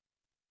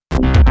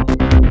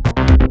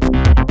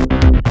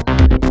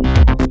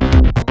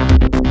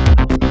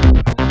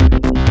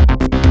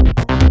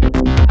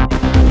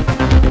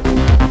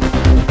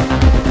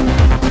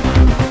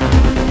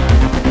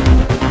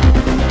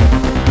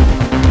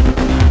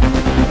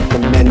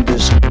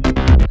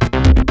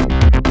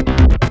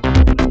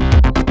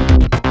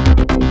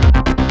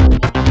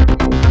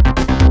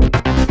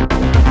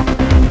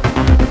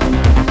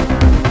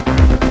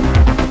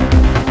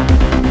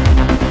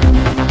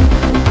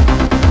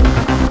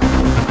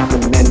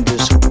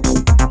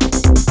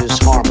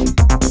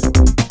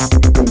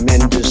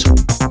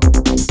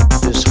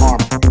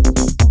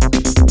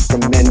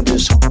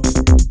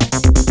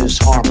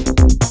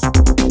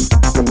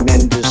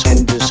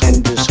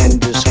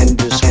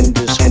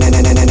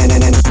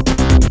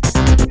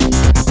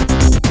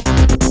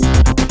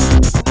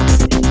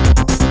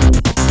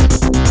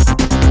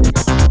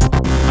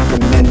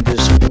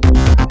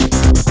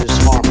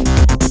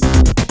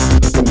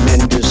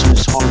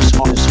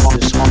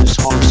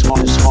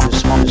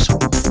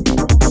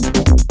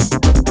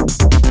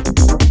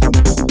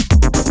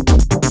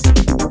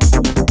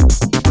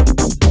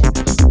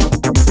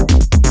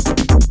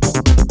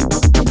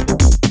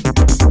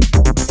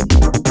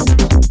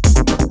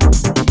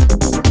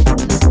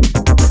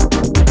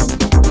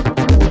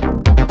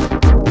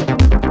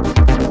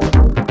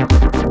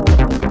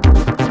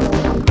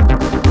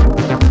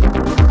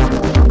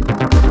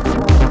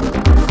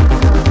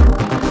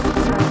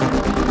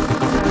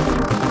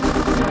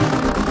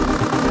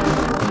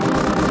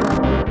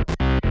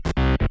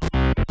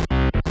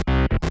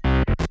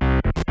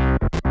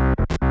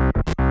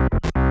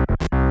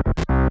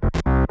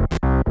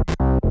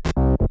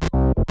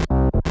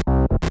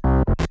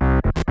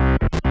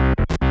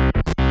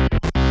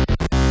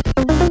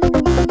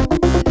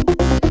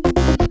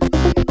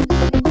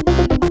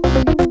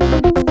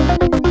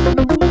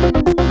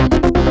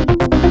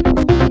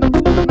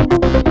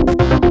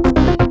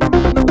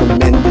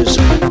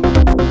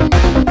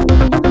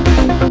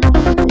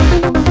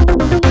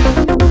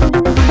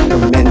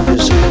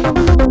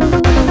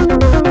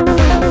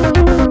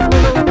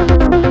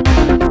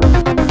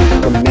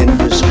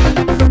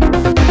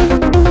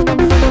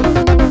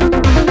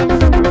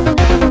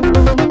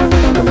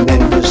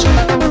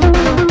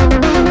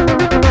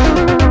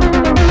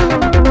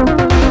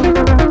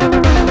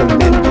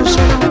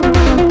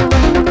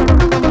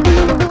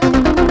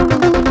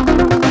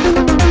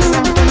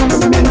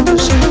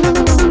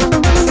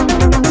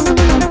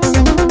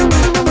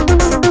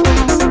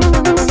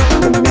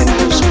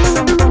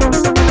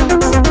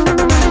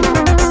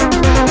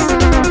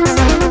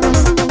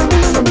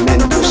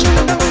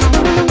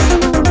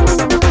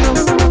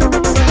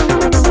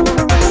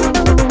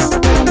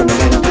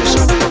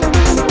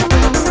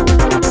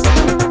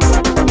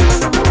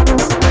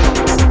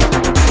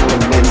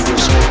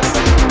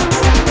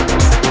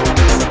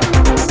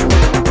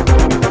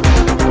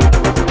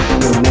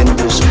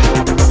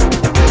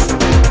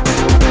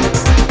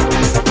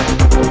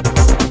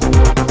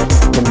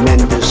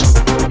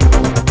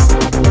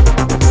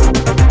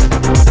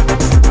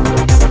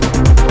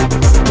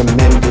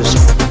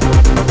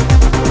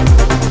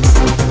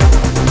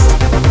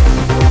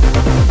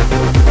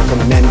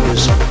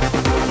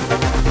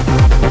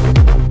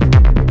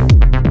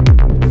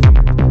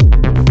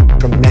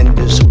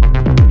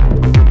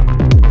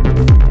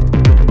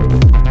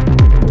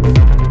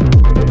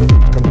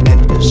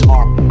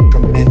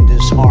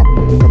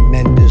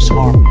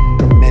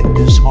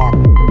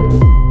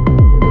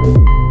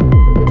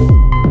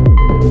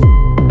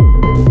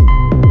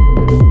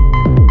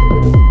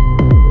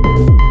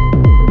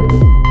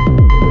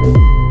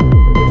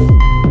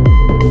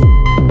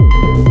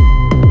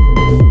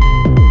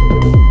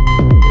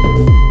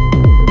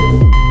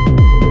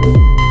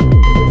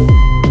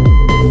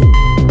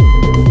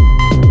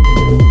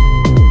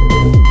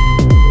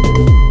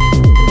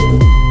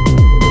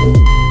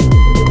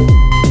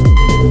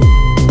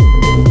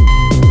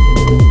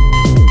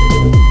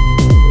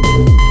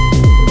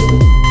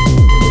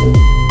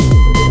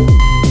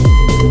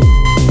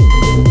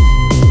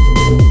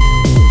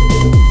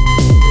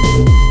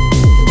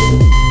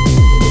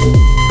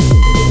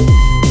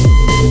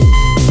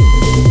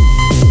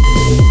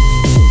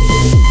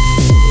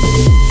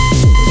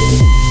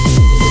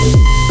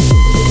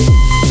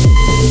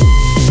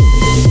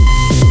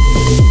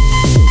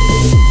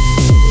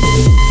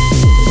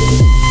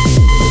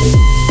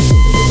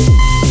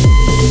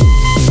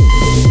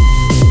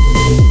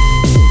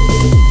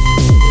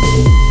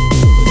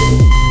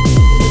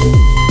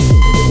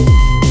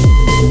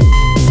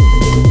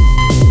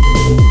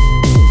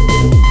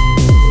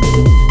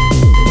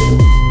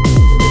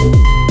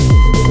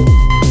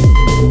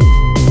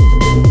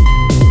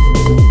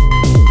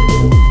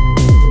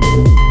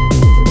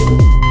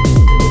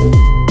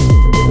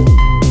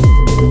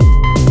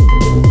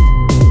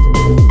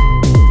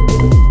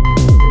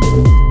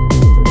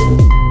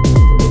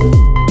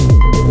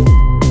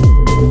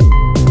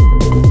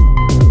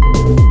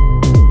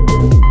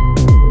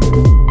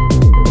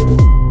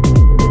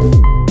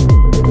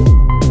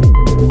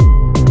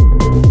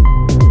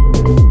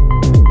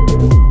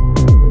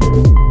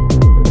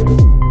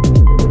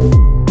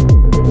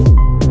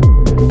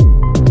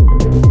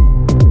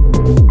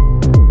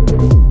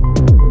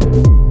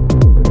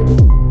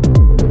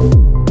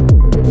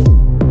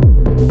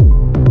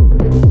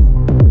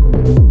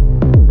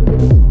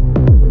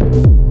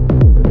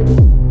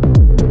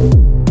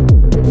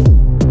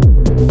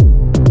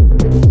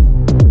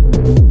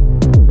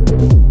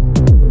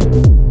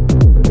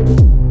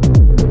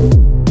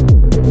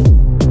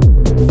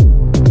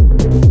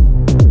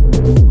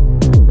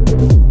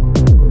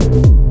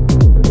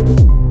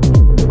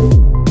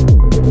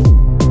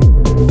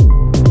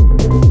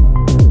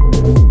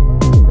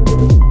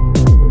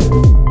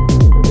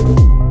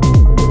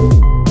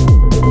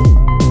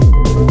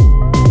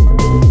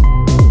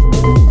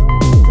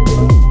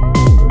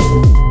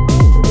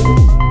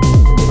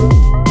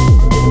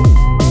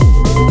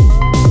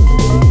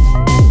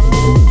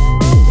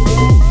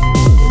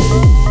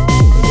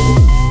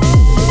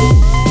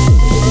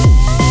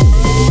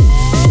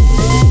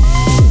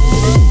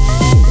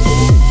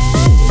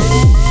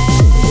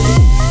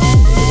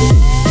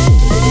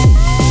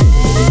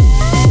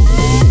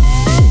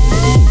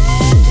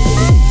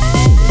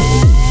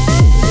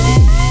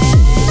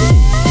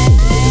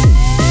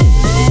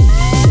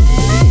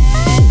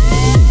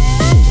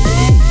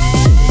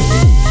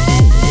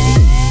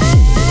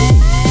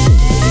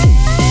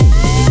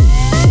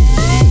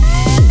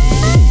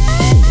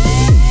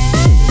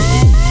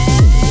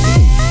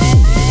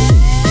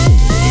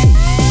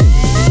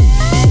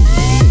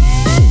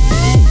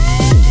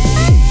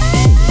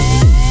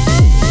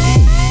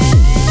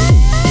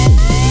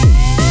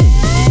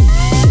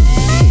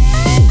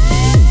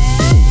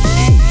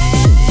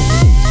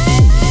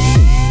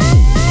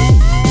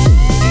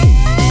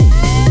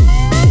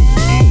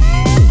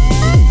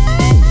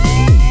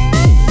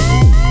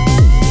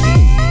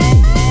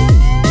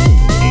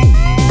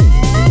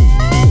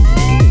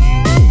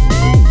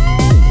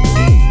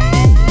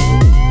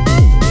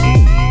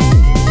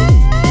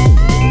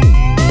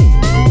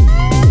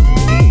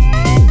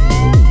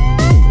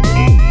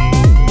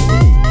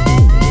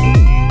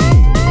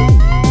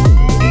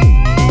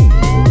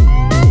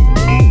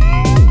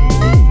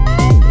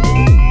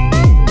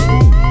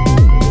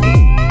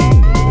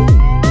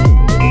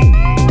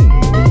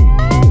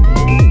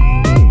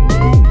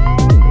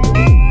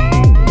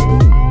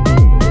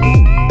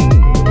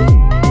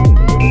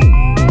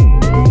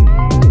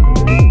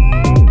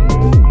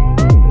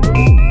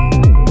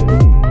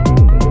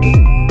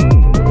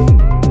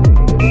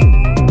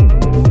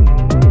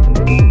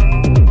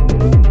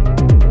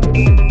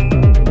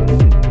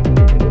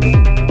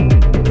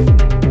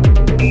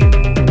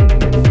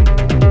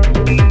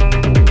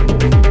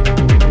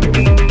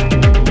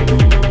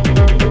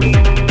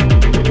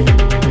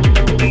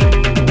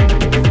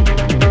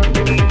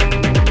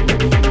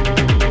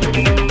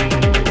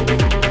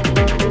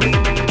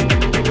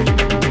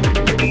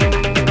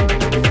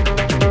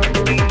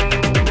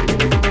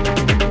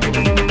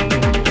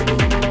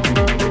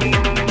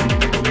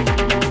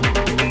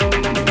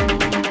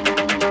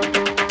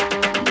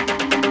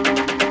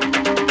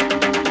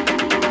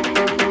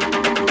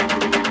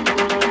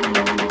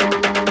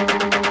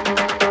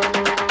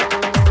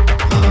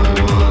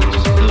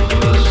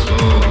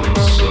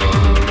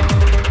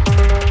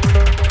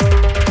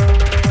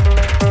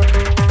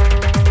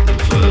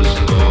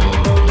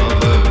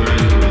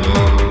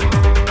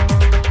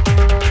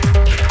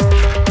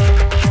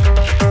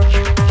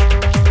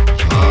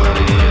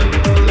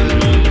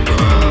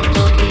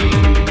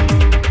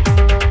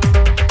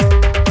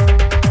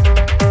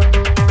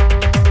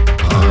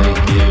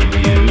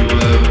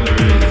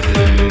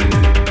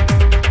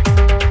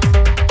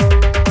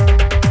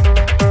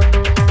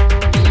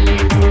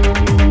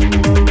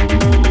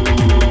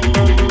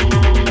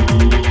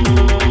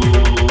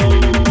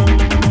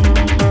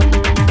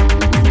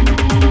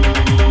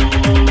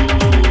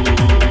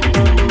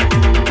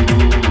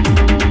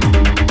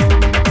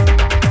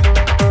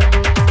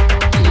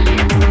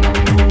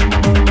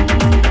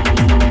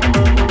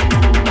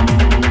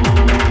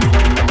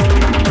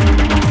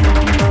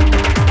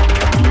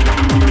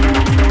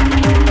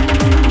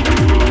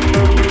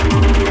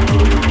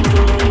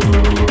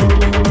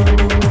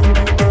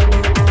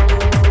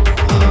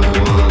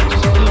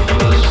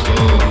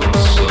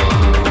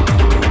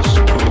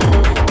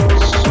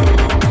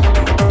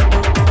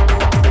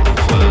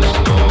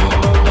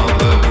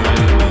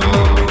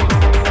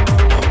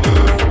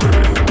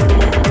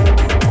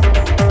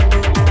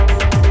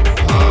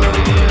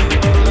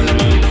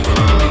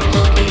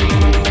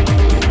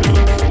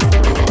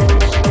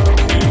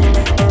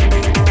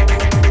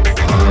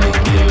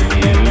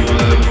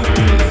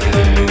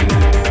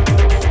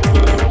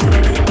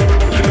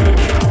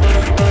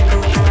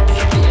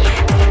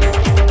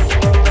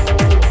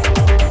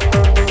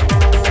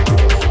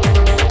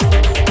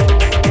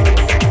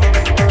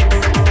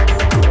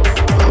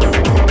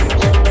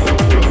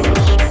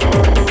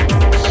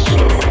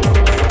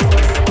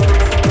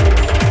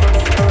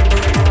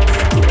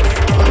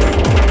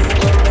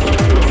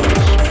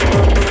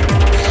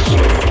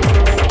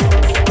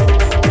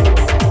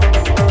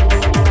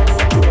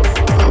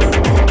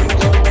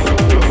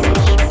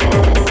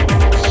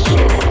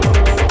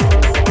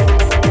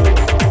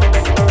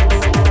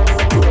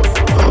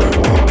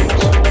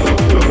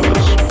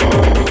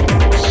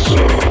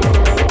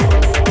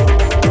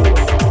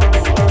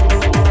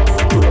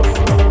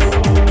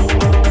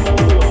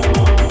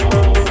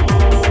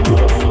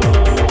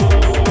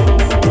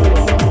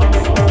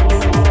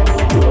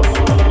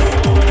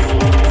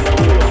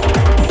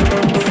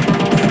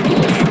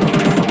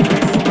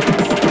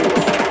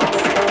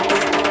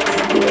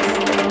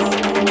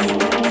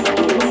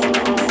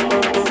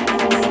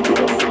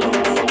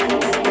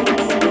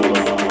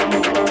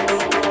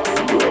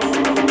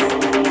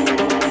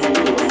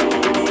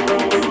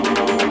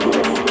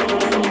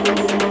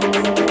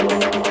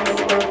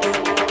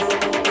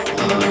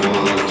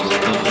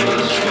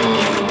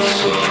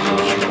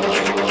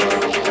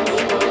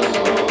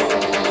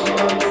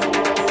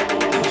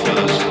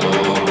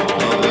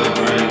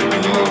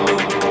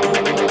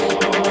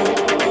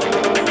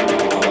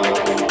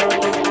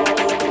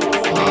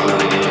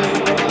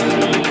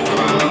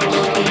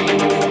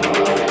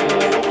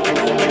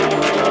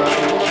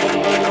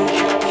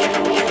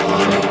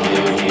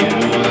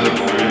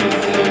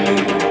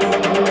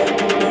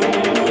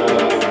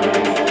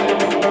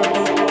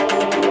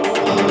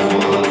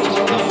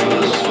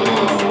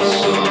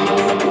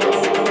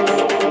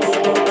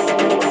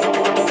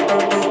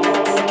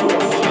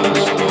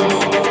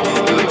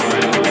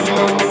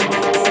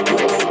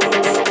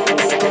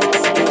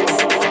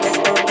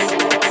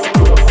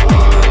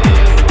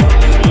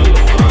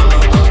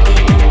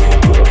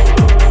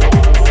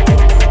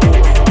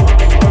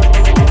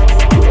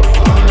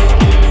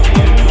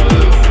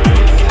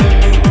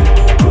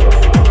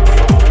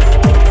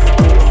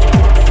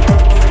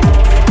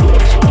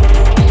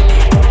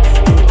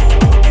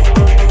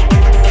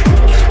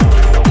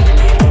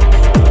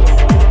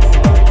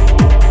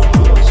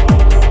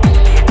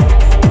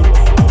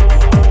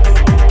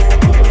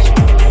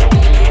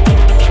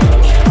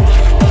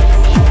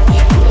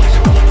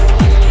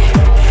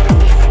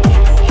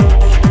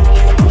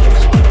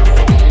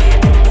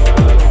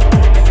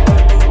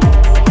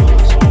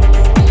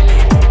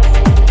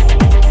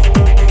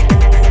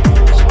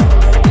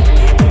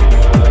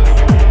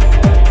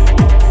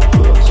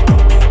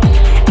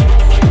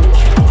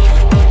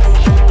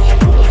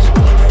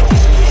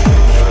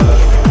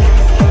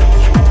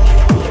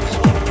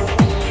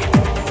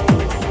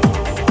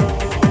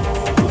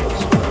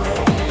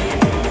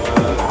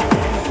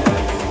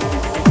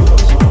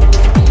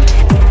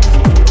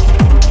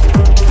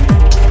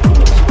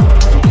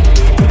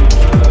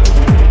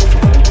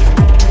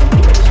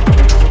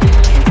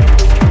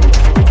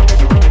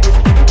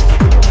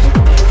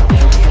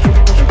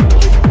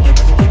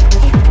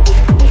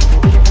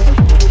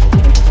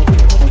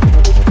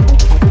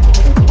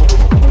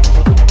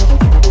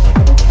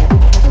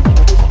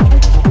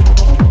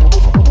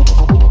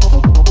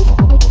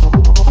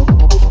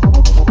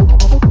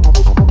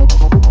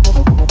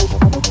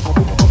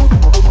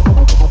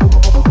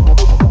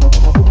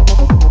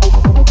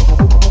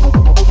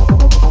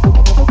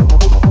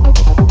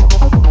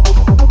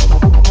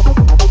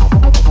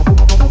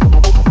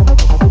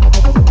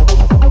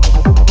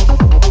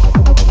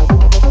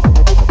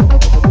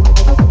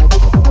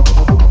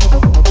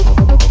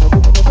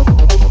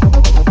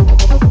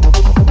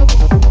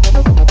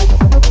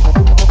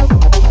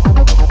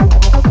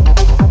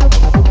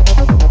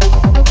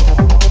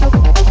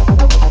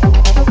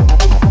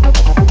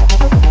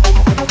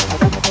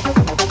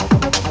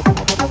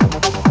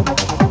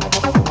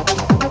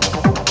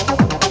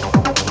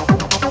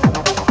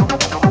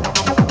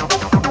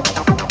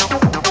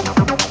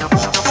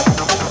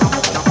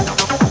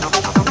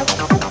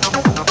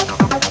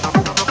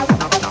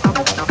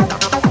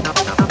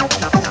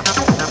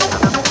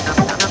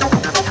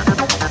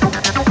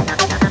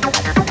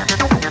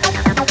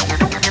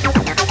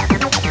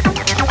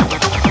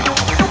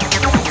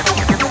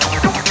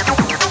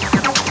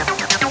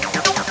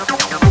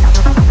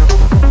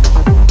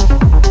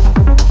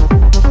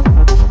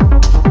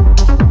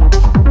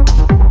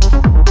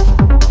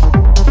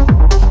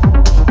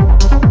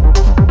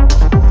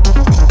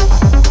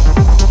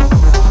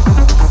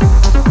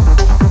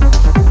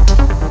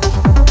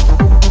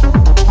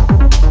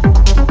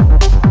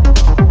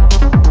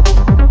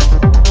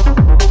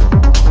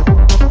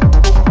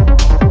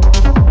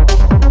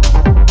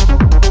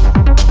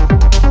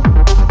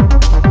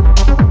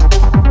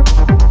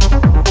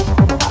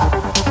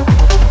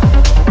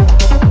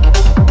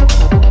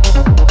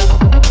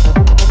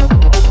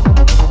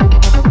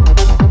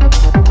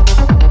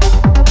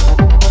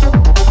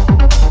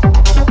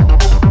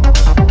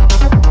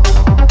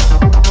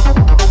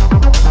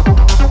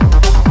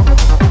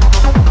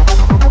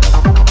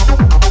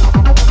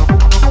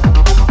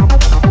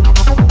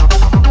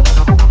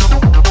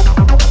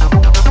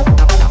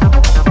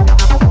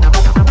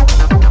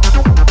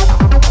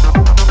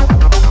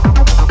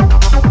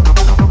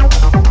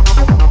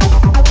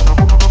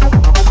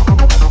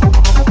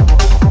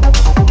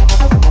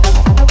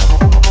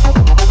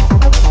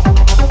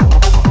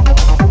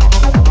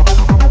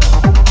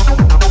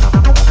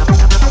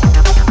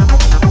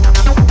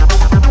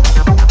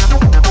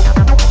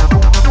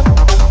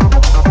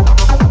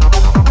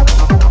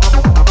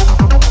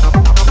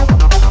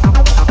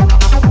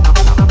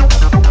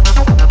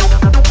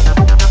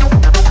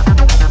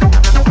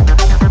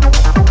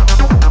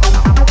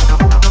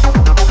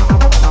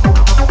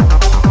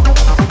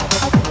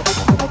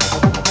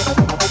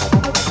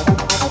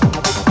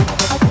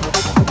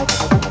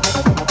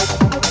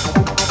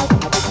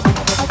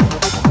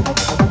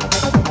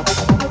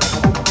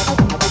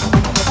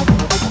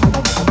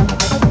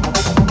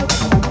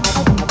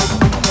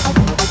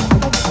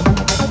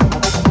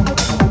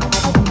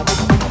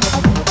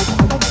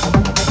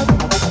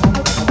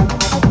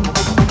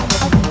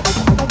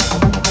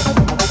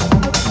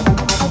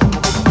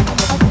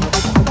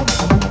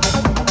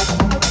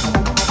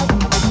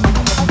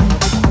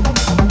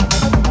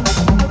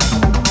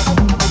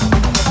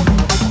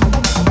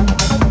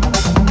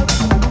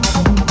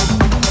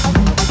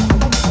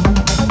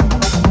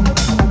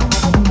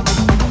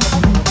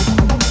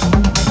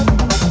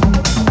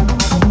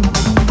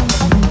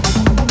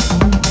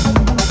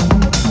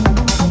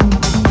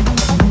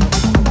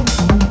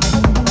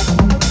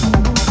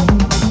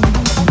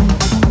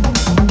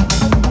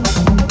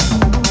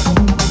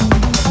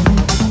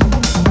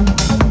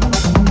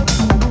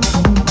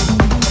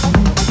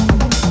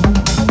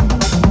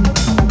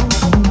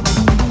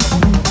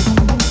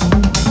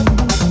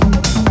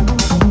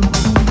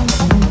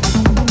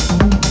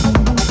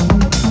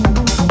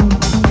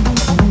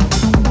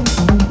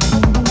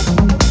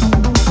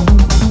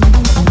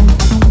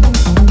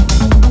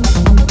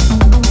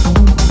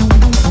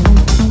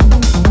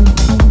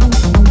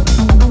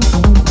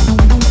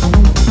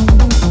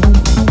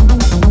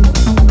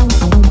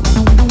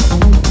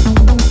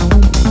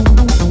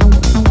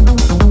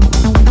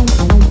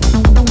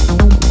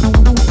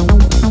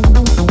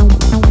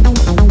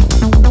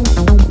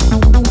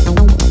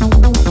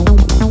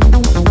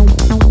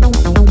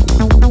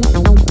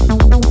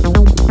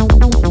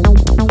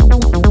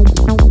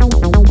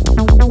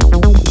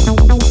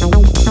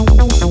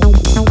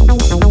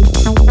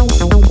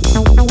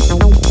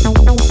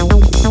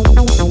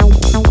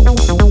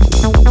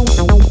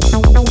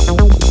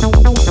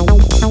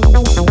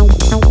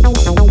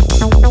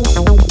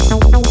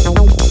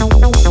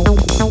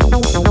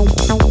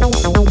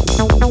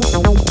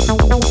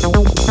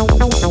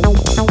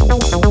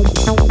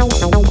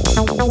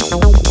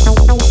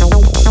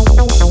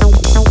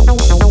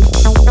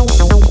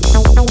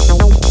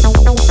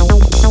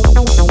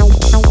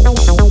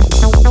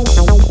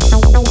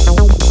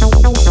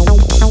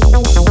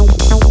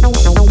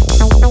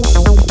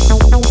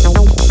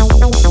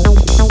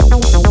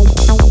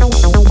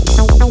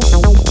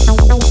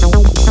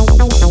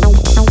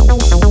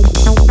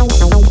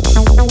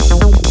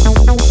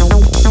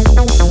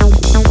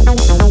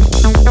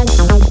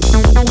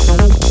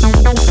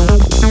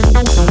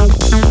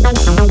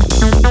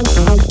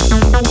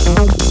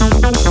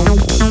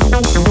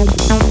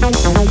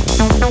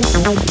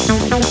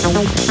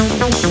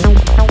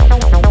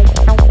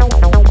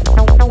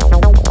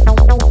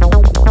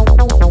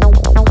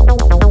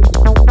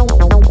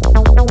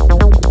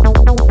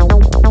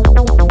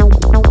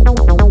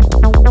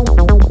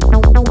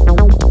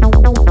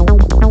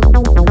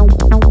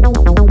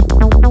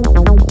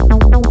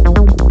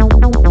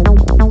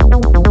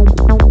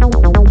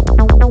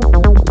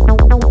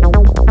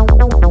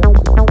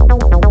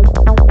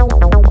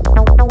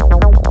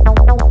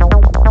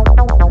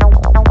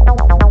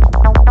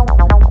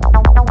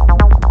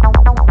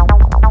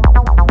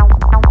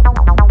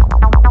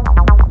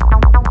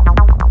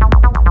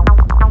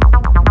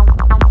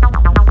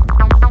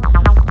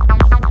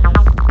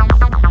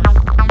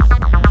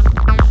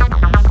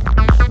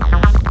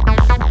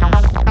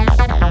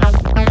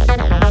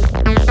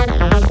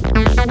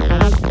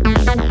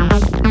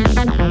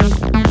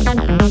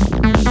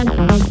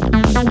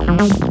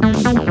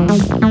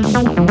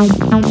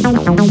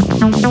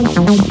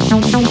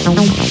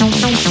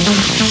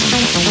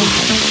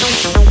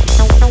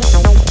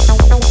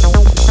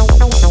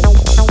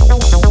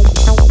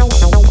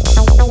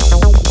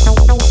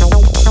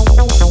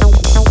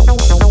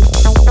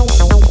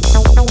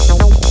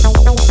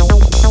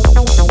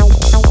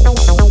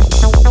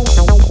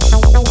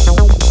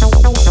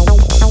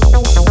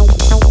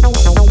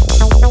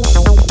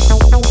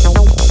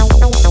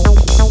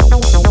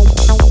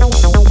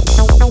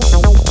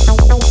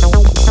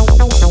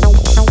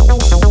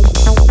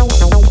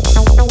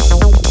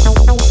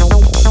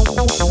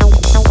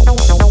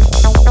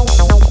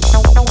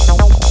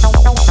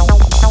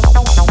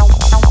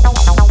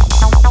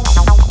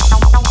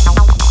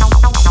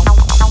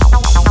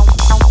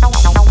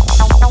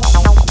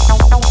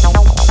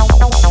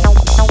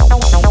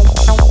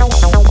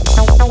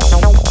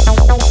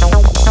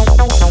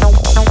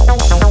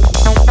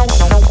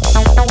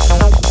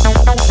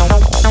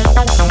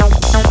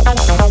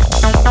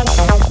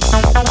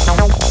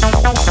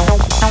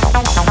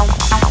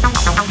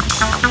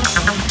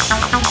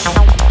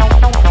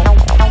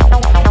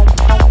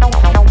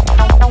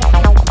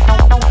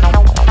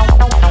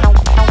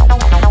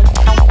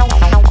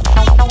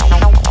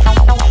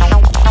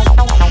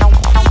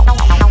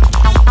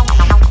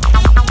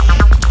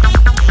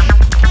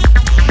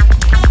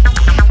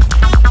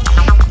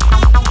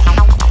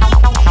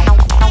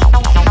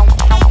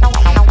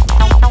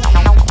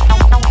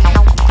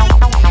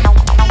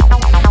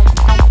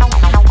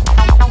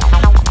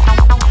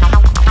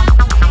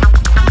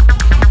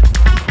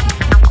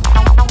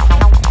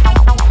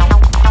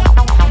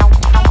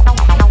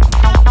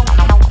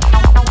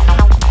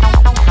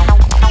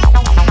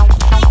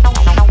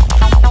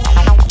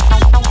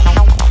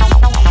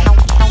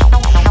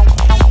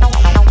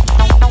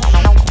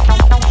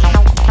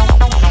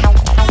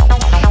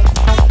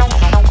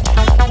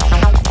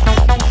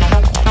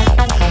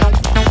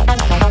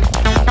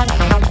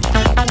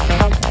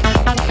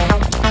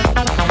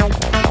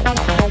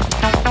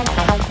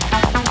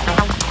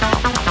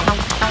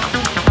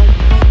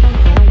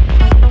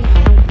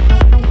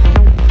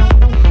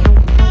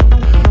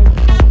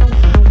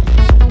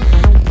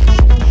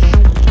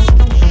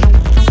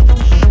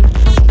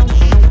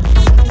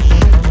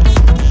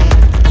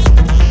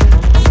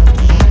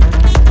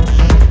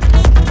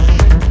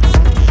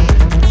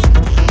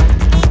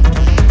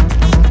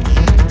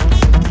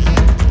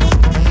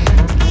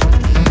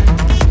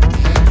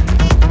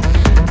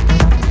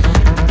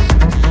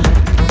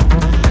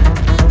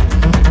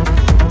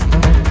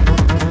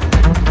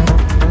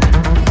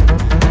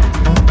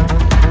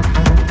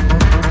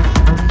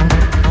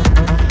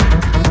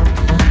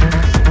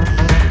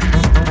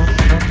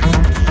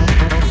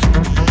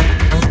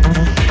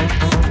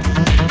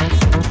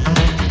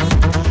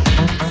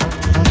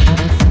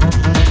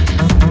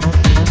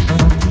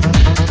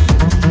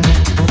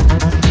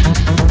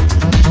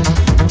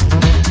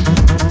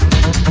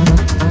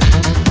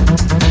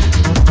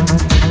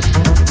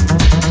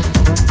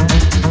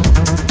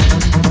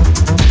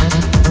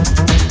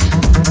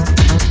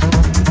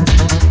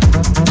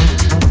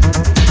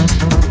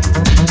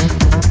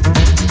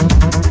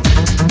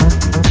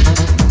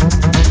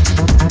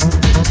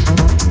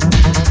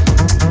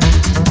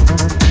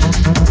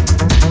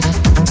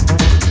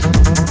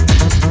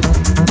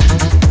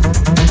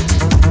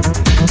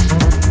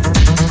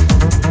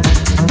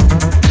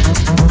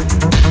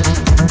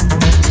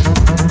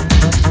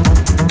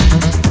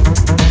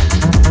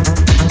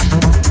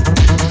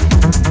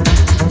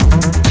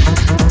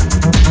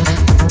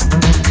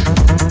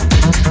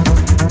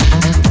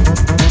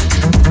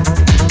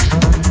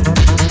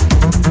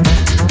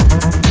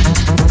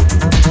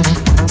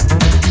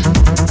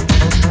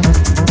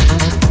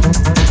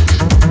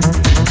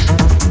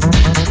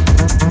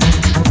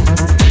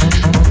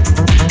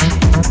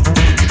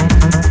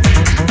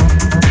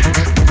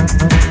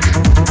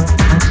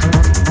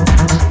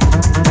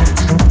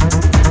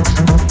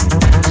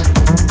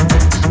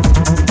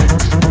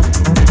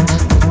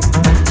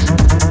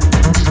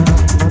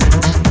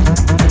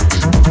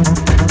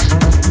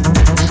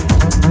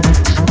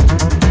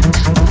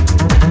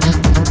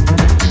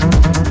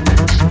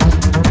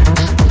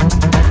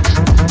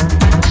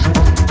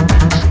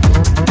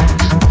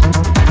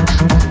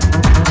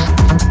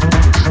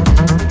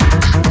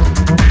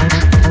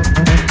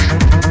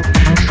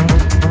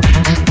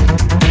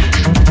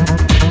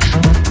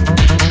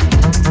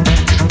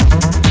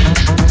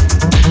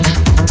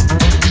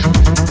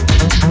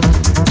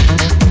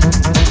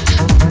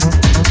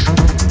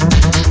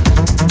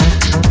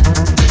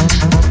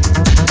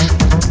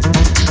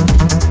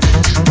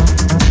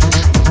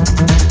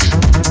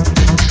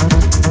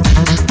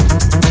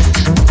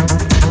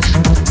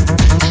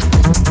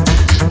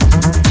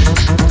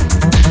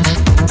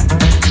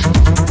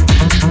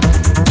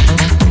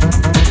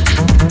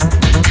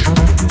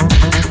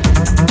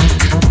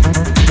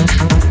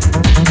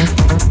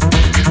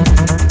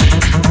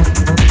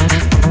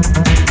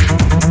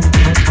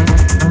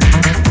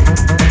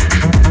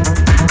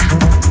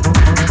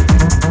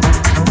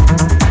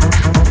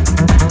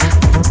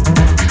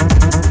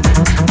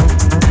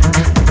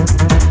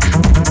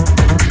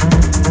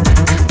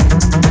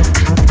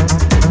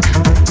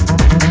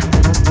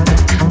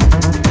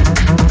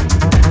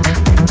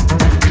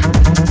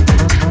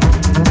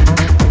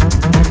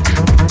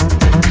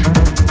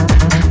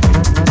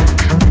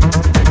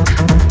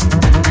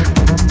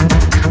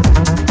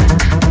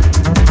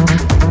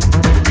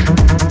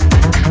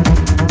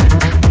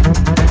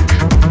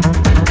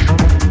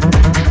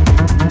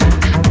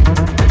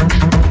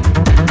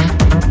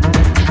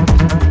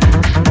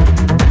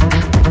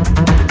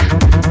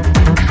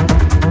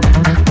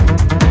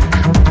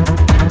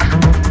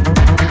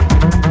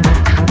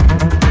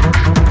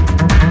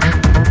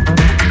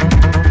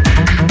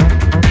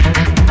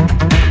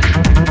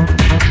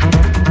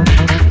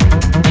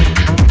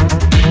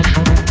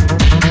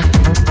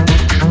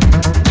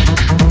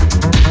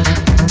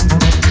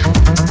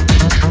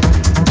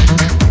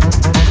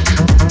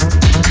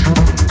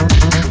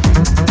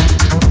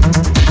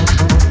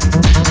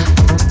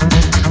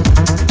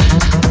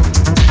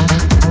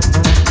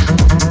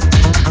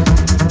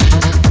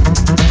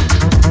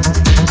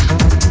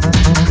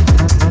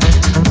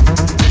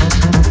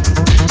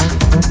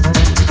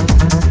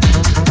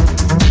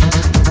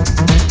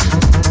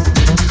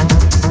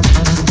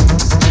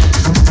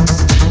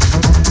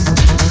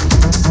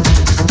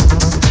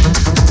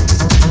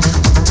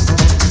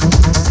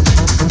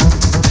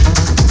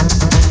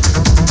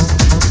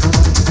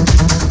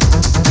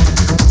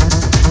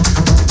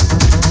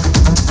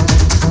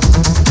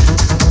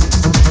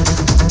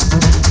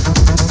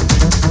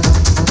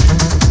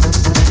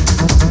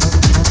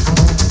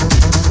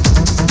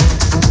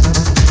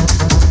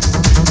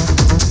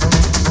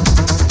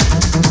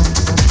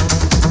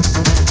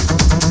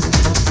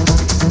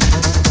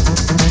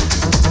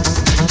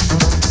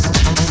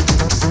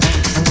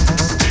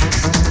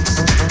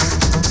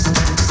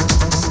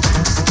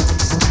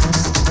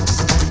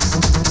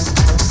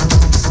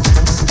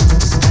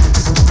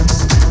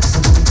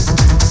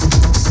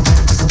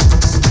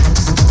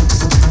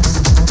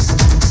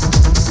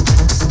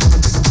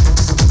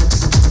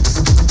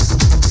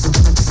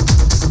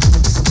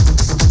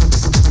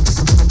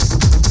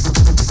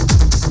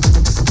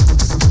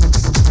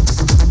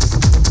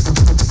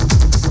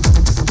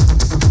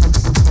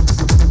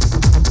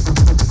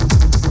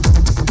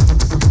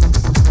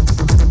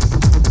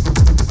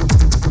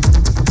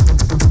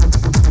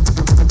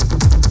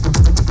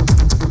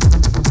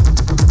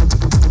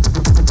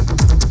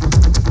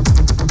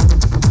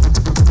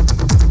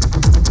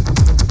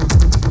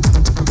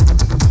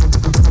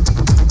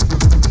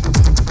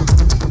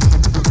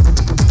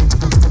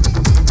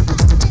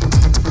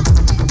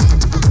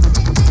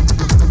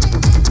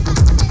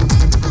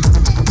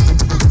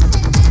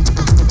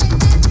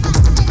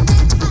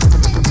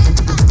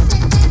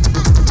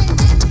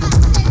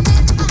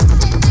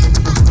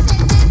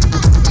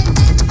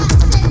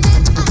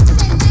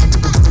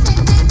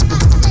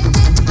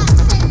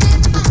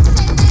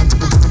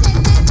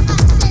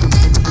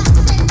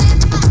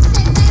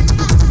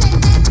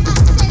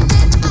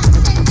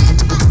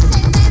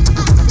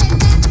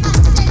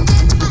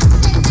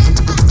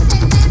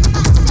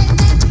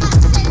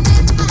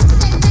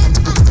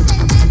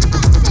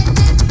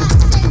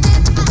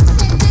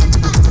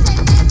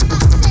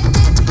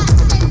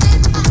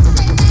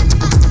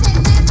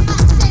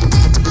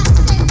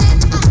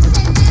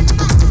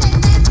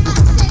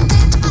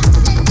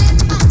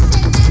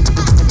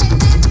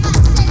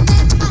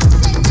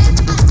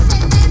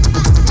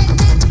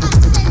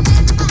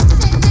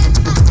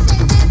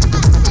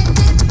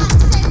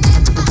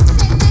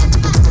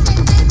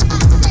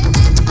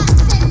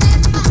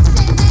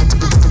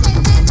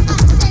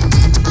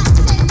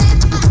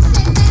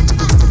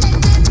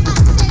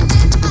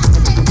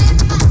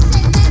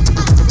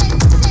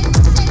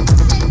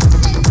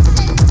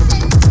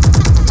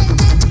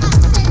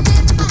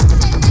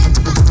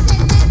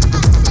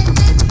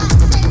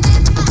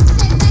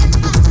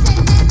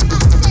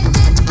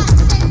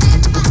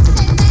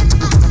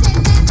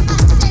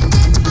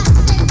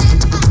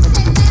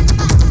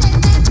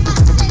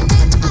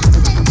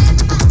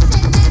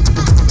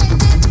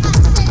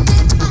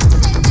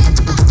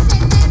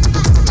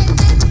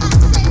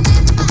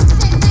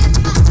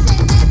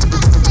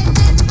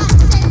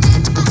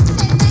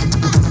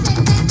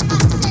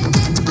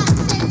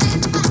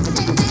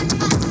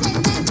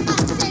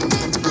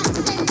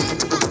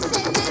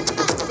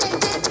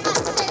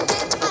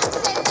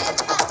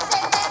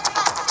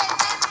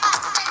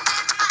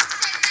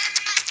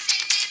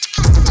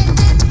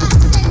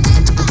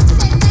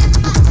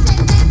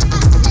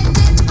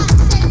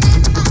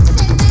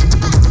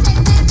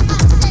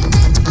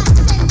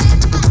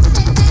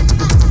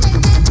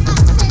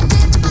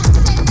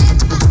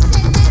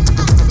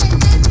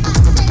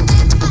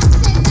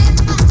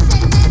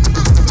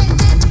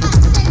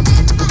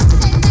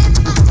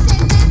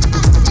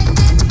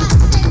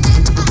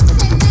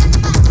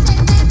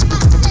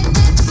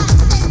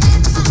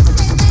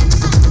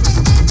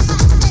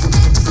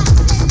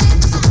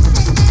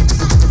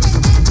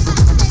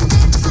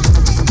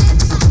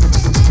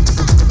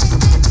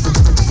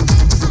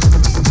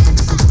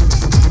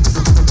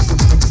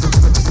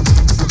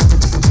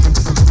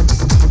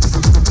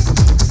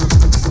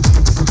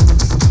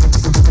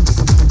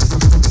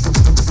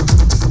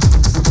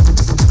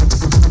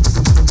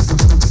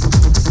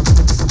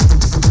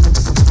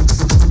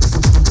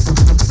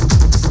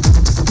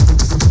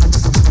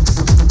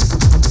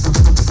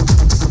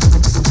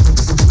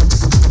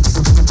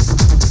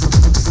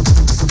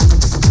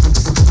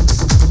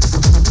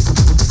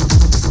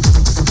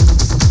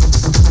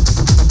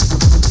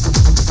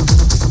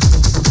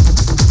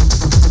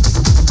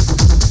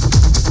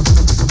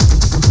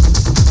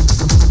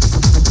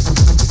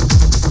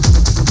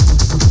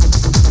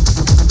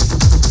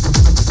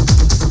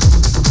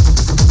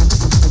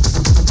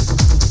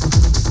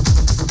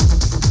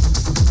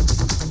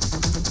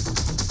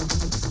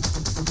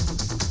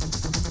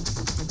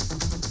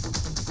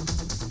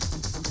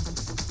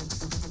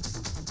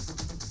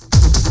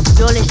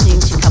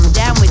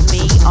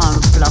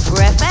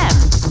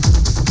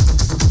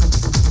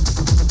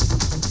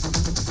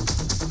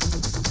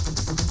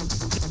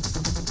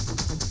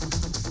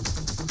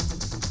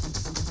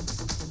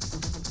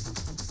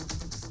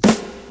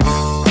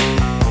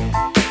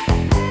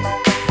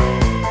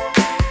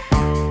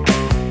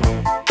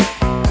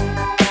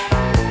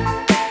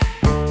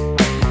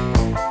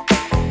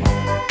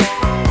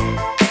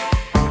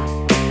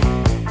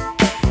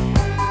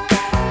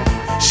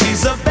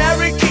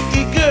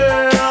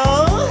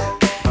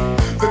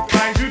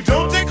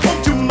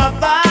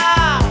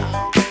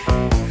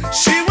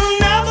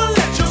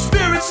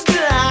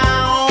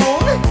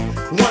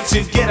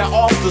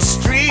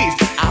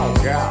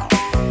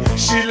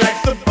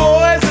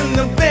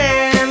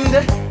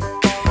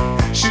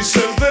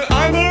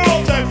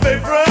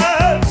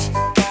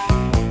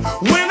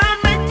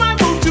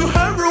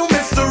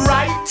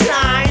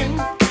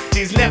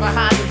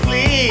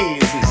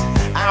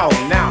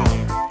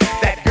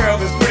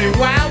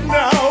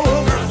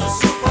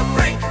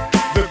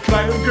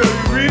 girl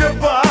you read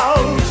about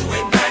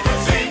in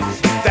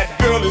magazines. That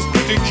girl is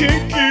pretty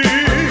kinky.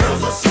 The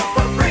girl's a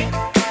super freak.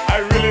 I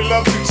really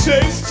love to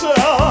taste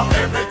her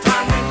every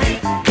time we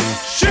meet.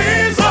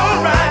 She's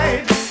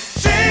alright.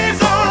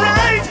 She's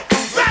alright.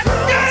 That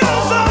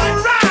girl's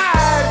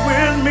alright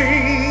with me.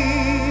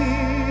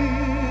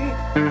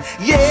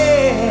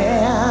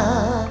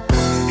 Yeah.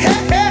 Hey,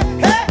 hey,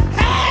 hey,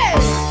 hey.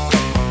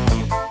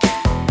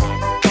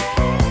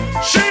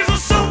 She's a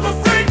super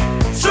freak.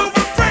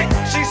 Super freak.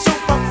 She's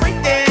super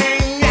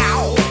freaking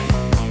out.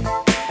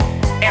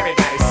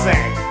 Everybody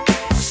sing.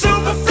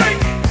 Super freak.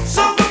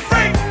 Super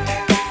freak.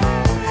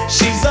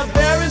 She's a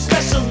very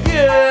special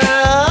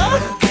girl.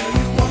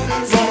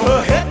 From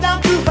her head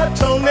down to her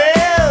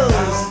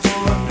toenails.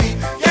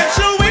 Yeah,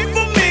 she'll wait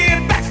for me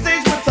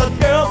backstage with her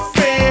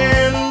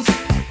girlfriends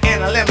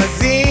in a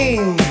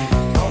limousine.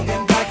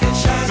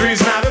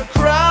 Three's not a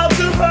crowd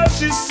to her,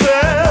 she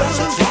says.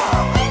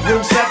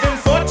 Room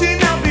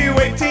 714, I'll be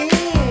waiting.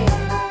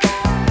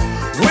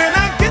 When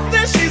I get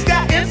there, she's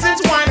got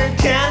incense, wine, and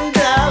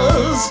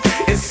candles.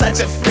 It's such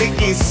a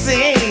freaky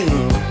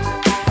scene.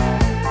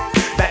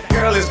 That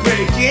girl is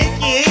pretty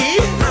kinky.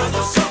 Girl's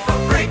a super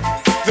freak.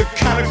 The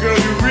kind of girl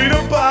you read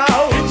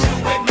about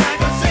in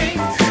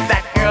magazines.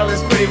 That girl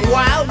is pretty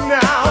wild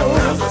now.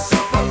 Girl's a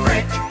super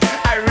freak.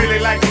 I really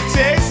like to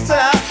taste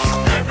her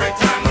every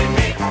time we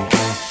meet.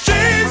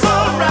 She's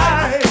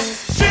alright.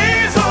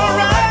 She's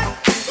alright.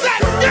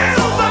 That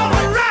girl's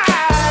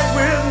alright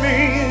with me.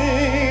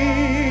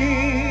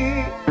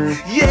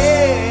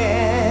 Yeah.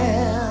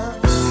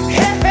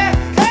 Hey, hey,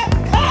 hey,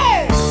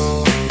 hey.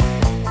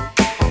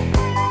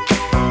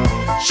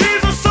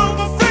 She's a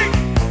super freak.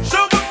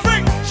 Super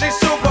freak. She's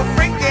super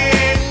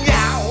freaking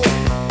out.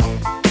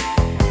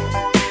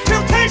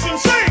 Temptation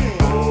sing.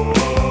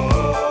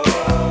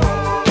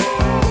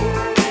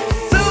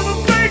 Silver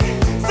freak.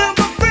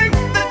 Silver freak.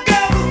 That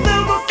girl's a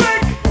silver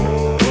freak.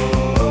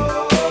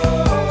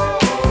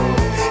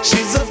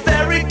 She's a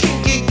very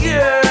kinky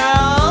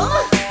girl.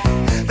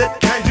 That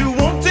kind you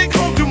won't take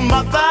home to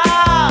mother.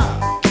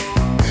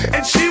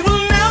 And she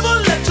will never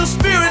let your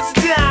spirits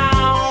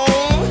down.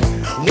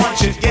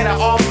 Once you get her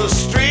off the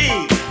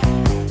street.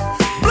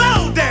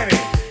 Blow, Danny.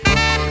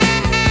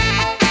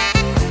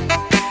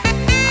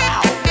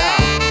 Ow,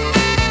 God.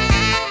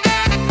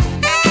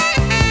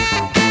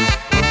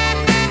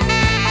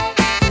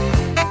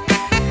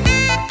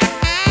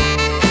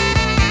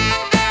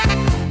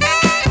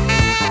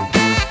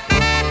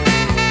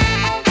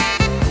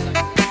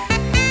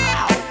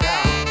 Ow,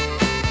 God.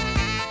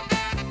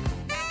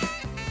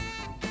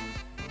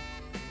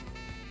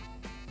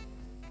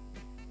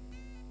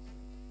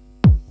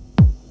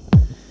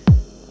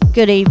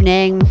 Good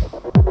evening.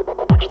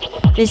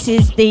 This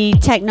is the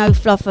Techno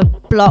Fluffer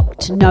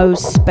Blocked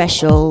Nose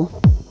Special.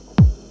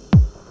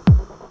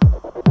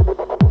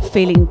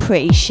 Feeling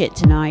pretty shit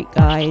tonight,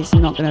 guys,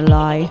 I'm not gonna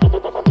lie.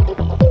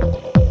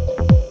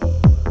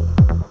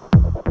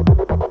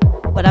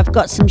 But I've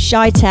got some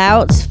shite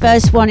outs.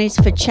 First one is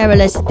for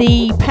Cherilus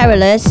the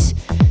Perilous,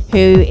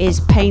 who is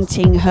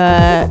painting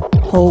her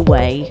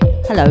hallway.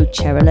 Hello,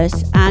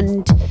 Cherilus.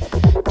 And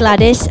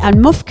Gladys and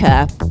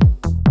Mufka.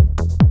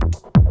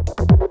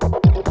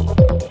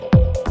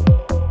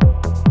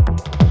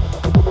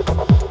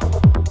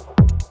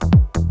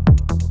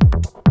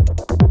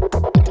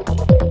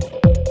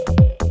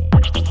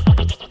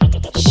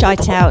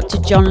 Shout out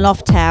to John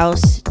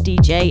Lofthouse,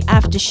 DJ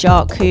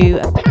Aftershock, who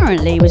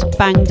apparently was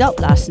banged up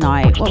last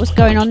night. What was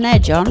going on there,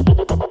 John?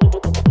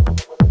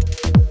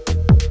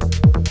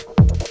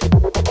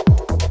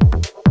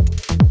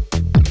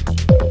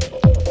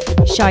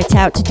 Shout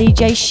out to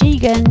DJ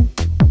Sheegan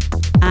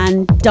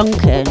and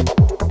Duncan.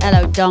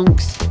 Hello,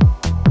 Dunks.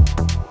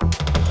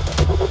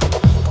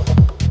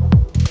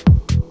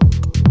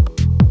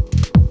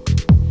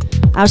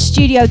 Our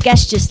studio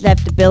guest just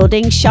left the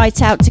building.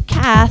 Shout out to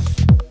Kath.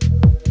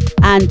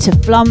 And to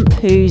Flump,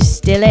 who's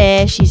still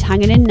here, she's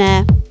hanging in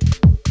there.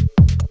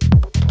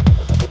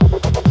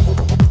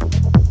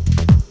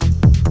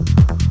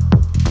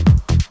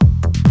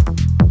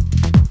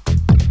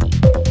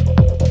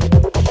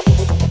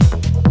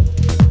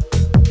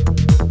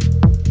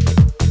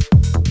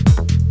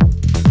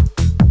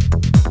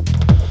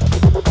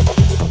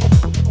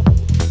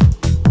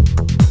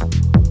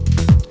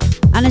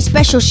 And a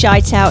special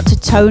shout out to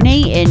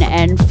Tony in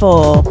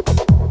N4.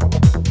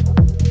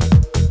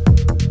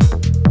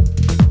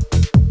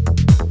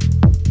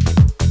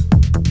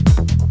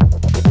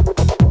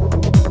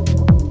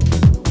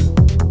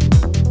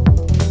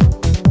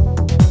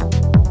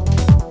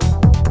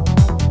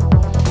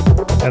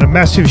 And a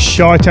massive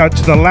shout out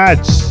to the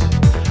lads.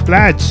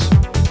 Lads.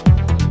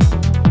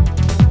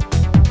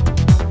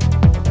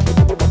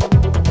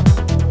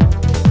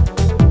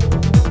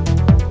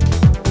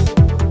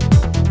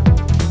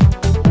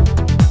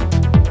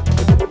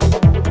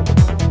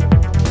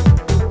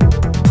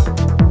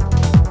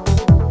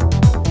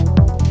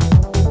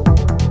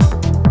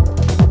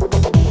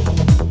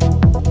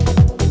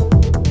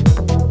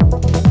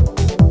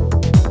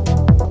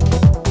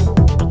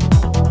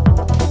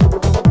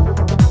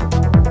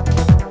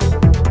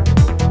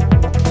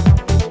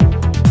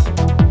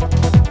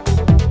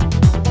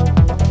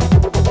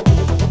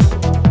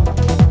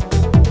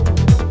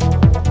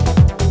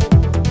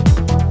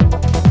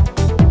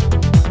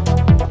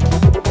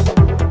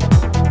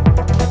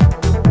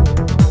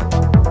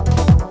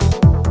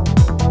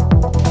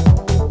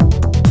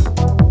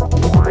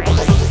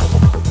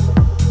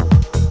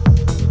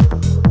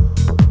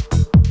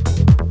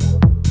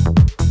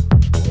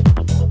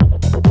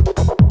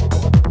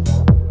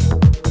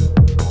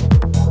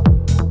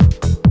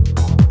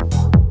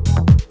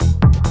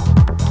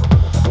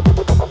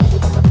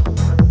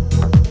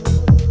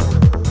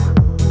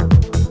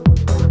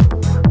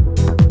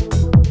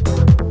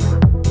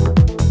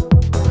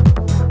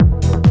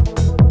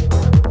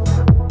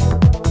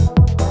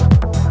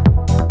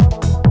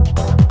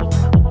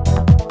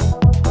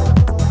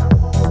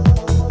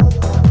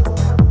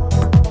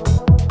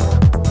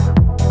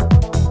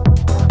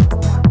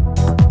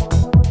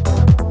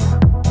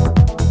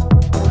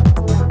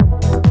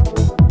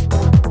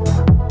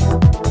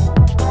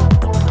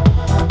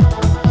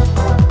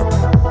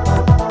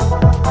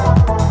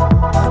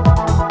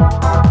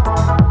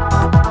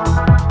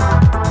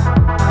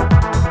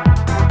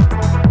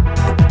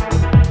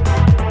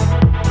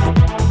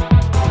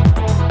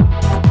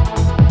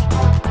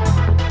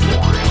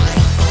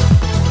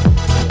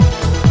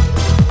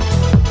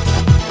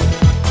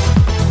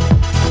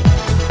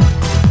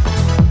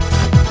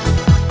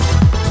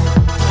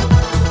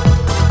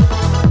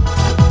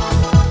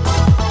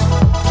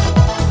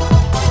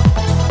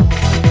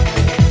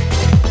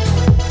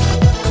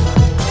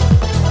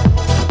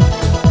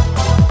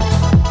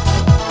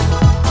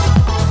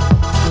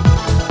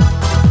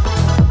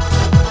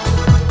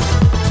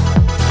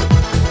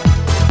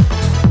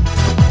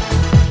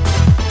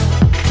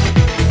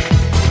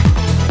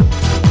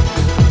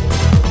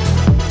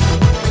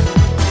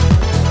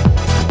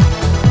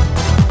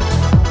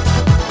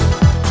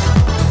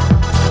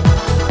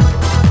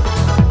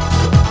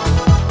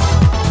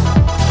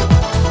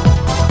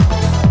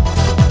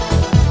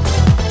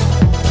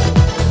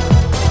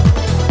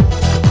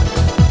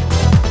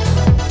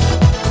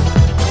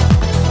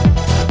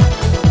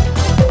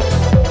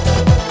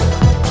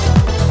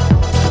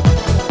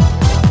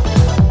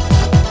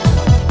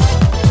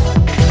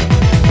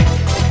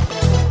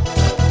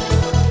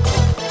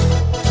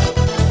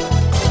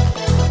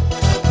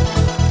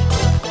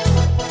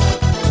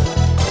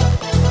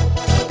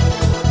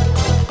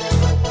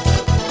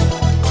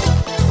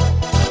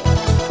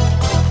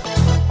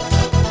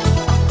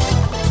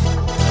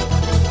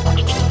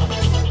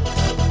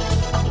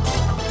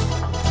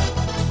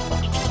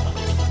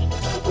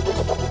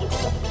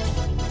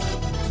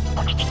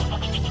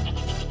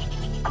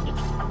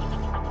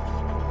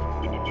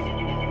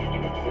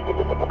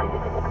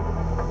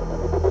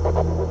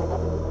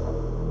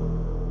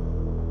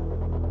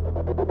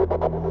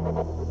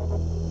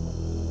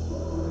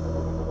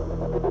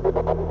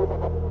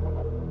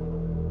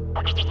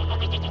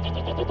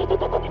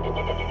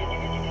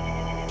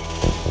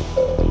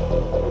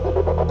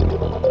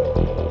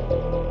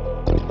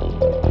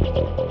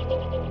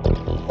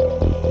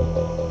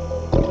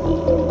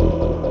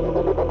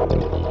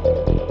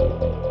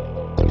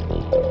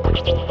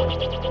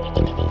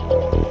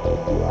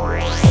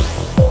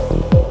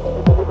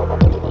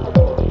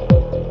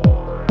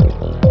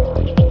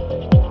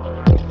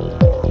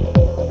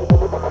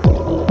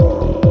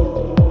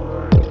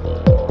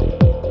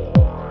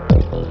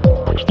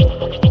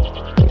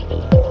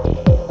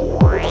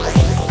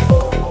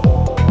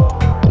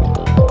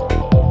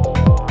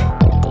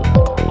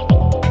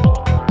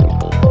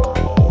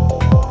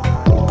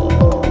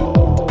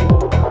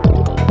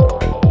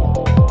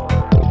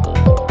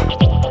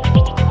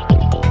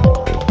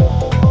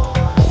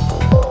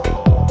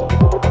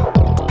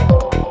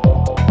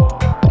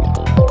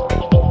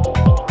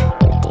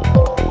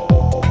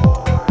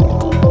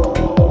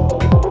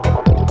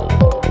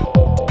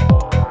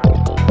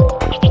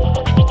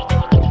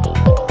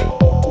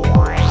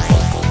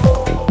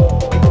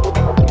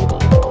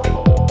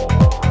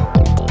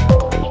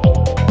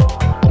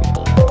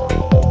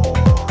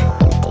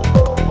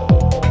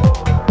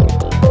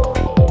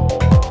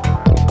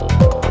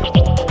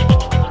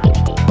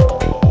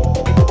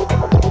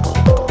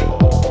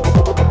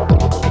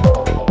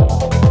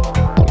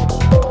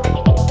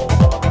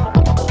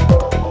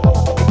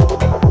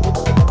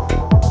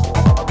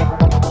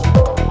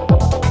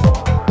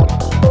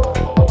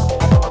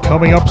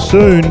 Coming up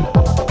soon,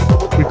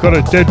 we've got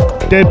a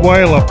Dead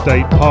Whale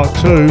update, part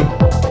 2.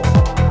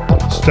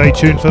 Stay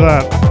tuned for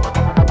that.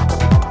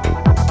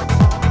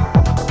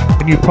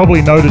 And you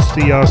probably noticed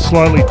the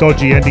slightly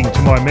dodgy ending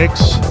to my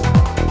mix.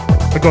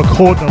 I got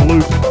caught in a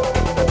loop.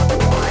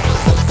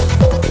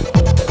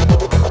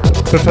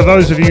 But for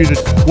those of you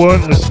that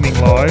weren't listening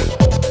live,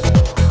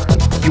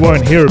 you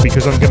won't hear it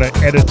because I'm going to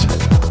edit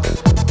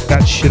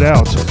that shit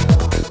out.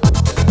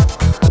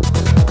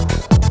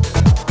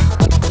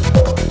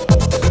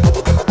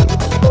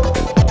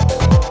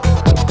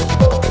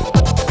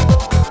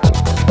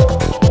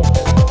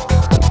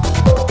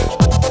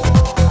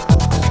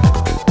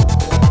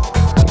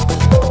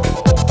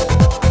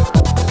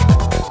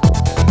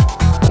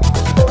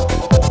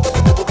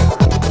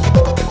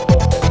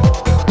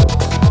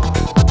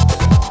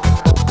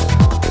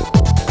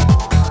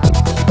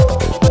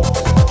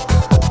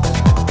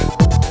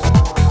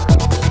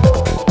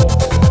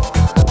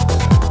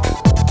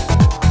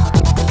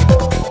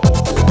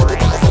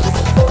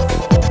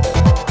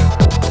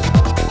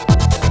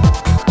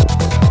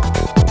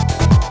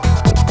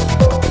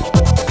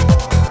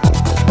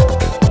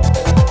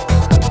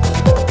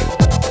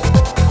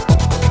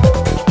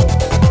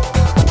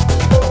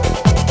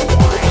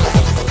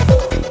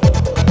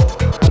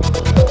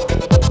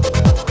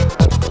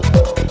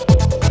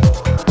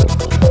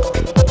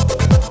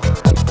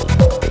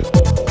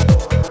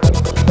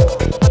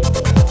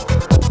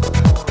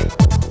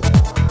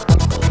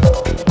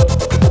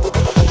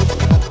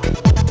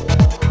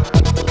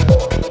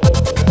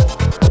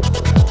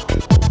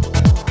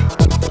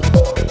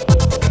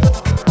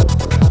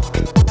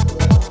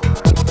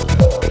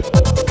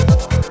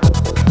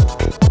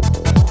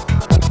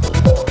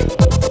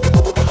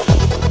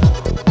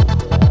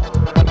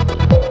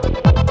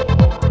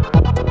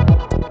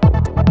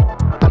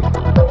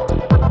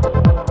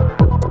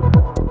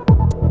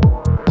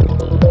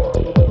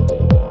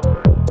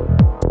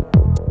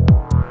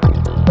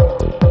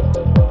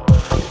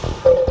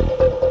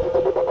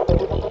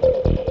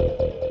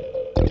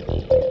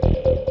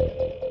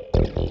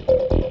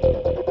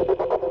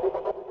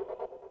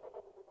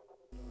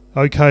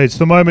 Okay, it's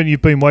the moment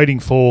you've been waiting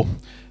for.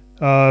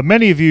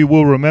 Many of you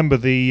will remember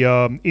the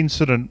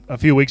incident a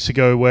few weeks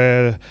ago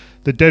where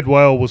the dead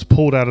whale was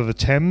pulled out of the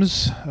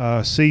Thames,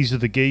 seas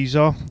of the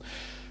Geezer.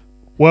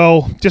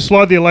 Well, just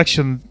like the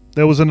election,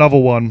 there was another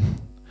one.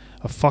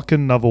 A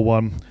fucking another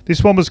one.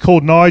 This one was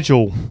called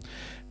Nigel.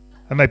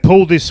 And they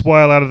pulled this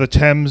whale out of the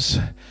Thames.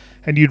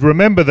 And you'd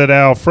remember that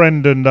our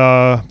friend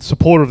and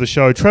supporter of the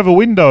show, Trevor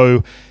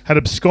Window, had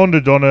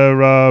absconded on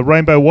a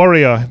Rainbow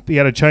Warrior. He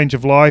had a change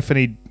of life and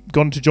he'd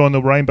gone to join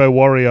the Rainbow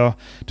Warrior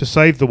to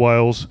save the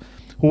whales.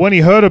 Well, when he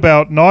heard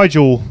about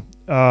Nigel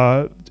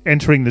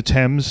entering the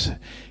Thames,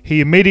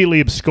 he immediately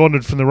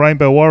absconded from the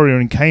Rainbow Warrior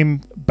and came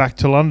back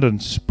to London,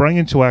 sprang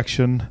into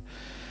action.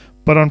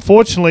 But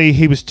unfortunately,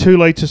 he was too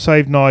late to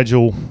save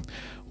Nigel.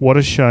 What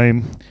a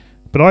shame.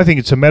 But I think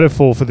it's a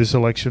metaphor for this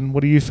election.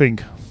 What do you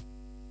think,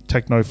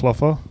 Techno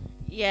Fluffer?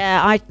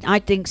 Yeah, I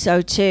think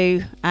so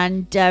too.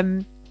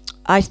 And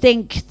I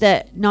think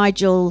that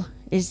Nigel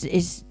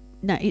is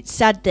no, it's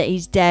sad that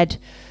he's dead.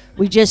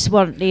 We just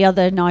want the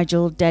other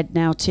Nigel dead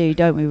now too,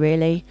 don't we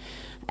really?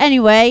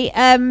 Anyway,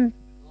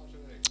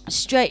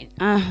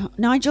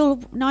 Nigel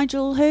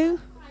who?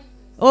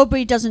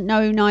 Aubrey doesn't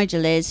know who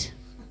Nigel is.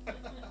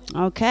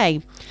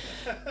 Okay.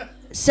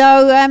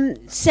 So,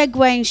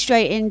 segueing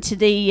straight into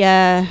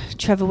the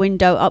Trevor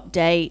Window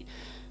update.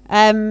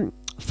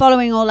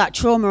 Following all that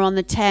trauma on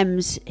the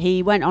Thames,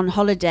 he went on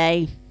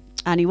holiday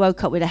and he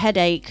woke up with a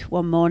headache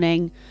one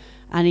morning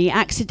and he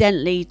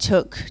accidentally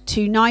took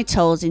 2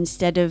 Nitols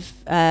instead of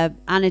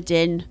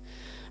Anodin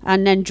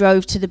and then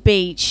drove to the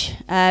beach.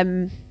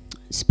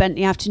 Spent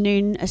the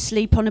afternoon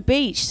asleep on a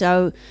beach.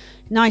 So,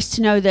 nice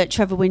to know that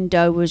Trevor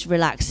Window was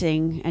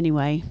relaxing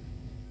anyway.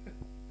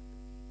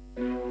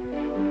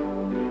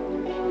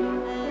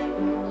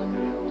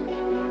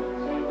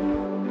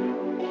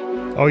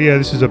 Oh yeah,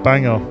 this is a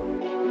banger.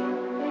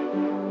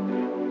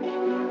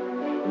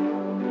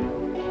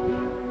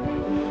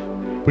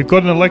 We've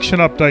got an election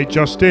update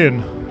just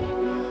in.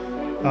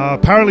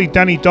 Apparently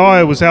Danny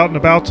Dyer was out and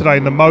about today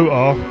in the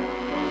motor,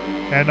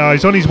 and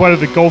he's on his way to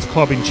the golf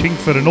club in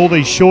Chingford, and all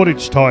these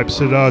shortage types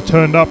had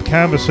turned up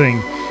canvassing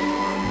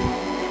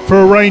for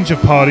a range of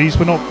parties.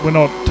 We're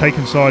not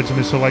taking sides in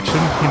this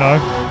election, you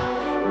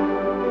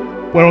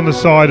know. We're on the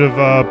side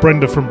of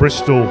Brenda from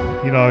Bristol,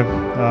 you know.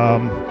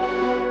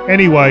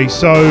 Anyway,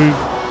 so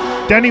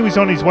Danny was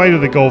on his way to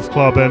the golf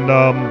club, and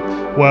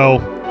well,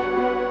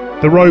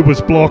 the road was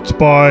blocked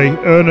by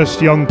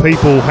earnest young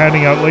people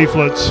handing out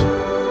leaflets.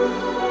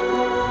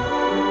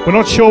 We're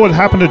not sure what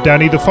happened to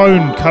Danny. The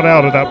phone cut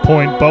out at that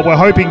point, but we're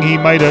hoping he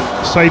made it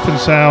safe and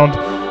sound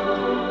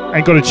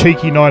and got a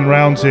cheeky 9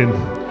 rounds in.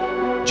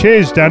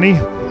 Cheers, Danny.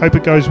 Hope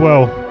it goes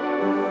well.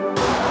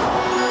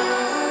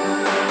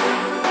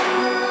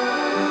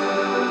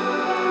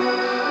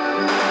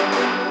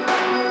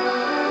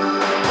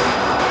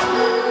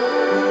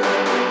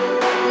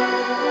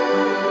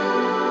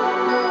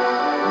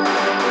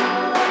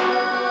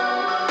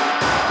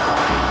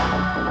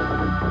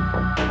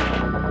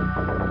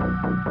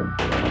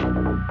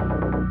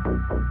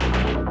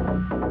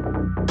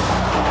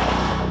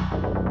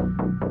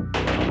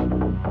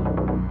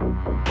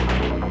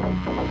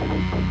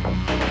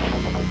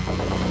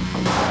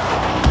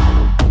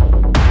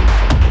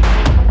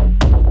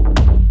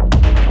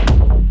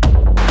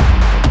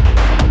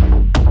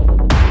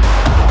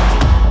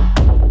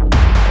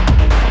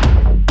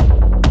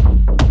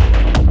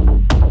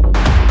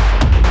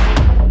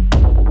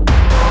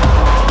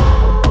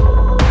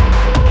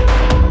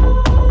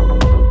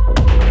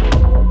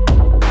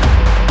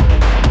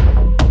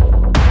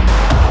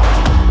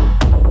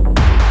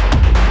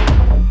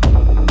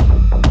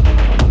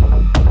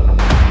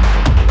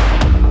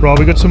 Right,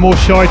 we got some more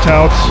shite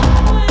outs.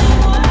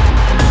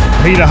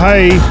 Peter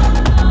Hay,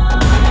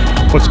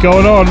 what's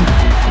going on?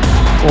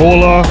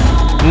 Orla,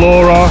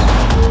 Laura,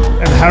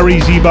 and Harry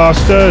Z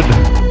Bastard.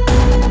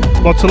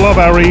 Lots of love,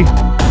 Harry.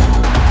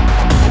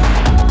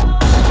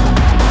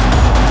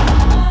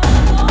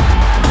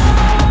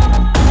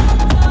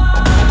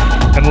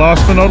 And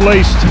last but not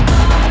least,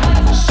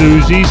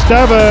 Susie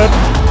Stabbert.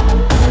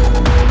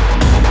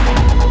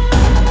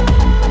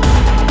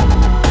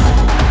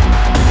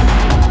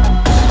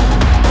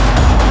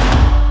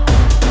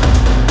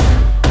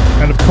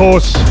 And of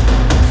course,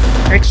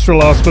 extra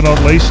last but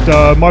not least,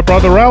 my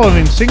brother Allan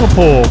in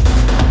Singapore.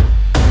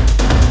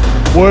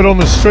 Word on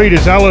the street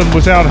is Allan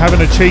was out having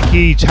a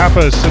cheeky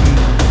tapas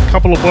and a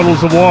couple of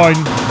bottles of wine.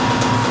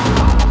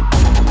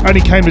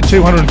 Only came to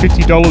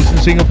 $250 in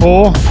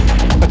Singapore.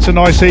 That's a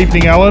nice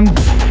evening, Allan.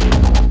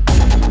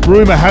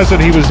 Rumour has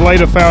it he was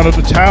later found at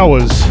the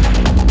Towers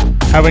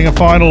having a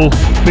final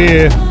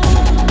beer.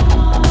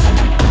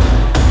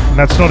 And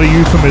that's not a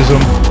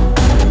euphemism.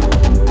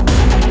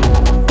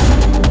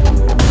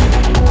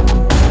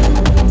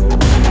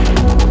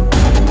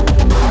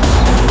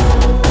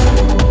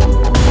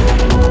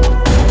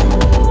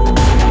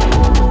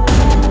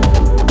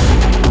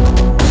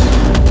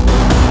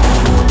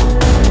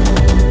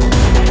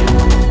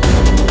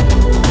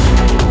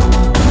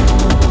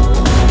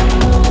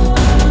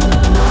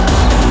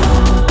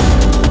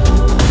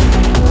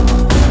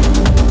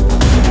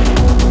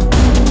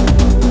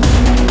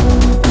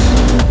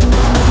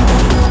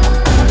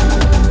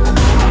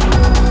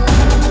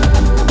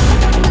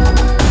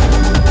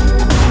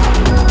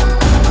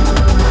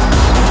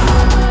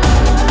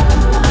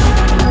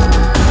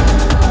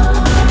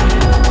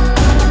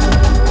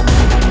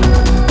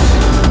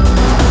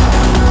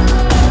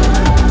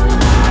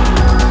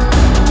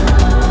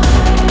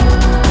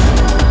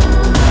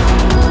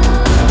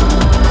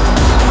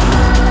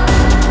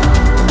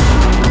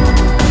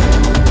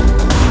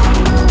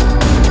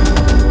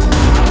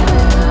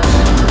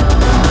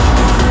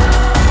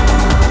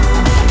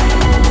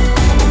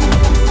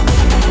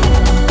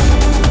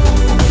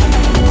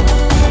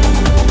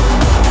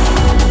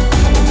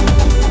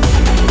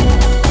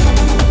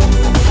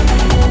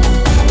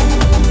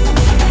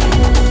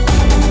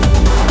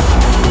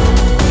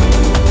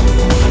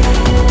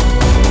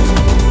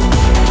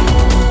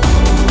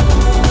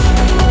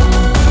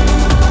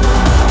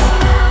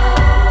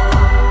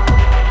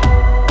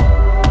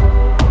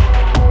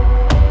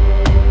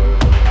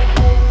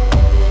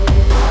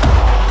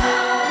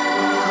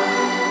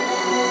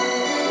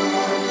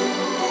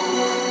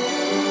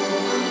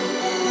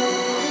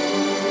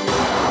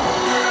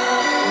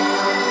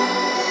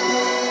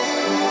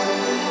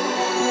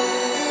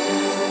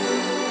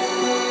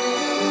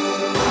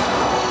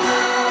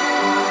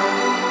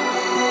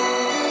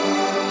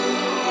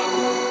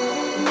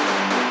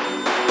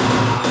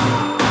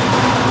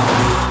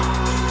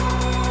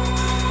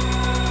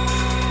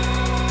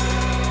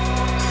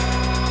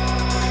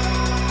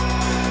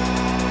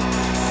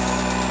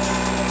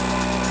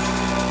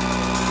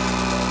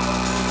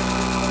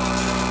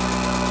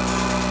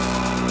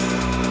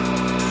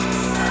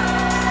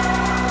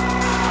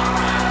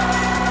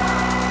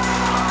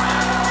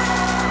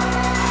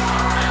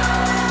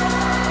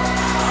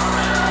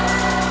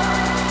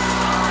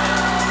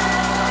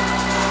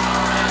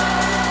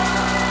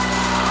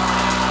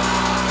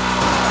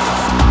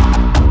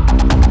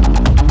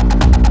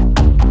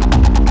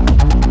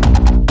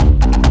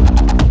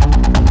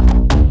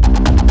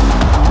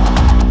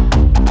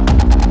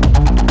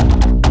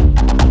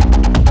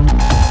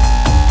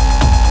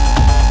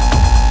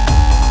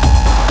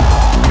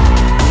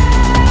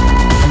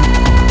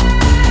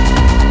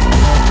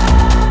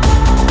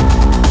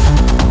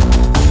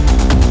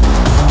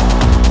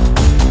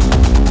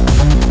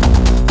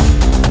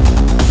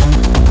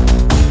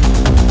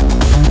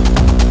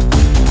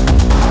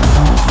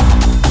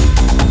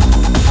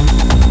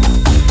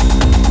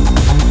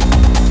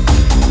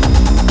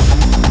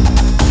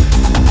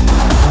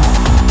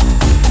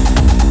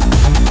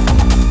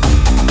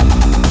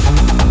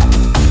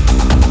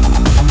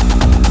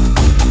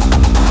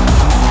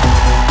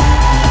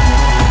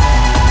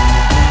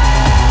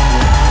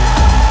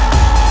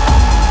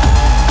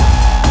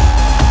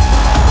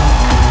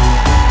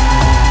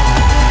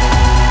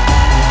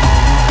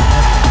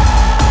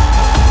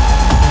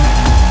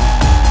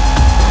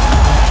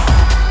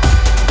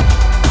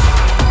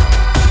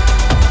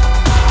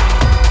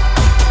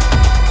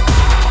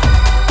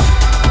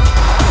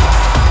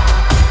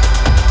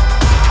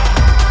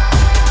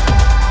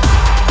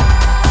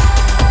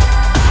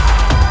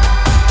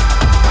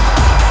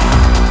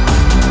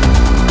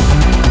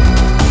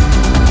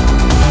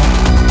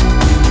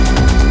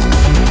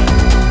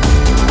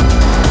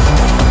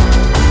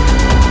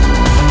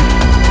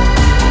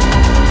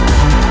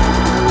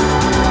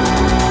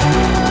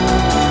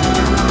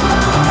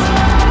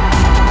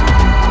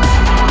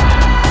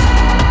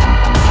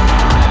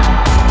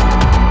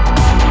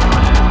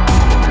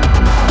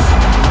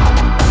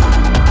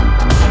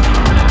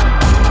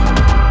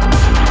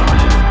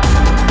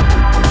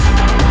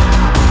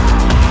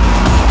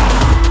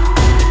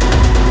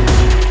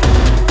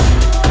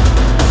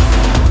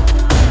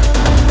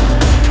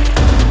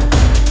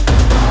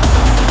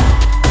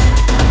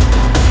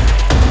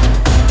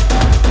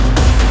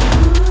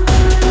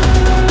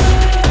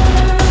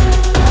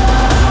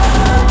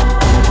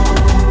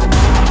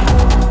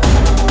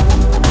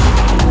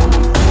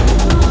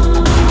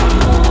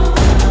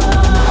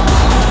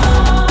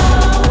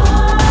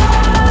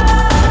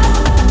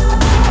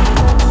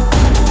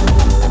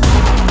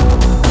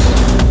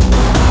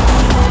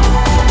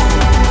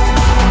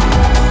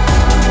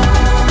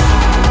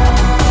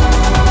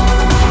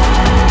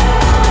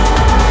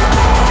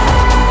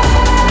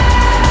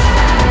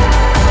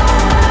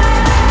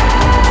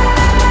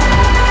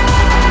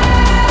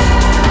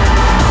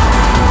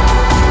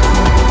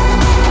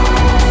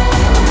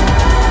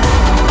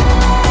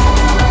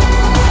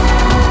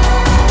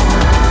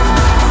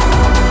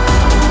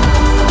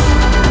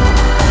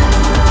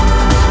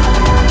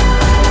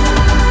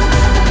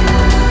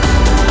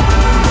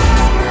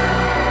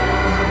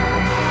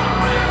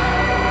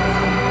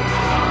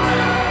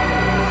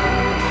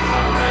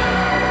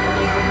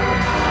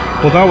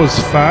 Well, that was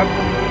fat.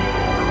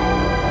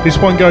 This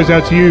one goes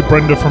out to you,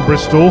 Brenda from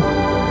Bristol.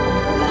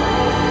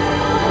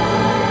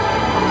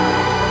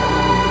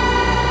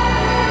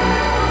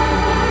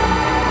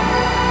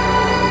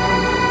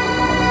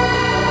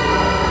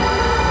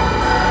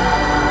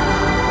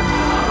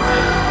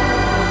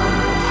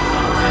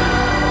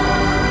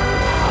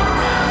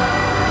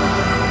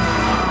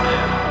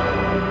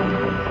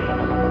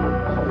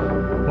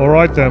 All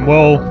right then,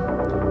 well,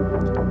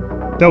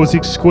 that was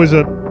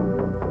exquisite.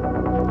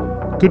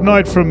 Good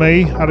night from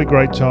me, had a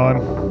great time.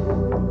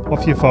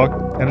 Off you fuck,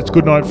 and it's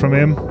good night from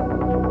him.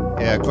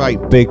 Yeah,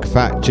 great big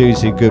fat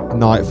juicy good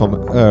night from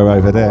her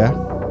over there.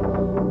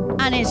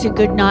 And it's a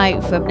good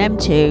night from them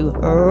two.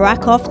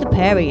 Rack off the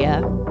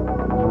Perrier.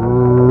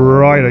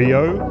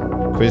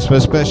 Righto-yo.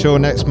 Christmas special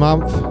next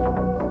month.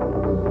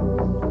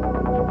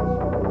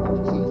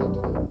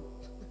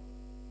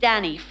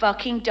 Danny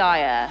fucking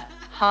Dyer,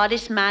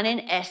 hardest man in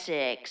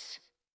Essex.